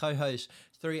quarterly co-host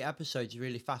 3 episodes is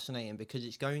really fascinating, because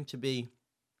it's going to be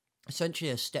essentially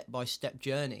a step-by-step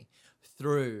journey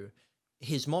through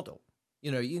his model.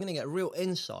 You know, you're going to get real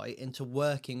insight into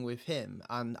working with him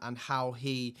and how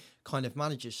he kind of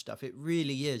manages stuff. It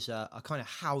really is a kind of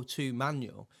how-to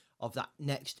manual of that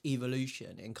next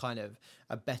evolution in kind of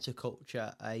a better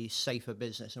culture, a safer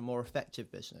business, a more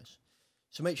effective business.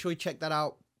 So make sure you check that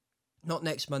out. Not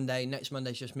next Monday. Next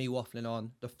Monday's just me waffling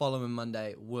on. The following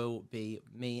Monday will be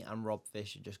me and Rob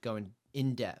Fisher just going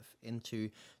in depth into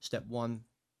step 1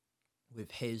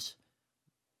 with his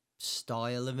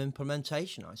style of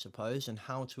implementation, I suppose, and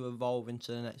how to evolve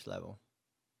into the next level.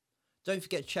 Don't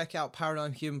forget to check out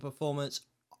Paradigm Human Performance.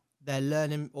 Their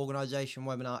learning organization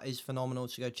webinar is phenomenal,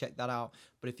 so go check that out.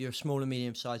 But if you're a small and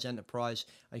medium-sized enterprise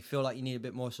and you feel like you need a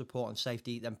bit more support on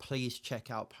safety, then please check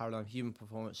out Paradigm Human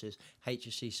Performance's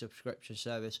HSC subscription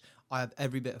service. I have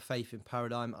every bit of faith in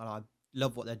Paradigm, and I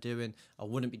love what they're doing. I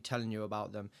wouldn't be telling you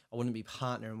about them. I wouldn't be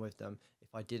partnering with them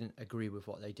if I didn't agree with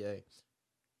what they do.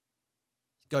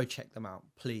 Go check them out,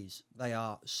 please. They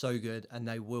are so good, and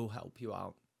they will help you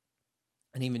out.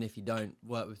 And even if you don't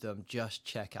work with them, just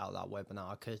check out that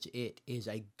webinar, because it is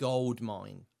a gold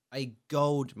mine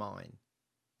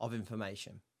of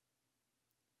information.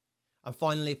 And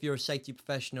finally, if you're a safety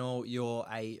professional, you're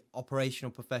a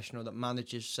operational professional that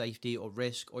manages safety or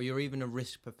risk, or you're even a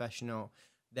risk professional,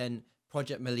 then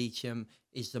Project Millennium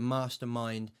is the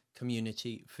mastermind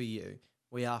community for you.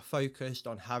 We are focused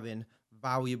on having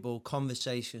valuable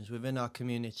conversations within our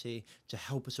community to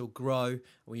help us all grow.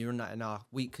 We run that in our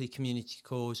weekly community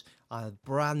calls, our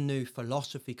brand new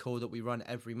philosophy call that we run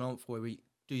every month, where we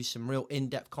do some real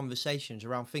in-depth conversations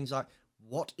around things like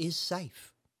what is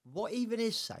safe? What even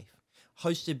is safe?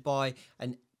 Hosted by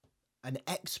an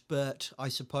expert, I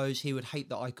suppose. He would hate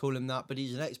that I call him that, but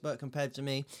he's an expert compared to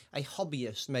me. A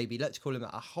hobbyist, maybe. Let's call him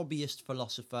that. A hobbyist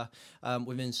philosopher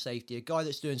within safety. A guy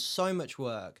that's doing so much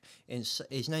work.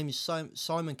 His name is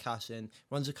Simon Cassin.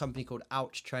 Runs a company called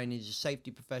Ouch Training. He's a safety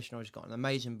professional. He's got an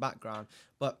amazing background,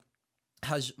 but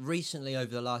has recently,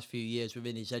 over the last few years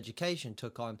within his education,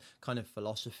 took on kind of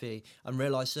philosophy and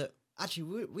realised that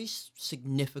actually, we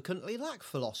significantly lack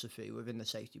philosophy within the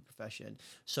safety profession.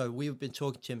 So we've been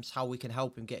talking to him how we can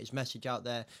help him get his message out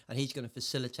there, and he's going to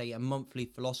facilitate a monthly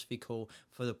philosophy call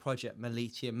for the Project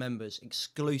Millennium members,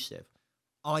 exclusive.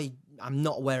 I am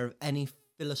not aware of any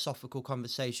philosophical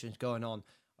conversations going on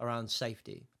around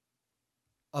safety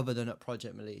other than at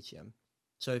Project Millennium.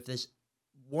 So if there's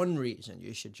one reason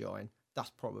you should join,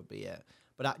 that's probably it.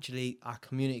 But actually, our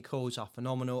community calls are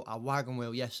phenomenal. Our wagon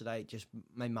wheel yesterday just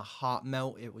made my heart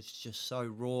melt. It was just so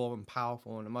raw and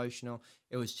powerful and emotional.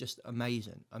 It was just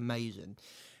amazing. And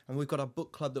we've got our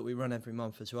book club that we run every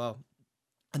month as well.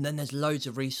 And then there's loads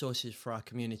of resources for our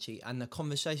community. And the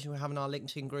conversation we have in our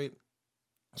LinkedIn group,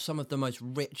 some of the most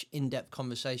rich, in-depth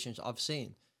conversations I've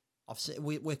seen.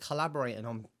 We're collaborating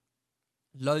on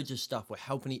loads of stuff. We're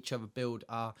helping each other build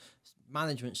our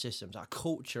management systems, our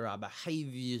culture, our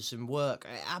behaviors and work,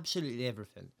 absolutely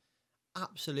everything.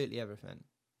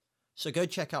 So go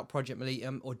check out Project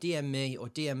Millennium, or DM me, or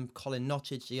DM Colin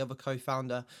Nottage, the other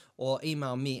co-founder, or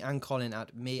email me and Colin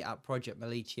at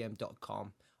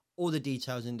me@projectmillennium.com. All the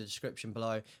details in the description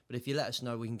below, but if you let us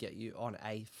know, we can get you on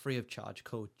a free of charge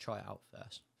call. Try it out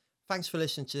first. Thanks for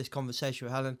listening to this conversation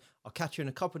with Helen. I'll catch you in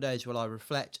a couple of days while I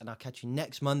reflect, and I'll catch you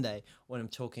next Monday when I'm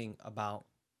talking about,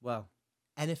 well,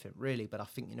 anything really, but I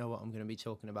think you know what I'm going to be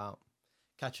talking about.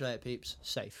 Catch you later, peeps.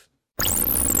 Safe.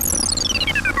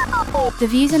 The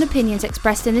views and opinions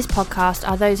expressed in this podcast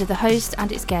are those of the host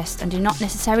and its guest and do not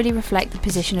necessarily reflect the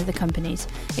position of the companies.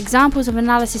 Examples of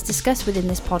analysis discussed within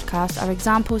this podcast are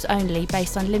examples only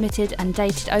based on limited and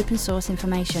dated open source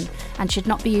information and should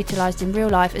not be utilised in real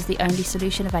life as the only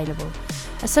solution available.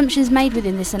 Assumptions made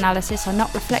within this analysis are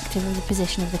not reflective of the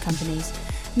position of the companies.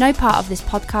 No part of this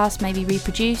podcast may be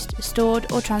reproduced,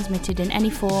 stored or transmitted in any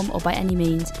form or by any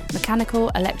means, mechanical,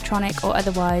 electronic or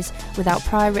otherwise, without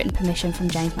prior written permission from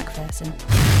James Macpherson.